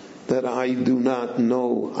that I do not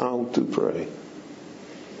know how to pray.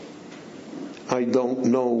 I don't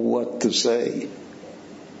know what to say.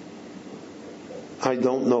 I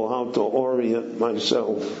don't know how to orient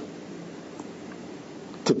myself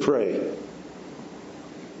to pray.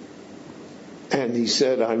 And he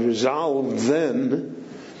said, I resolved then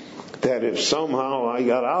that if somehow I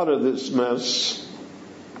got out of this mess,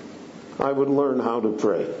 I would learn how to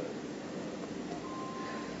pray.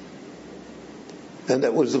 And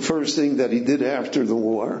that was the first thing that he did after the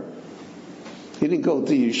war. He didn't go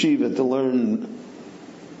to yeshiva to learn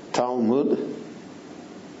Talmud,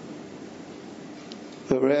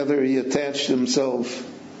 but rather he attached himself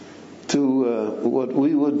to what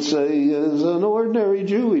we would say is an ordinary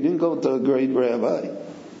Jew. He didn't go to a great rabbi.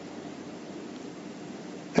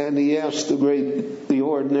 And he asked the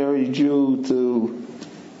ordinary Jew to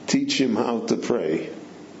teach him how to pray.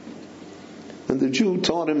 And the Jew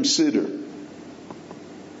taught him Siddur.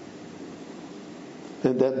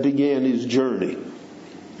 And that began his journey.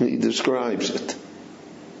 He describes it.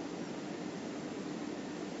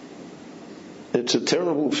 It's a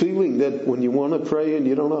terrible feeling that when you want to pray and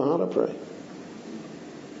you don't know how to pray.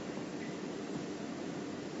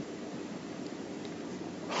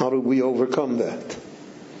 How do we overcome that?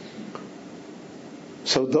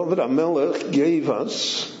 So David HaMelech gave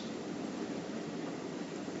us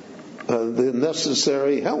the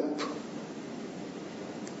necessary help.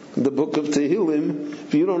 The book of Tehillim.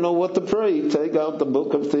 If you don't know what to pray, take out the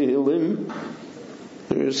book of Tehillim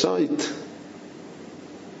and recite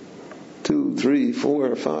 2, 3,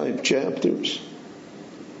 4, 5 chapters.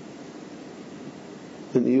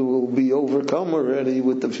 And you will be overcome already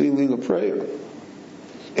with the feeling of prayer.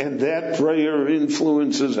 And that prayer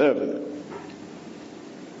influences heaven.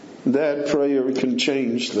 That prayer can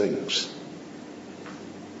change things.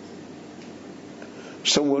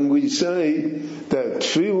 So when we say that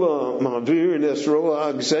Tefillah Ma'avir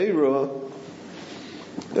Nesroa Gzeira,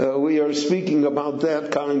 we are speaking about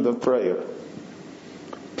that kind of prayer.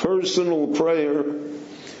 Personal prayer.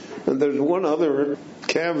 And there's one other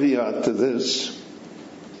caveat to this.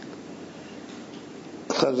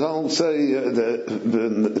 Chazal say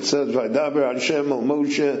that it says, "Vaydaber Hashem al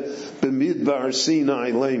Moshe b'midbar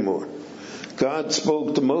Sinai lemor." God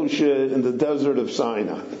spoke to Moshe in the desert of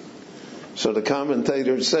Sinai. So the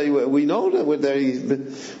commentators say, well, we know that we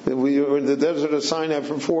were in the desert of Sinai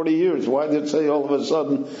for 40 years. Why did it say all of a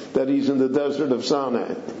sudden that he's in the desert of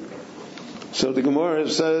Sinai? So the Gemara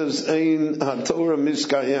says, Ein HaTorah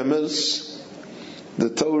Miskayemes, the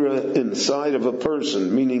Torah inside of a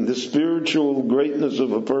person, meaning the spiritual greatness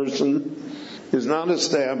of a person, is not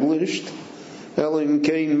established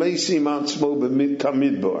unless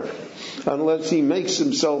he makes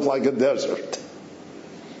himself like a desert.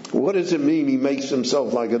 What does it mean he makes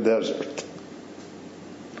himself like a desert?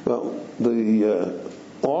 Well, the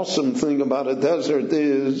awesome thing about a desert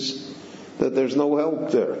is that there's no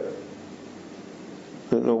help there.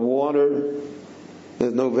 There's no water,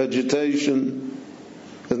 there's no vegetation,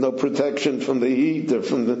 there's no protection from the heat or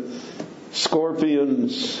from the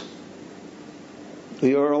scorpions.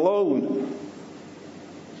 You're alone.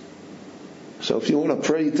 So if you want to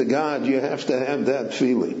pray to God, you have to have that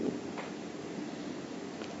feeling.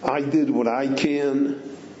 I did what I can.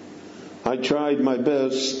 I tried my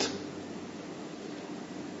best.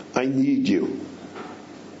 I need you.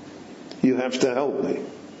 You have to help me.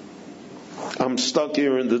 I'm stuck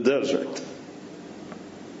here in the desert.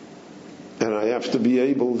 And I have to be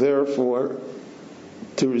able, therefore,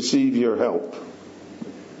 to receive your help.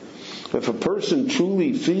 If a person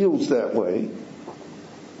truly feels that way,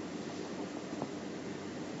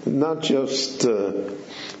 not just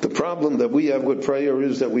the problem that we have with prayer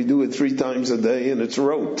is that we do it 3 times a day and it's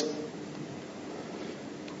rote.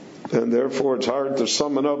 And therefore it's hard to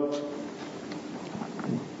summon up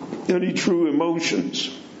any true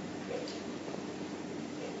emotions.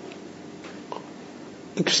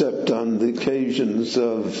 Except on the occasions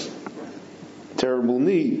of terrible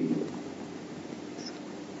need.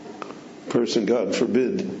 Person, God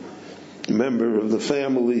forbid, a member of the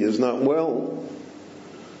family is not well.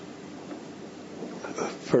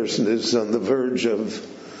 A person is on the verge of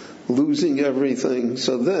losing everything.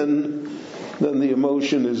 So then the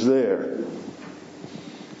emotion is there.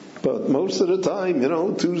 But most of the time,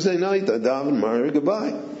 Tuesday night, I daven Mara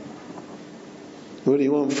goodbye. What do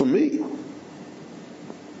you want from me?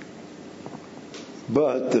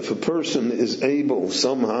 But if a person is able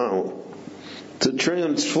somehow to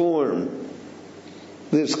transform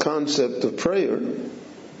this concept of prayer,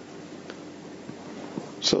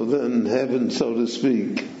 so then heaven, so to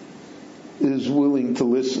speak, is willing to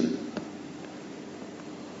listen.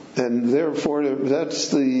 And therefore,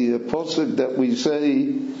 that's the posuk that we say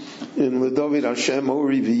in L'David Hashem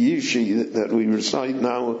Ori V'Yishi, that we recite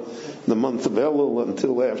now in the month of Elul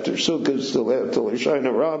until after Sukkot, till after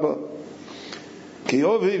Hoshana Rabbah. Ki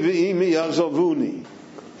ovi v'imi yazavuni.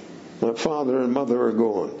 My father and mother are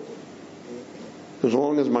gone. As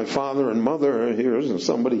long as my father and mother are here, and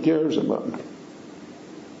somebody cares about me.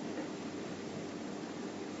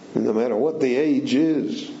 And no matter what the age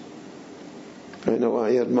is. I know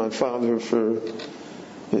I had my father for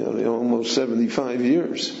almost 75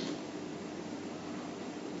 years.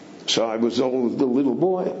 So I was always the little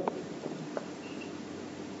boy.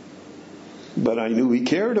 But I knew he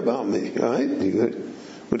cared about me, right? He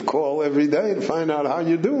would call every day and find out how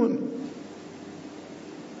you're doing.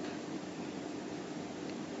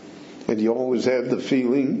 And you always had the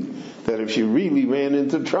feeling that if you really ran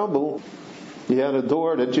into trouble, you had a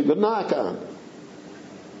door that you could knock on.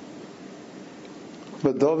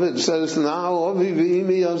 But David says, now, Avi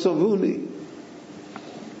v'imi yazavuni.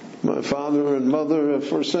 My father and mother have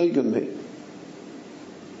forsaken me.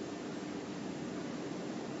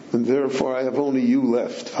 And therefore I have only you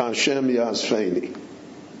left. Hashem Yasfeni.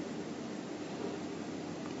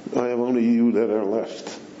 I have only you that are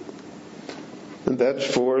left. And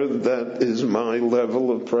that is my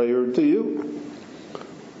level of prayer to you.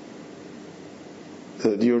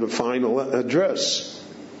 That you're the final address.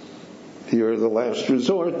 You're the last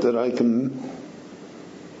resort that I can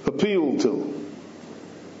appeal to.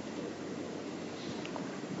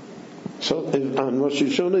 So on Rosh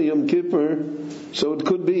Hashanah Yom Kippur, so it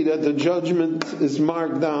could be that the judgment is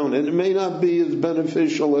marked down, and it may not be as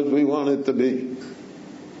beneficial as we want it to be.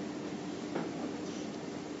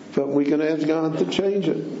 But we can ask God to change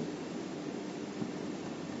it.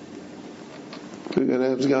 We can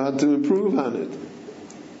ask God to improve on it.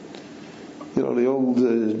 The old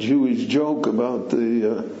Jewish joke about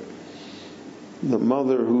the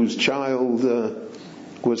mother whose child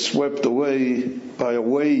was swept away by a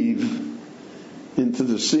wave into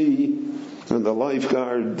the sea, and the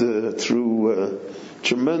lifeguard, through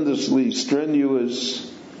tremendously strenuous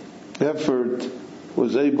effort,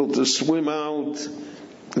 was able to swim out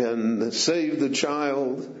and save the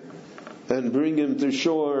child and bring him to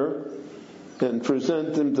shore and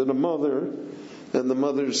present him to the mother. And the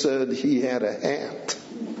mother said he had a hat.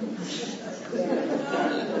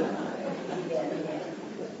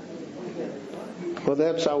 Well,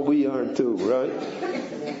 that's how we are too, right?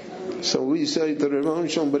 So we say to the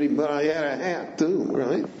Rebbe, but I had a hat too,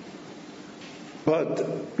 right?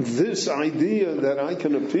 But this idea that I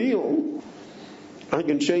can appeal, I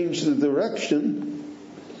can change the direction,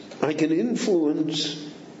 I can influence,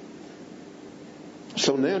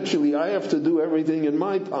 so naturally I have to do everything in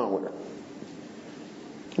my power.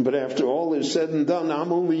 But after all is said and done,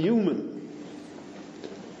 I'm only human.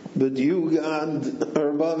 But you, God, are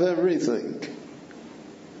above everything.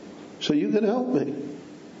 So you can help me.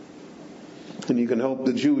 And you can help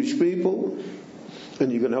the Jewish people,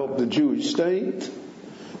 and you can help the Jewish state,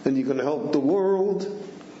 and you can help the world.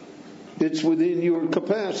 It's within your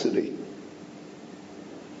capacity.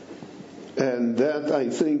 And that, I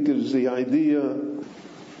think, is the idea of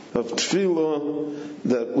tefillah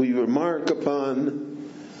that we remark upon,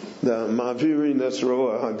 the Ma'avirin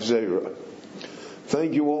Esroa Hagzera.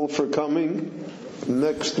 Thank you all for coming.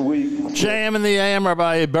 Next week, JM in the AM,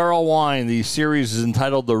 Rabbi Berel Wein. The series is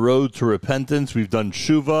entitled The Road to Repentance. We've done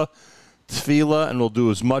Tshuva, Tefillah, and we'll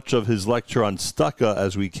do as much of his lecture on Stucca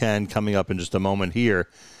as we can coming up in just a moment here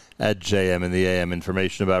at JM in the AM.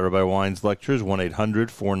 Information about Rabbi Wein's lectures,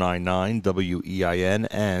 1-800-499-WEIN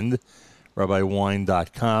and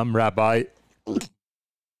RabbiWein.com. Rabbi,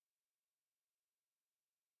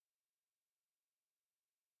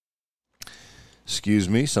 excuse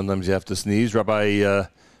me, sometimes you have to sneeze.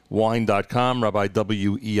 RabbiWein.com,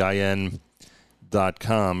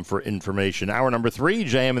 RabbiWein.com for information. Hour number 3,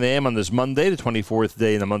 JM and the AM on this Monday, the 24th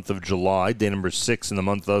day in the month of July, day number 6 in the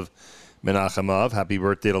month of Menachem Av. Happy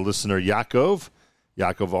birthday to listener Yaakov.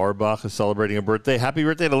 Yaakov Arbach is celebrating a birthday. Happy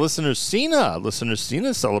birthday to listener Sina. Listener Sina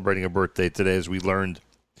is celebrating a birthday today, as we learned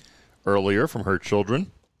earlier from her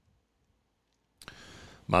children.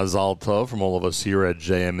 Mazal Tov from all of us here at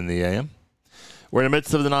JM in the AM. We're in the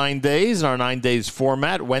midst of the 9 days, in our 9 days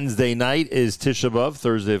format. Wednesday night is Tisha B'Av.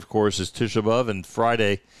 Thursday, of course, is Tisha B'Av. And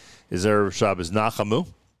Friday is Erev Shabbos Nachamu.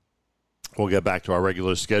 We'll get back to our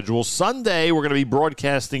regular schedule. Sunday, we're going to be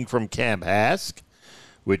broadcasting from Camp Hask,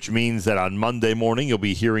 which means that on Monday morning, you'll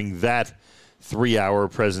be hearing that 3-hour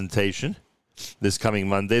presentation. This coming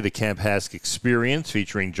Monday, the Camp Hask Experience,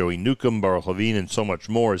 featuring Joey Newcomb, Baruch Levine, and so much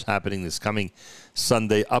more, is happening this coming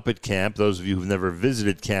Sunday up at camp. Those of you who've never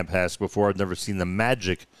visited Camp Hask before, have never seen the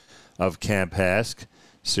magic of Camp Hask,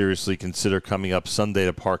 seriously consider coming up Sunday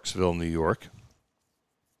to Parksville, New York,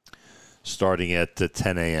 starting at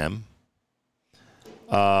 10 a.m.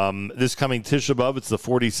 This coming Tisha B'Av, it's the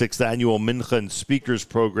 46th annual Mincha and Speakers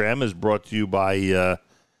program, is brought to you by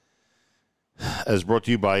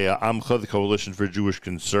Amcha, the Coalition for Jewish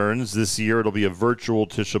Concerns. This year, it'll be a virtual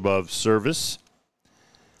Tisha B'Av service.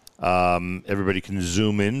 Everybody can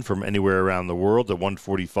zoom in from anywhere around the world. At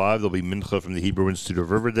 1:45, there'll be Mincha from the Hebrew Institute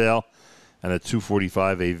of Riverdale, and at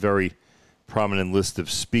 2:45, a very prominent list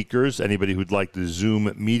of speakers. Anybody who'd like the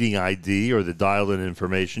Zoom meeting ID or the dial-in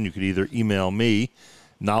information, you could either email me,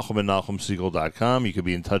 Nahum@NahumSiegel.com. You could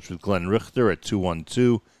be in touch with Glenn Richter at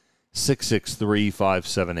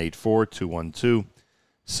 212-663-5784,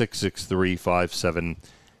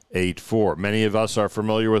 212-663-5784. Many of us are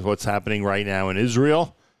familiar with what's happening right now in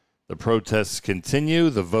Israel. The protests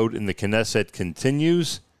continue. The vote in the Knesset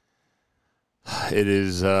continues. It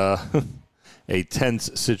is a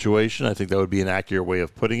tense situation. I think that would be an accurate way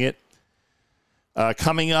of putting it.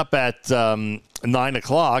 Coming up at 9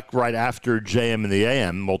 o'clock, right after JM and the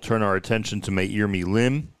AM, we'll turn our attention to Meir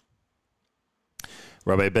Milim,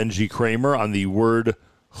 Rabbi Benji Kramer, on the word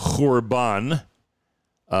Churban,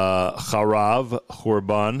 Charav,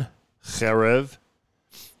 Churban, Cherev.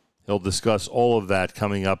 He'll discuss all of that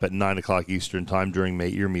coming up at 9 o'clock Eastern Time during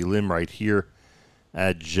Meir Milim right here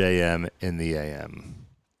at JM in the AM.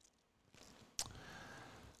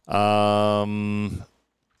 All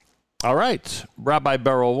right, Rabbi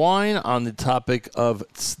Berel Wein on the topic of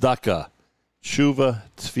tzedakah, tshuva,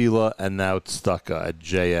 tefillah, and now tzedakah at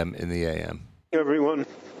JM in the AM. Everyone,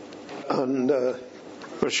 on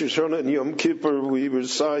Rosh Hashanah and Yom Kippur, we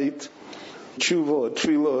recite tshuva,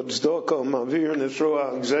 tefillah, tzedakah, ma'avir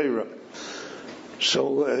nesroa gzeira.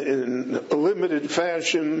 So in a limited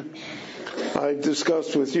fashion, I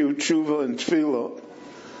discussed with you tshuva and tefillah.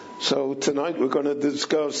 So tonight we're going to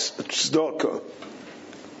discuss tzedakah.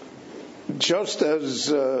 Just as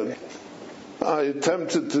I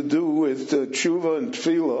attempted to do with tshuva and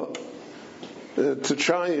tefillah, to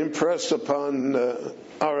try and impress upon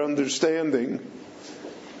our understanding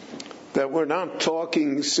that we're not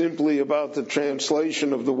talking simply about the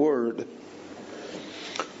translation of the word,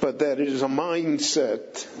 but that it is a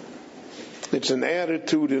mindset, it's an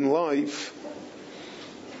attitude in life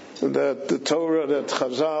that the Torah that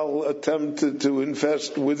Chazal attempted to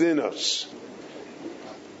invest within us,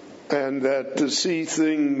 and that to see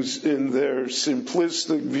things in their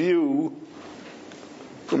simplistic view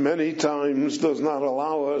many times does not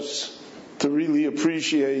allow us to really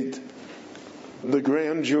appreciate the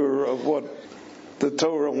grandeur of what the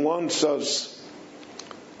Torah wants us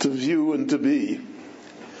to view and to be.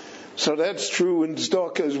 So that's true in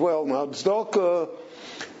tzedakah as well. Now, tzedakah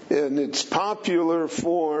in its popular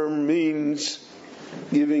form means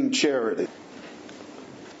giving charity.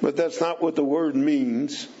 But that's not what the word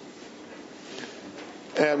means.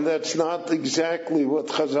 And that's not exactly what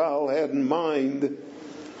Chazal had in mind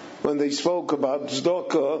when they spoke about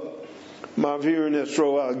tzedakah, ma'avir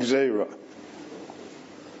nesroa gzeira.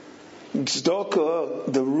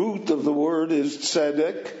 Tzedakah, the root of the word is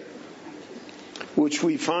tzedek, which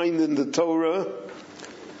we find in the Torah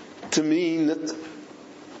to mean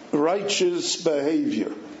righteous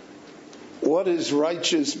behavior. What is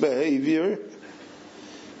righteous behavior?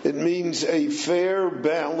 It means a fair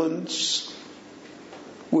balance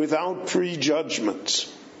without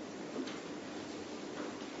prejudgments.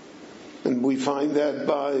 And we find that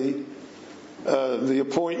by the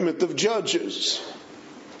appointment of judges.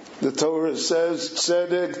 The Torah says,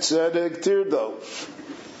 tzedek, tzedek, tirdof.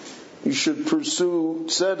 You should pursue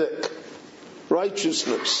tzedek,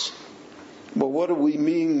 righteousness. But what do we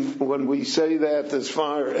mean when we say that as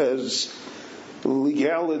far as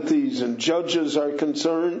legalities and judges are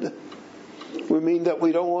concerned? We mean that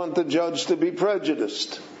we don't want the judge to be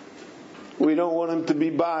prejudiced. We don't want him to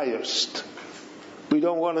be biased. We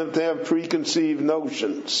don't want him to have preconceived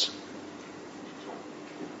notions.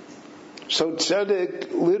 So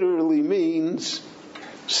tzedek literally means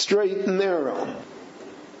straight and narrow.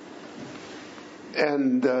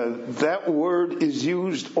 And that word is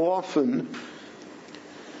used often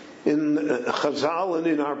in Chazal and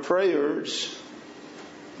in our prayers,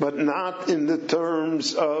 but not in the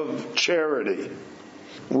terms of charity.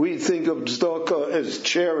 We think of tzedakah as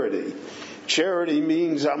charity. Charity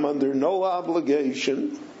means I'm under no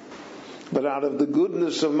obligation, but out of the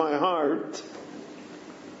goodness of my heart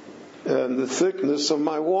and the thickness of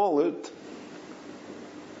my wallet,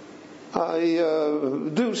 I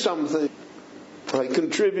do something. I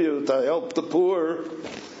contribute, I help the poor,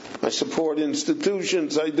 I support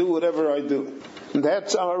institutions, I do whatever I do. And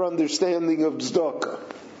that's our understanding of tzedakah.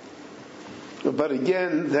 But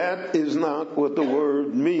again, that is not what the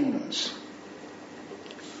word means.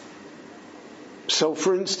 So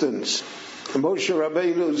for instance, Moshe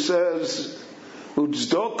Rabbeinu says,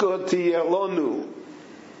 U'tzedakah tiyelonu.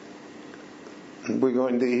 We're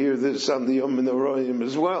going to hear this on the Yom Noraim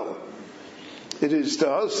as well. It is to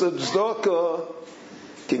us that tzedakah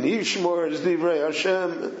can yishmor as divrei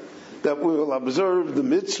Hashem, that we will observe the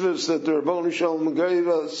mitzvahs that the Rabbanu Shalom gave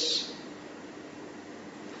us.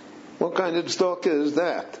 What kind of tzedakah is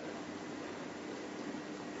that?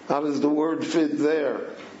 How does the word fit there?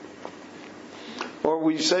 Or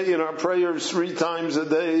we say in our prayers 3 times a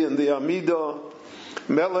day in the Amidah,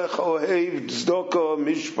 Melech ohev tzedakah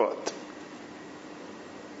mishpat.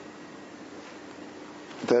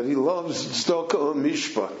 That he loves tzedakah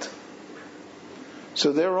mishpat.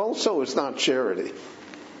 So there also it's not charity.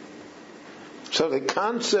 So the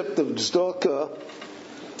concept of tzedakah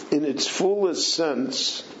in its fullest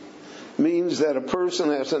sense means that a person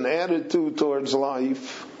has an attitude towards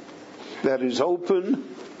life that is open,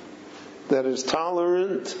 that is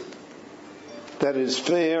tolerant, that is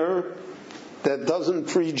fair, that doesn't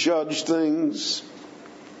prejudge things.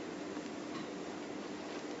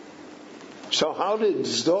 So how did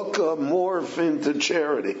tzedakah morph into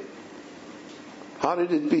charity? How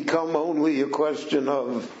did it become only a question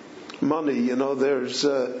of money? You know, there's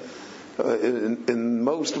in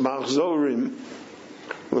most machzorim,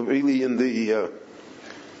 really in the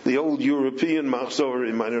old European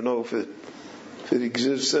machzorim, I don't know if it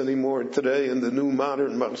exists anymore today in the new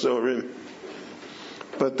modern machzorim,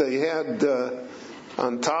 but they had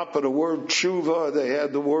on top of the word tshuva, they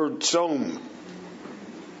had the word tzom,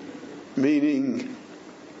 meaning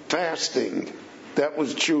fasting. That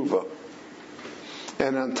was tshuva.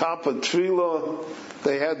 And on top of tefillah,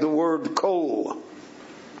 they had the word kol,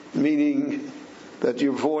 meaning that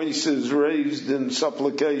your voice is raised in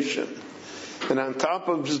supplication. And on top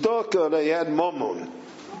of tzedakah, they had mammon,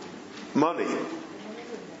 money,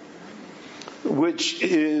 which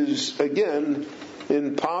is, again,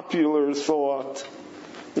 in popular thought,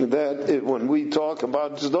 that when we talk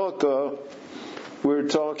about tzedakah, we're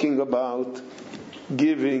talking about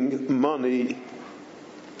giving money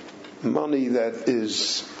that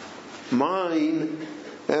is mine,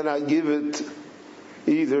 and I give it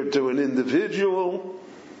either to an individual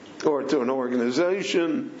or to an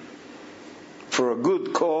organization for a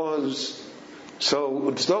good cause.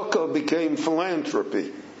 So tzedakah became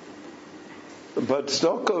philanthropy. But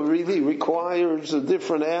tzedakah really requires a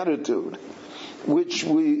different attitude, which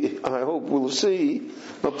I hope we'll see,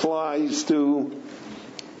 applies to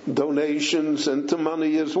donations and to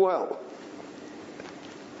money as well.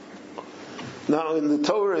 Now in the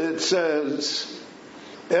Torah it says,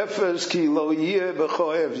 Efes ki lo yeh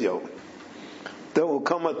b'cho evyon. There will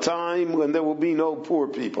come a time when there will be no poor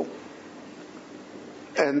people.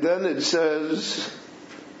 And then it says,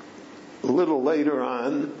 a little later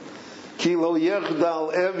on, Ki lo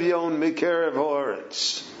yechdal evyon mikerev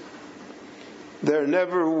haaretz. There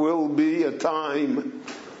never will be a time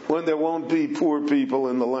when there won't be poor people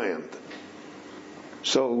in the land.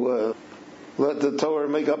 So let the Torah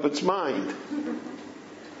make up its mind.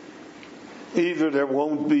 Either there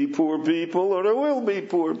won't be poor people or there will be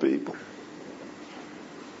poor people.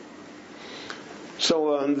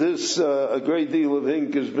 So on this, a great deal of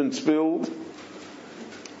ink has been spilled.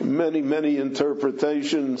 Many, many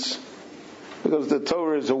interpretations. Because the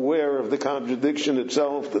Torah is aware of the contradiction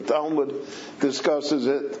itself. The Talmud discusses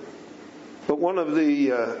it. But one of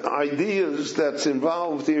the ideas that's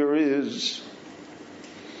involved here is,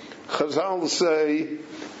 Chazal say,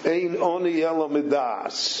 Ein oni ela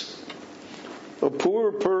midas. A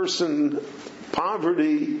poor person,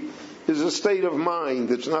 poverty is a state of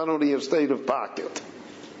mind. It's not only a state of pocket.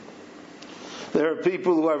 There are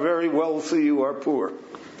people who are very wealthy who are poor.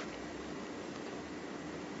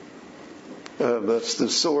 That's the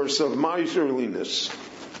source of miserliness.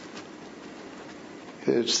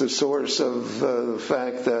 It's the source of the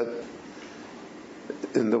fact that,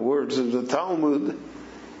 in the words of the Talmud,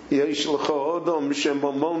 Yesh l'cha odom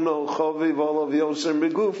shemamono chaviv olav yoser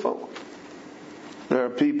migufo. There are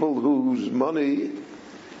people whose money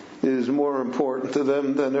is more important to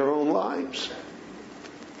them than their own lives.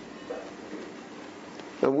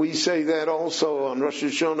 And we say that also on Rosh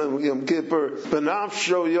Hashanah and Yom Kippur,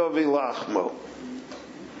 B'nafsho yovi lachmo.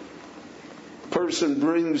 Person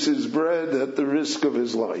brings his bread at the risk of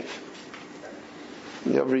his life.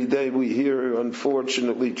 Every day we hear,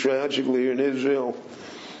 unfortunately, tragically in Israel,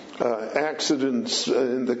 accidents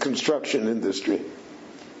in the construction industry.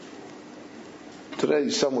 Today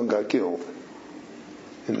someone got killed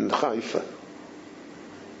in Haifa.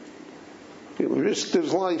 He risked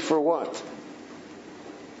his life for what?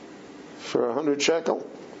 For 100 shekel?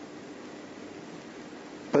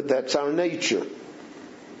 But that's our nature.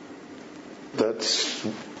 That's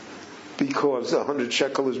because 100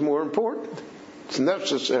 shekel is more important. It's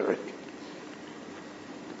necessary.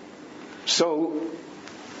 So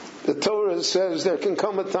the Torah says there can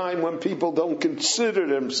come a time when people don't consider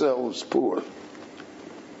themselves poor.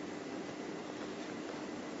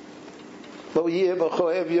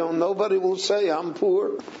 Nobody will say, I'm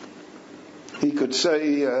poor. He could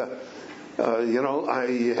say, I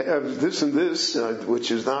have this and this,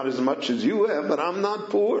 which is not as much as you have, but I'm not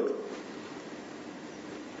poor.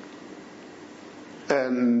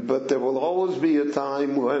 But there will always be a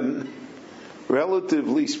time when,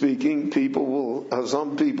 relatively speaking,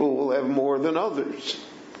 some people will have more than others.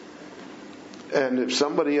 And if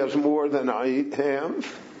somebody has more than I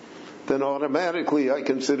have, then automatically I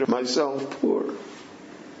consider myself poor.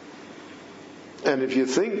 And if you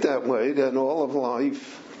think that way, then all of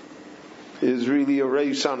life is really a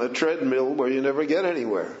race on a treadmill where you never get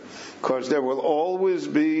anywhere. Because there will always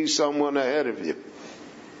be someone ahead of you.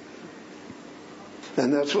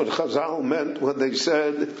 And that's what Chazal meant when they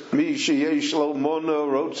said, Mi sheyesh lo mona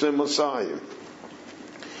rotze Masayim.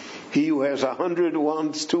 He who has 100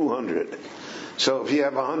 wants 200. So if you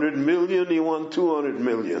have 100 million, you want 200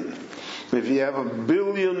 million. If you have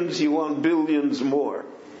billions, you want billions more.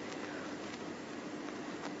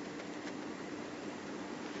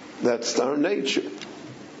 That's our nature.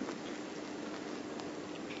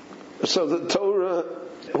 So the Torah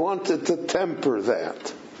wanted to temper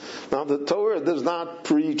that. Now the Torah does not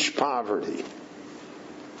preach poverty.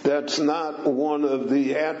 That's not one of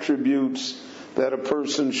the attributes that a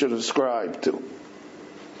person should ascribe to.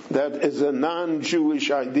 That is a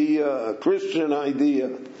non-Jewish idea, a Christian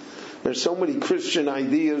idea. There's so many Christian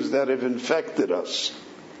ideas that have infected us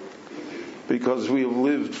because we have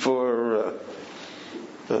lived for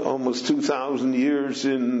almost 2,000 years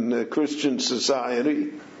in Christian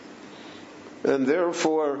society. And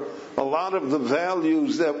therefore, a lot of the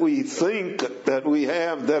values that we think that we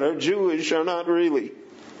have that are Jewish are not really.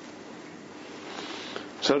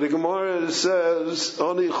 So the Gemara says,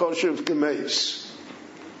 Oni choshev kemeis.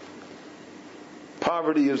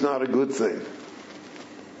 Poverty is not a good thing.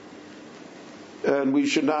 And we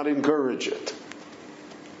should not encourage it.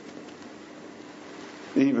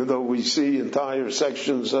 even though we see entire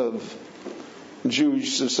sections of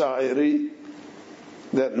Jewish society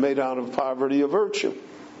that made out of poverty a virtue.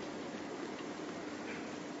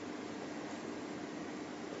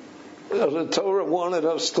 The Torah wanted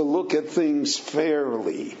us to look at things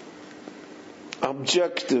fairly,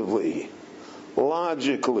 objectively,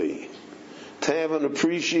 logically, to have an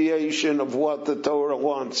appreciation of what the Torah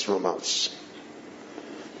wants from us.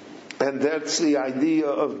 And that's the idea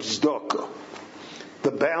of tzedakah,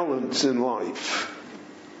 the balance in life.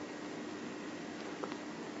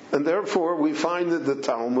 And therefore we find in the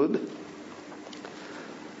Talmud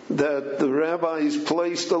that the rabbis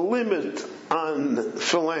placed a limit on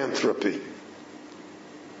philanthropy.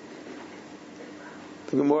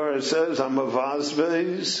 The Gemara says,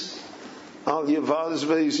 "Amavazvez al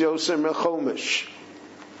yavazvez yoser mechomish."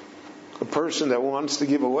 A person that wants to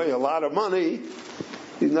give away a lot of money,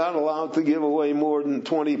 he's not allowed to give away more than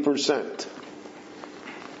 20%.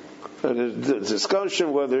 There's a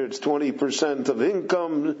discussion whether it's 20% of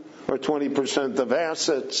income or 20% of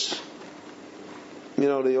assets. You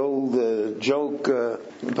know, the old joke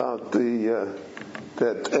about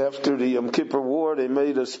that after the Yom Kippur War, they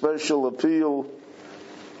made a special appeal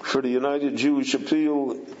for the United Jewish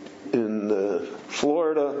Appeal in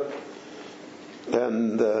Florida,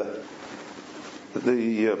 and the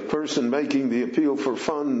person making the appeal for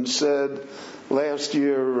funds said, last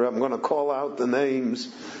year, I'm going to call out the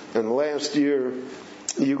names, and last year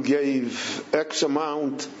you gave X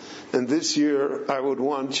amount, and this year I would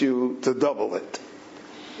want you to double it.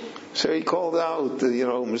 So he called out,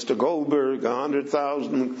 Mr. Goldberg,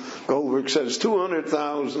 100,000. Goldberg says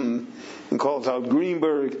 200,000, and calls out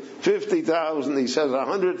Greenberg, 50,000. He says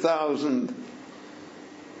 100,000.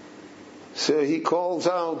 So he calls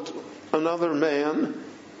out another man,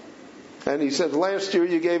 and he said, last year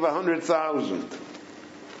you gave 100,000.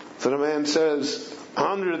 So the man says,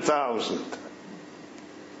 100,000.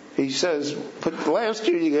 He says, but last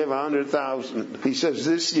year you gave 100,000. He says,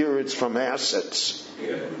 this year it's from assets.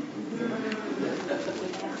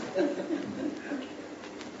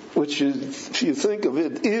 Which is, if you think of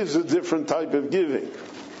it, is a different type of giving.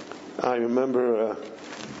 I remember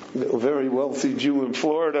a very wealthy Jew in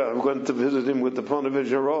Florida. I went to visit him with the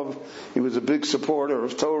Ponevezh Rav. He was a big supporter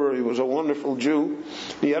of Torah. He was a wonderful Jew.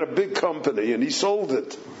 He had a big company, and he sold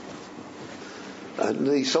it. And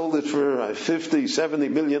he sold it for $50, $70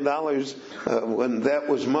 million when that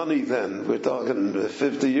was money then. We're talking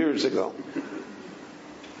 50 years ago.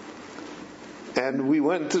 And we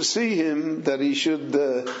went to see him that he should,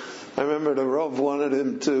 I remember the Rav wanted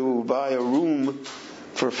him to buy a room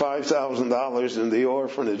for $5,000 in the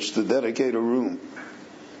orphanage, to dedicate a room.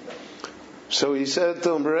 So he said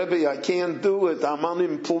to him, Rabbi, I can't do it, I'm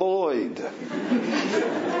unemployed.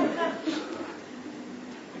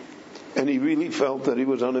 And he really felt that he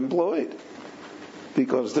was unemployed,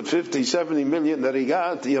 because the 50, 70 million that he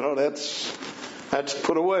got, that's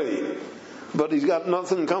put away. But he's got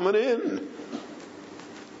nothing coming in.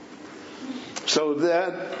 So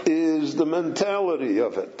that is the mentality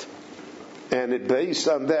of it. And based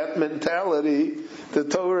on that mentality, the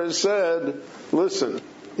Torah said, listen,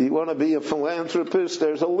 you want to be a philanthropist,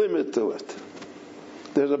 there's a limit to it.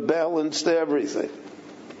 There's a balance to everything.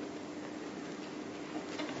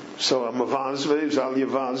 So amavazvez al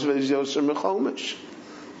yavazvez yoser mechomish.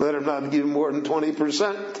 Let him not give more than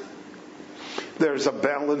 20%. There's a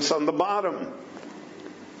balance on the bottom.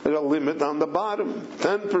 There's a limit on the bottom,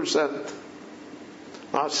 10%.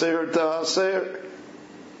 Aser to aser.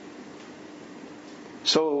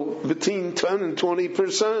 So between 10 and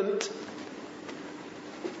 20%,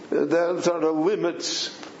 those are the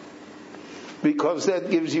limits, because that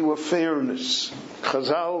gives you a fairness.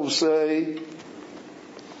 Chazal say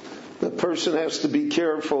the person has to be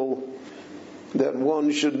careful that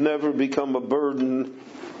one should never become a burden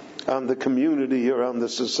on the community or on the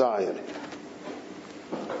society.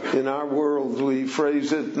 In our world, we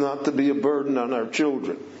phrase it not to be a burden on our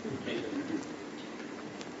children.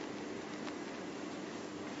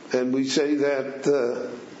 And we say that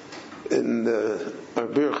in our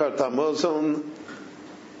Birchat Hamazon,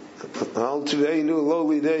 Al Tveinu lo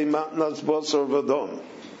lidei matnas basar v'dom.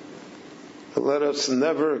 Let us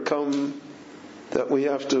never come that we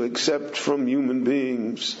have to accept from human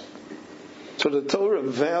beings. So the Torah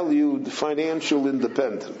valued financial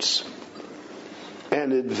independence.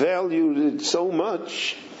 And it valued it so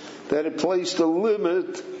much that it placed a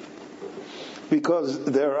limit, because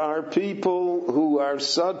there are people who are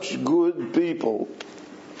such good people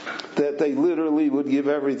that they literally would give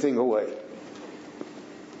everything away.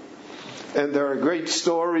 And there are great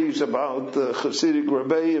stories about Hasidic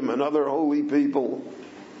Rabbeim and other holy people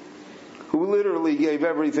who literally gave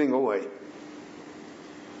everything away.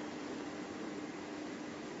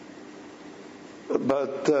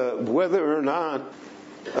 But whether or not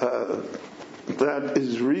that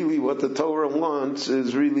is really what the Torah wants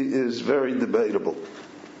is very debatable.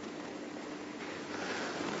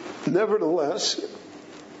 Nevertheless,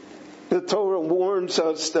 the Torah warns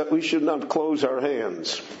us that we should not close our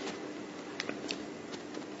hands.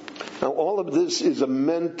 Now, all of this is a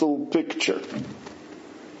mental picture,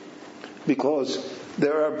 because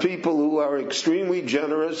there are people who are extremely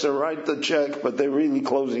generous and write the check, but they're really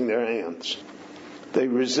closing their hands. They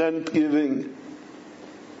resent giving.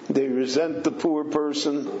 They resent the poor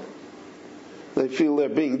person. They feel they're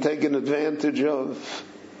being taken advantage of,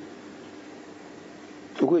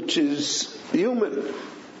 which is human.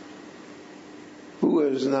 Who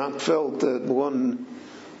has not felt at one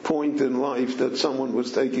point in life that someone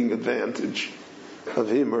was taking advantage of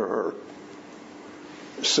him or her?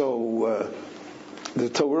 So the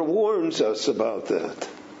Torah warns us about that.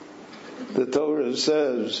 The Torah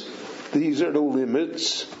says these are the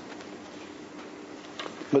limits,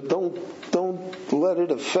 but don't let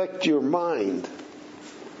it affect your mind.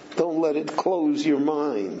 Don't let it close your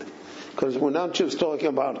mind, because we're not just talking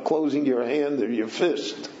about closing your hand or your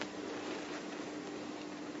fist.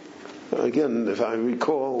 Again, if I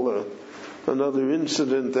recall another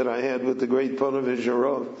incident that I had with the great Ponevezh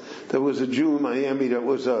Rav, there was a Jew in Miami that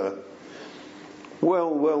was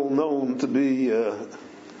well known to be a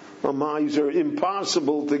miser,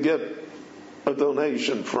 impossible to get a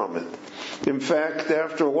donation from it. In fact,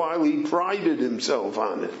 after a while, he prided himself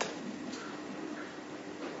on it.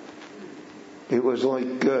 It was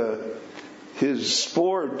like his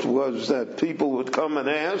sport was that people would come and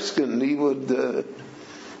ask, and he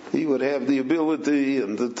would have the ability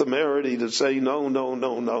and the temerity to say no, no,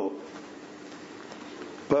 no, no.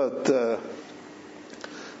 But the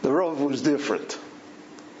Rav was different.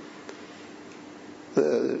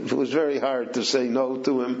 It was very hard to say no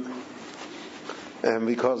to him, and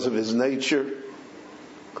because of his nature.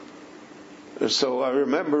 So I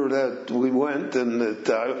remember that we went, and that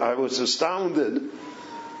I was astounded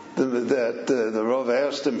that the Rav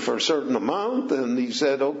asked him for a certain amount, and he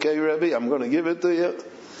said, "Okay, Rabbi, I'm going to give it to you."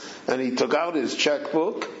 And he took out his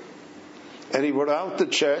checkbook, and he wrote out the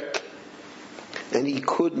check, and he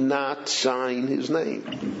could not sign his name.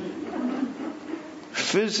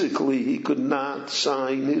 Physically, he could not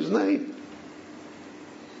sign his name.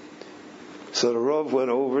 So the Rav went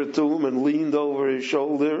over to him and leaned over his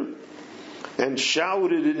shoulder and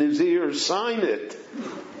shouted in his ear, "Sign it!"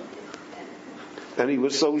 And he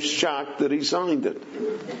was so shocked that he signed it.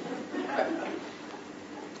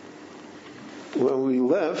 When we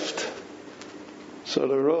left, so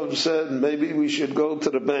the Rav said, maybe we should go to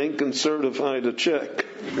the bank and certify the check.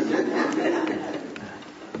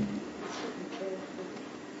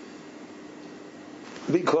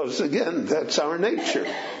 Because again, that's our nature.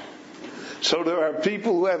 So there are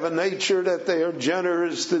people who have a nature that they are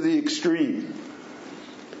generous to the extreme.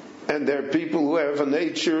 And there are people who have a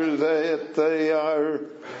nature that they are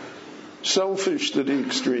selfish to the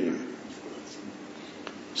extreme.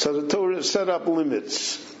 So the Torah set up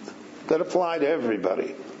limits that apply to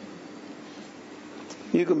everybody.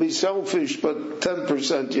 You can be selfish, but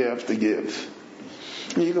 10% you have to give.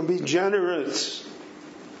 You can be generous,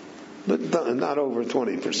 but not over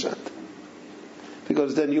 20%.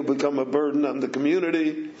 Because then you'll become a burden on the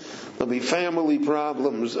community. There'll be family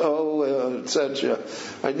problems, etc.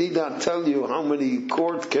 I need not tell you how many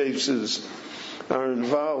court cases are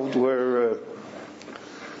involved where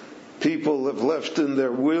people have left in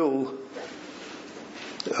their will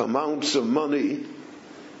amounts of money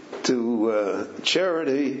to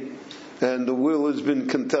charity, and the will has been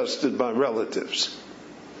contested by relatives.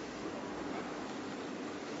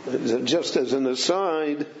 Just as an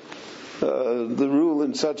aside, the rule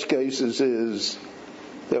in such cases is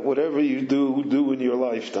that whatever you do in your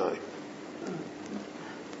lifetime.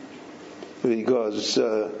 Because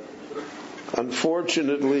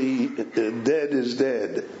unfortunately, dead is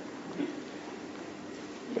dead.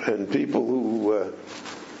 And people who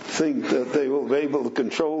think that they will be able to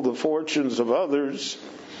control the fortunes of others,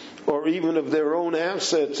 or even of their own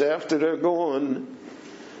assets after they're gone,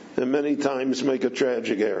 and many times make a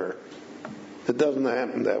tragic error. It doesn't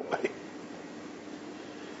happen that way.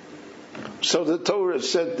 So the Torah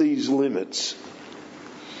set these limits.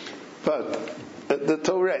 But the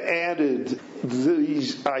Torah added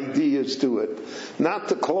these ideas to it. Not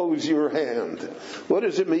to close your hand. What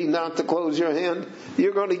does it mean not to close your hand?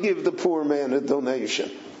 You're going to give the poor man a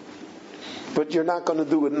donation. But you're not going to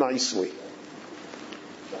do it nicely.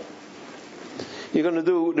 You're going to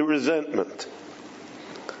do it with resentment.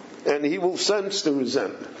 and he will sense the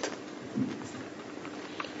resentment.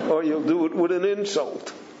 Or you'll do it with an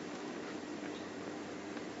insult.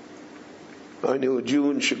 I knew a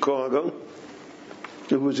Jew in Chicago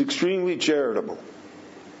who was extremely charitable,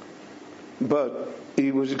 but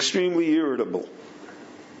he was extremely irritable.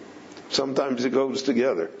 Sometimes it goes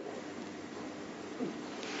together.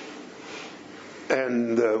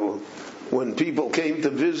 And when people came to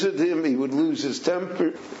visit him, he would lose his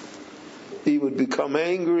temper. He would become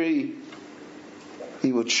angry.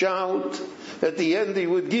 He would shout. At the end, he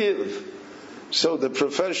would give. So the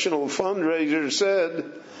professional fundraiser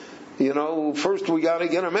said, first we got to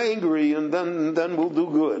get him angry, and then we'll do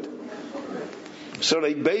good. So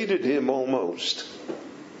they baited him almost,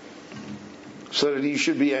 so that he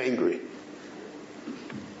should be angry.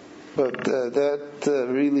 But that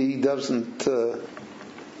really doesn't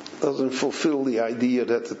fulfill the idea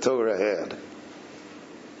that the Torah had.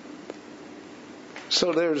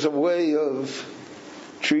 So there's a way of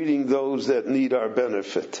treating those that need our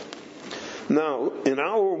benefit. Now, in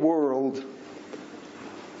our world,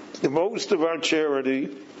 most of our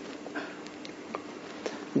charity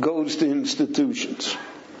goes to institutions.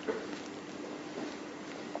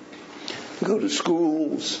 Go to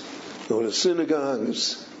schools, go to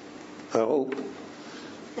synagogues, I hope,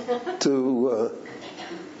 to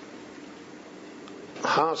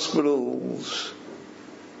hospitals,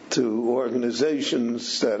 to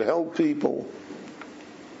organizations that help people.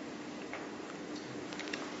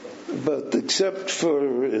 But except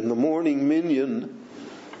for in the morning minyan,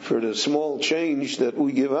 for the small change that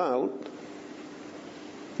we give out,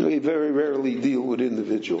 we very rarely deal with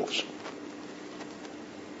individuals.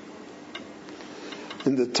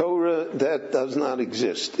 In the Torah, that does not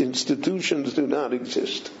exist. Institutions do not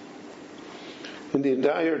exist. In the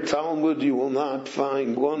entire Talmud, you will not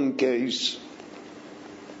find one case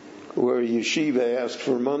where a yeshiva asked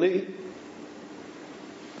for money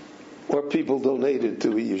or people donated to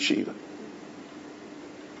a yeshiva.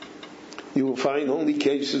 You will find only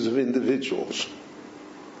cases of individuals.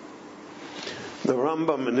 The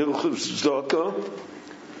Rambam in Hilchos Tzedakah,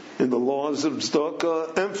 in the laws of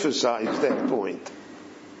Tzedakah, emphasized that point.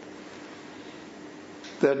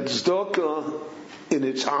 That Tzedakah, in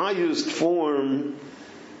its highest form,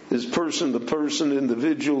 is person to person,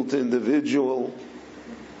 individual to individual.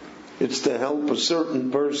 It's to help a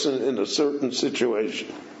certain person in a certain situation.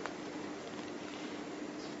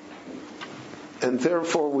 And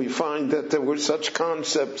therefore we find that there were such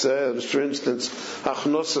concepts as, for instance,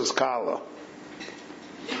 achnosas kala,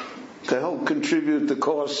 to help contribute the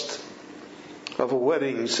cost of a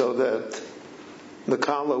wedding so that the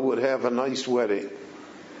kala would have a nice wedding.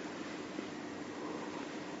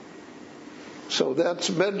 So that's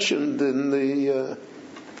mentioned in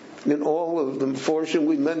all of them.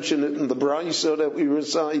 Fortunately, we mention it in the Brisa that we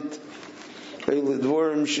recite.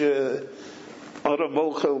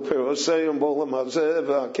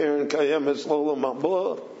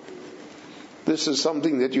 This is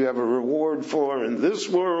something that you have a reward for in this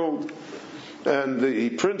world, and the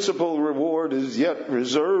principal reward is yet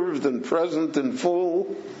reserved and present in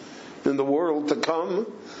full in the world to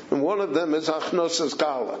come. And one of them is achnosas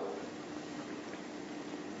kala.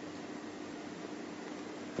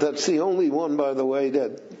 That's the only one, by the way,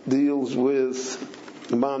 that deals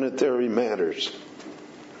with monetary matters.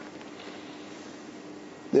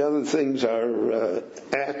 The other things are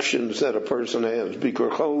actions that a person has.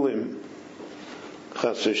 Bikur cholim,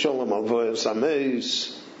 chas v'sholom alvoyas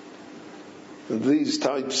ameis. These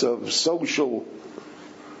types of social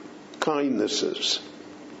kindnesses.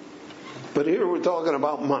 But here we're talking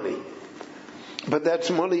about money. But that's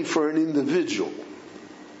money for an individual.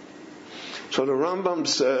 So the Rambam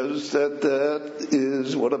says that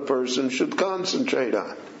is what a person should concentrate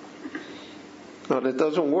on. Now, that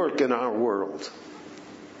doesn't work in our world.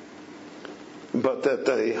 But that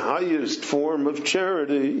the highest form of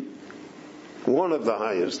charity, one of the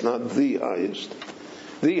highest, not the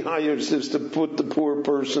highest is to put the poor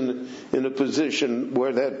person in a position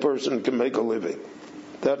where that person can make a living.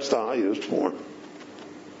 That's the highest form.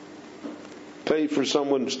 Pay for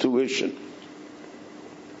someone's tuition.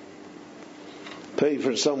 Pay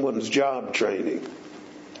for someone's job training.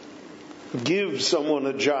 Give someone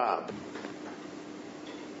a job.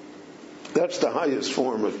 That's the highest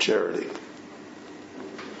form of charity.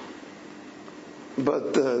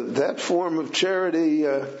 But that form of charity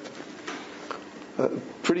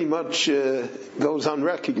pretty much goes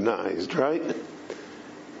unrecognized, right?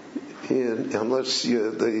 Unless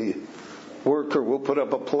the worker will put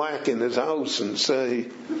up a plaque in his house and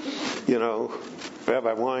say,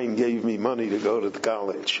 Rabbi Wein gave me money to go to the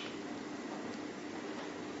college.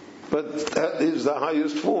 But that is the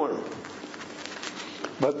highest form.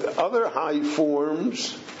 But the other high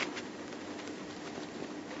forms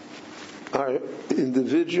are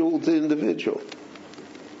individual to individual.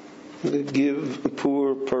 They give a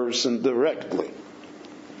poor person directly.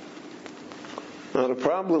 Now the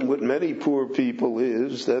problem with many poor people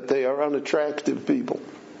is that they are unattractive people.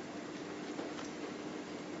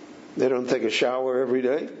 They don't take a shower every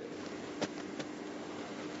day.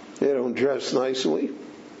 They don't dress nicely.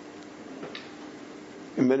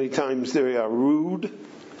 And many times they are rude.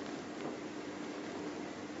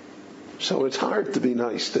 So it's hard to be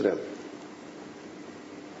nice to them.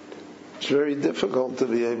 It's very difficult to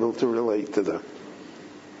be able to relate to them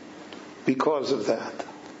because of that.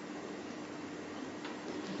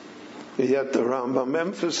 Yet the Rambam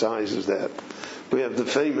emphasizes that. We have the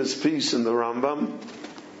famous piece in the Rambam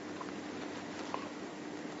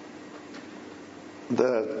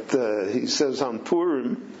that he says on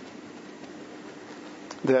Purim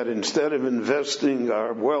that instead of investing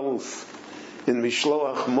our wealth in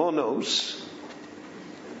Mishloach Monos,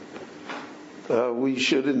 we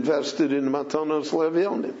should invest it in Matanos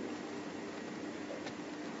Levionim.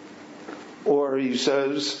 Or he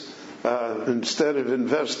says, instead of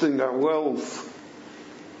investing our wealth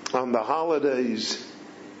on the holidays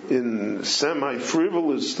in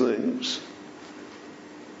semi-frivolous things,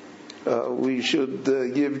 we should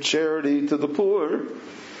give charity to the poor,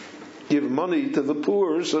 give money to the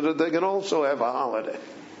poor so that they can also have a holiday.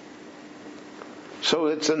 So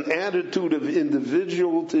it's an attitude of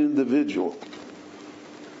individual to individual.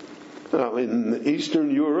 Now, in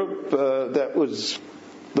Eastern Europe, that was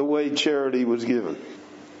the way charity was given.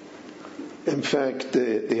 In fact,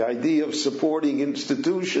 the idea of supporting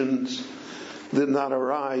institutions did not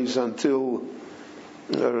arise until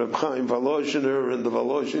Reb Chaim Volozhiner and the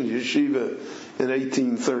Volozhin Yeshiva in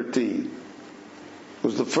 1813. It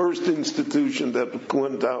was the first institution that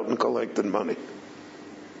went out and collected money.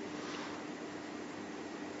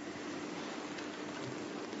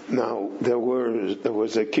 Now, there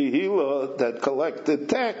was a kehillah that collected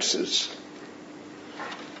taxes.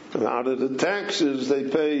 And out of the taxes, they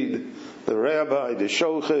paid the rabbi, the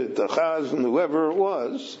shochet, the chazan, whoever it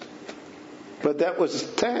was. But that was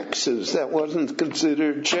taxes. That wasn't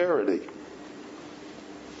considered charity.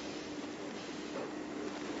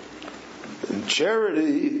 And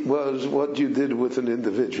charity was what you did with an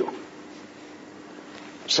individual.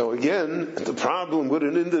 So again, the problem with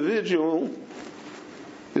an individual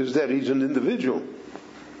is that he's an individual.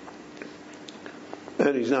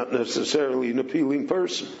 And he's not necessarily an appealing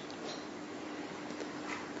person.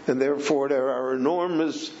 And therefore there are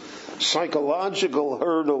enormous psychological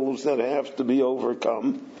hurdles that have to be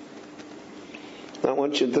overcome. I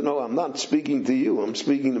want you to know I'm not speaking to you, I'm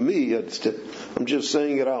speaking to me. I'm just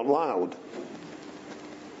saying it out loud.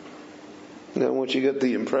 And I want you to get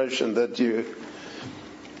the impression that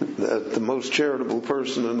the most charitable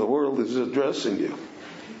person in the world is addressing you.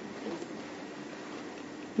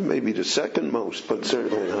 Maybe the second most, but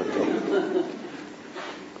certainly not.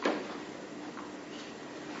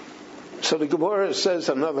 So the Gemara says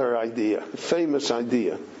another idea, a famous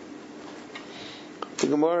idea. The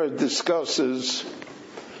Gemara discusses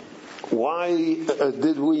why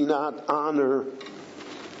did we not honor,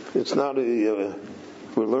 it's not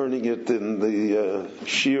we're learning it in the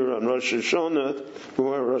Shir on Rosh Hashanah,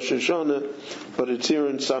 but it's here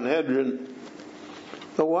in Sanhedrin.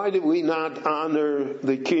 So why did we not honor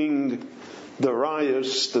the king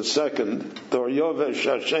Darius II, Daryovesh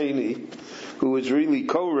Hasheni, who was really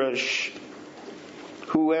Koresh,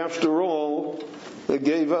 who after all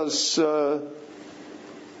gave us the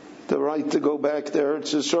right to go back to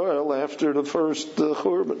Eretz Yisrael after the first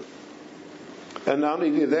Churban. And not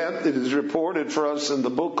only that, it is reported for us in the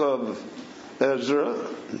book of Ezra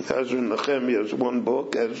and Nehemiah is one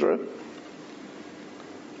book, Ezra,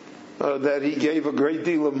 that he gave a great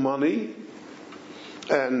deal of money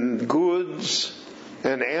and goods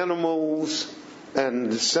and animals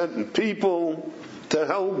and sent people to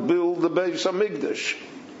help build the Beis HaMikdash.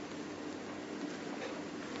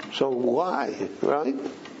 So why, right?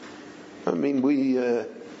 I mean, we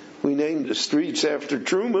named the streets after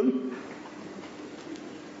Truman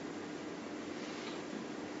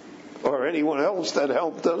or anyone else that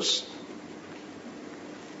helped us.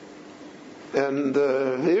 And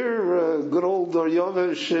here, good old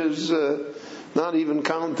Daryovesh is not even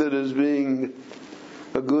counted as being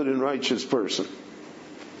a good and righteous person.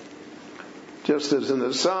 Just as an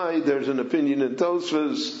aside, there's an opinion in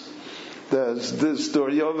Tosfos that this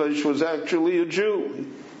Daryovesh was actually a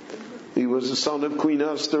Jew. He was the son of Queen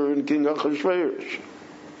Esther and King Achashverosh.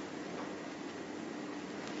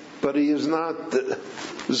 but he is not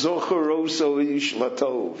Zocharoso Ish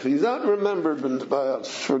Latov. He's not remembered by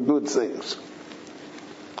us for good things.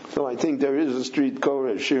 So I think there is a street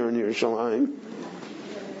Koresh here in Yerushalayim,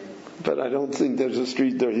 but I don't think there's a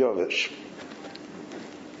street Daryovish.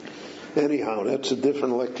 Anyhow, that's a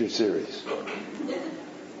different lecture series.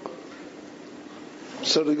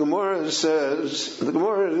 So the Gemara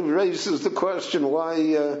raises the question,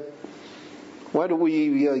 why do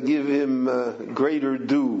we give him greater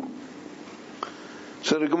due?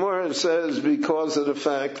 So the Gemara says because of the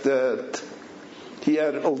fact that he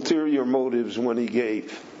had ulterior motives when he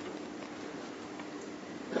gave.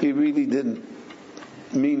 He really didn't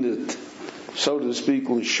mean it, so to speak,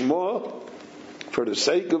 l'shma, for the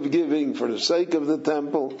sake of giving, for the sake of the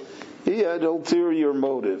temple. He had ulterior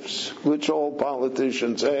motives, which all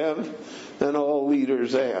politicians have and all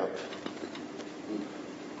leaders have.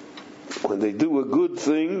 When they do a good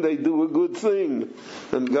thing, they do a good thing.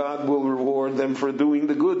 And God will reward them for doing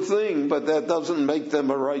the good thing, but that doesn't make them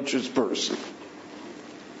a righteous person.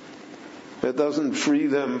 It doesn't free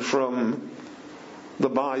them from the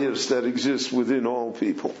bias that exists within all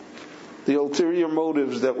people. The ulterior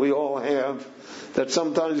motives that we all have, that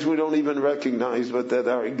sometimes we don't even recognize, but that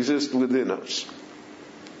exist within us.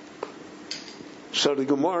 So the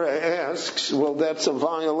Gemara asks, well, that's a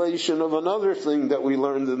violation of another thing that we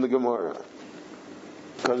learned in the Gemara.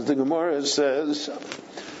 Because the Gemara says,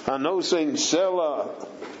 Hanosein Sela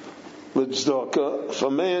L'Tzedakah, if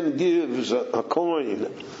a man gives a coin,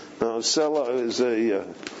 now Sela is a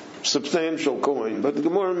substantial coin, but the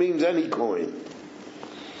Gemara means any coin.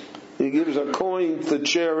 He gives a coin to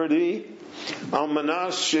charity, Al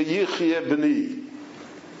Manas Sheyichye B'ni,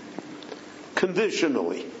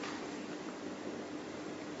 conditionally.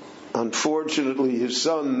 Unfortunately, his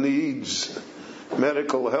son needs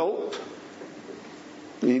medical help.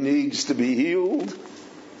 He needs to be healed.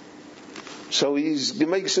 So he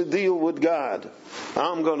makes a deal with God.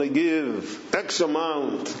 I'm going to give X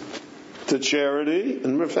amount to charity.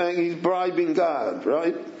 And in fact, he's bribing God,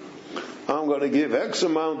 right? I'm going to give X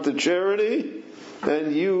amount to charity,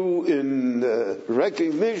 and you, in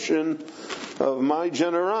recognition of my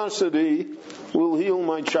generosity, will heal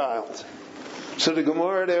my child. So the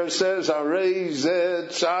Gemara there says, Arei zeh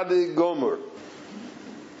tzadik gomer.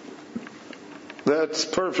 That's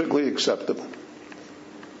perfectly acceptable.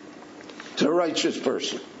 It's a righteous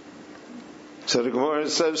person. So the Gemara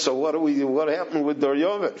says, so what happened with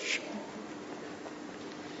Daryovish?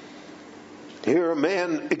 Here a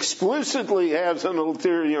man explicitly has an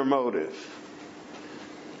ulterior motive.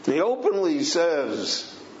 He openly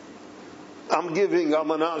says, I'm giving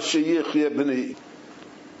Amanas Sheyichye B'ni.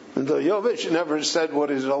 And Daryovish never said what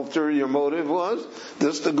his ulterior motive was.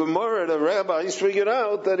 Just the Gemara, the rabbis figured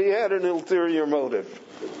out that he had an ulterior motive.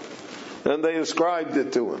 And they ascribed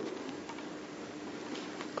it to him.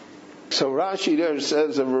 So Rashi there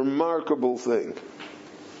says a remarkable thing.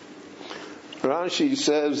 Rashi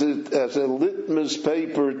says it as a litmus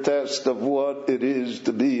paper test of what it is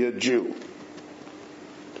to be a Jew.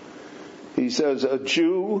 He says a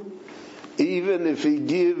Jew, even if he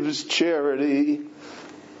gives charity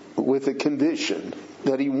with a condition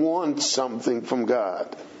that he wants something from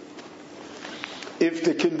God, if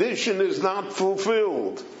the condition is not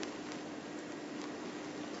fulfilled,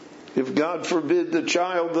 if God forbid the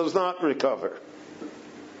child does not recover,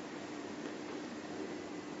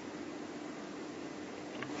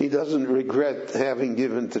 he doesn't regret having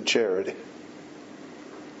given to charity.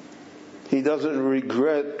 He doesn't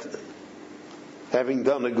regret having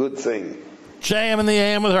done a good thing. JM in the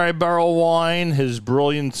AM with Rabbi Berel Wein, his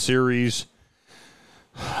brilliant series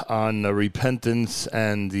on repentance,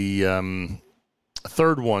 and the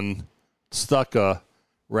third one, Tzedakah,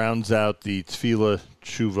 rounds out the Tefillah,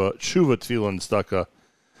 Tshuva Tefillah, and Tzedakah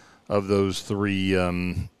of those three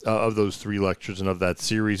lectures and of that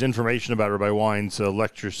series. Information about Rabbi Wein's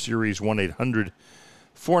lecture series: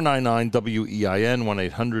 1-800-499-WEIN,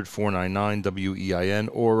 1-800-499-WEIN,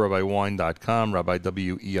 or RabbiWein.com,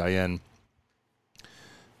 RabbiWEIN.com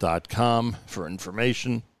for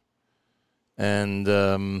information.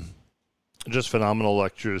 And just phenomenal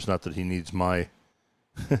lectures. Not that he needs my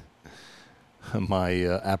my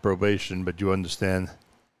approbation, but you understand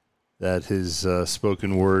that his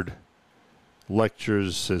spoken word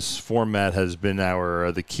lectures, his format has been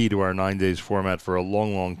the key to our 9 days format for a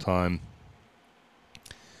long, long time.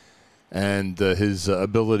 And his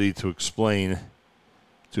ability to explain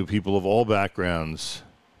to people of all backgrounds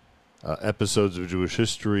episodes of Jewish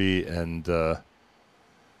history and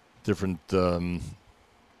different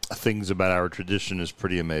things about our tradition is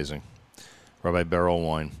pretty amazing. Rabbi Berel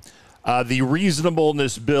Wein. The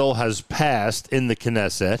reasonableness bill has passed in the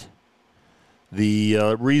Knesset.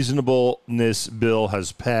 The reasonableness bill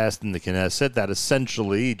has passed in the Knesset. That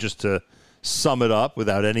essentially, just to sum it up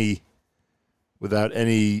without any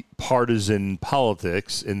partisan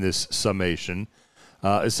politics in this summation,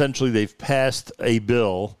 essentially they've passed a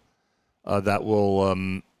bill that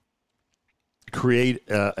will create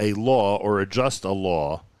a law or adjust a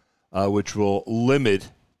law which will limit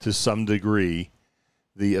to some degree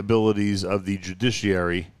the abilities of the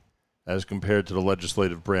judiciary as compared to the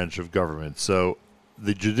legislative branch of government. So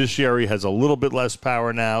the judiciary has a little bit less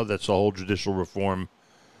power now. That's a whole judicial reform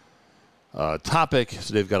topic.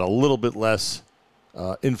 So they've got a little bit less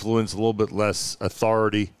influence, a little bit less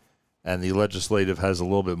authority, and the legislative has a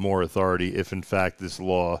little bit more authority if, in fact, this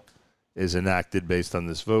law is enacted based on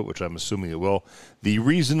this vote, which I'm assuming it will. The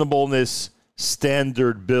reasonableness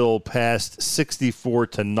standard bill passed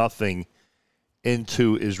 64-0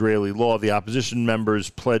 into Israeli law. The opposition members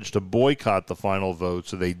pledged to boycott the final vote,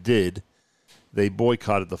 so they did. They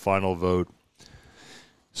boycotted the final vote.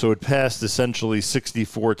 So it passed essentially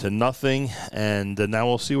 64-0, and now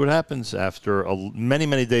we'll see what happens after many,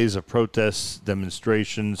 many days of protests,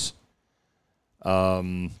 demonstrations.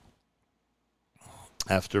 After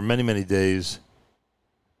many, many days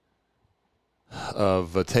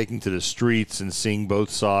of taking to the streets and seeing both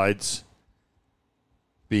sides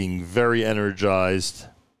being very energized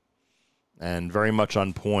and very much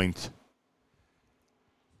on point,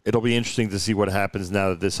 it'll be interesting to see what happens now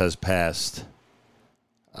that this has passed.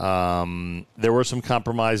 There were some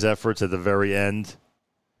compromise efforts at the very end.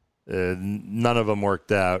 None of them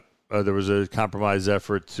worked out. There was a compromise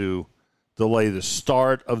effort to delay the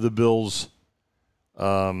start of the bill's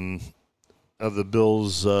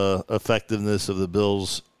effectiveness, of the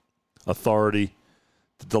bill's authority,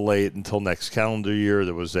 to delay it until next calendar year.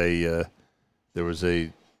 There was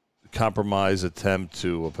a compromise attempt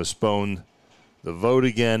to postpone the vote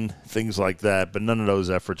again, things like that, but none of those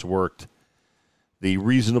efforts worked. The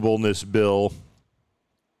reasonableness bill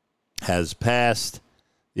has passed.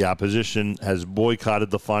 The opposition has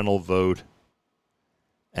boycotted the final vote,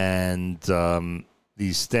 and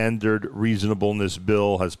the standard reasonableness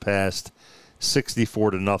bill has passed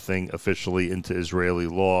 64-0 officially into Israeli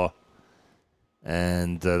law.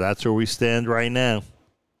 And that's where we stand right now.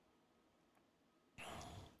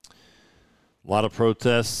 A lot of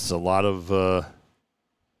protests, a lot of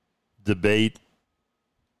debate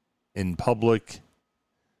in public,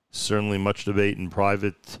 certainly much debate in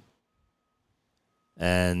private.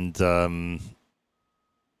 And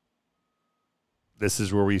this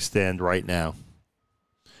is where we stand right now.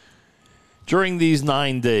 During these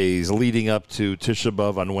 9 days leading up to Tisha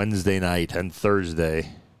B'Av on Wednesday night and Thursday,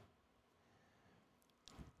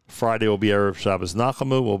 Friday will be Erev Shabbos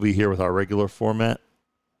Nachamu. We'll be here with our regular format.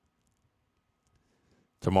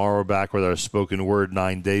 Tomorrow we're back with our spoken word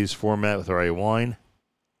 9 days format with our Wein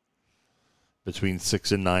between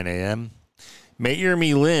 6 and 9 a.m. Meir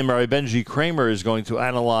Milim, Rabbi Benji Kramer, is going to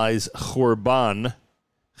analyze Churban,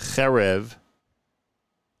 Cherev.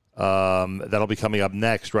 That'll be coming up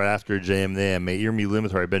next, right after JM. Meir Milim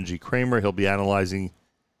with Rabbi Benji Kramer. He'll be analyzing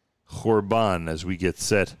Churban as we get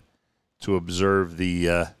set to observe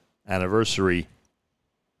the anniversary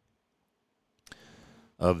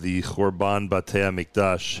of the Churban Batei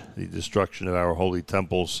HaMikdash, the destruction of our holy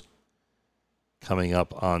temples, coming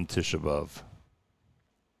up on Tisha B'Av.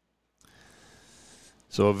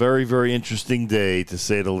 So a very, very interesting day, to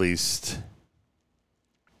say the least.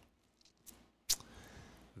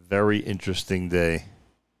 Very interesting day.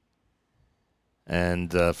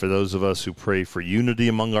 And for those of us who pray for unity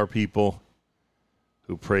among our people,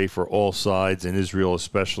 who pray for all sides, in Israel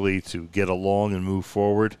especially, to get along and move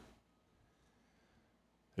forward,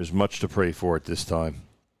 there's much to pray for at this time.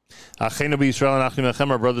 Our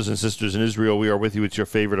brothers and sisters in Israel, we are with you. It's your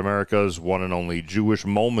favorite America's one and only Jewish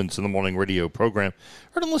Moments in the Morning radio program.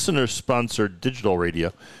 Heard on listener-sponsored digital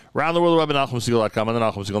radio. Around the world, Rabbi NachumSegal.com on the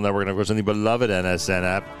Nachum Segal Network, and of course on the beloved NSN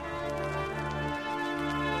app.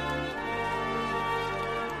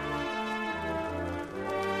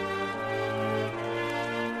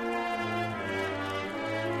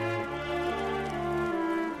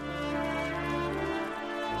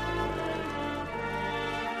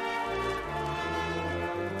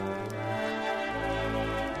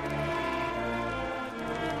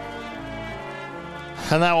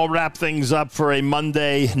 And now we'll wrap things up for a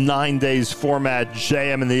Monday 9 days format,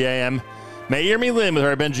 JM and the AM. Meir Milim with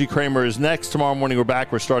our Benji Kramer is next. Tomorrow morning we're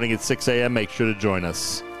back. We're starting at 6 a.m. Make sure to join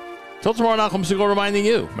us. Till tomorrow, Nachum Segal reminding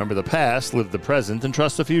you, remember the past, live the present, and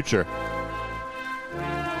trust the future.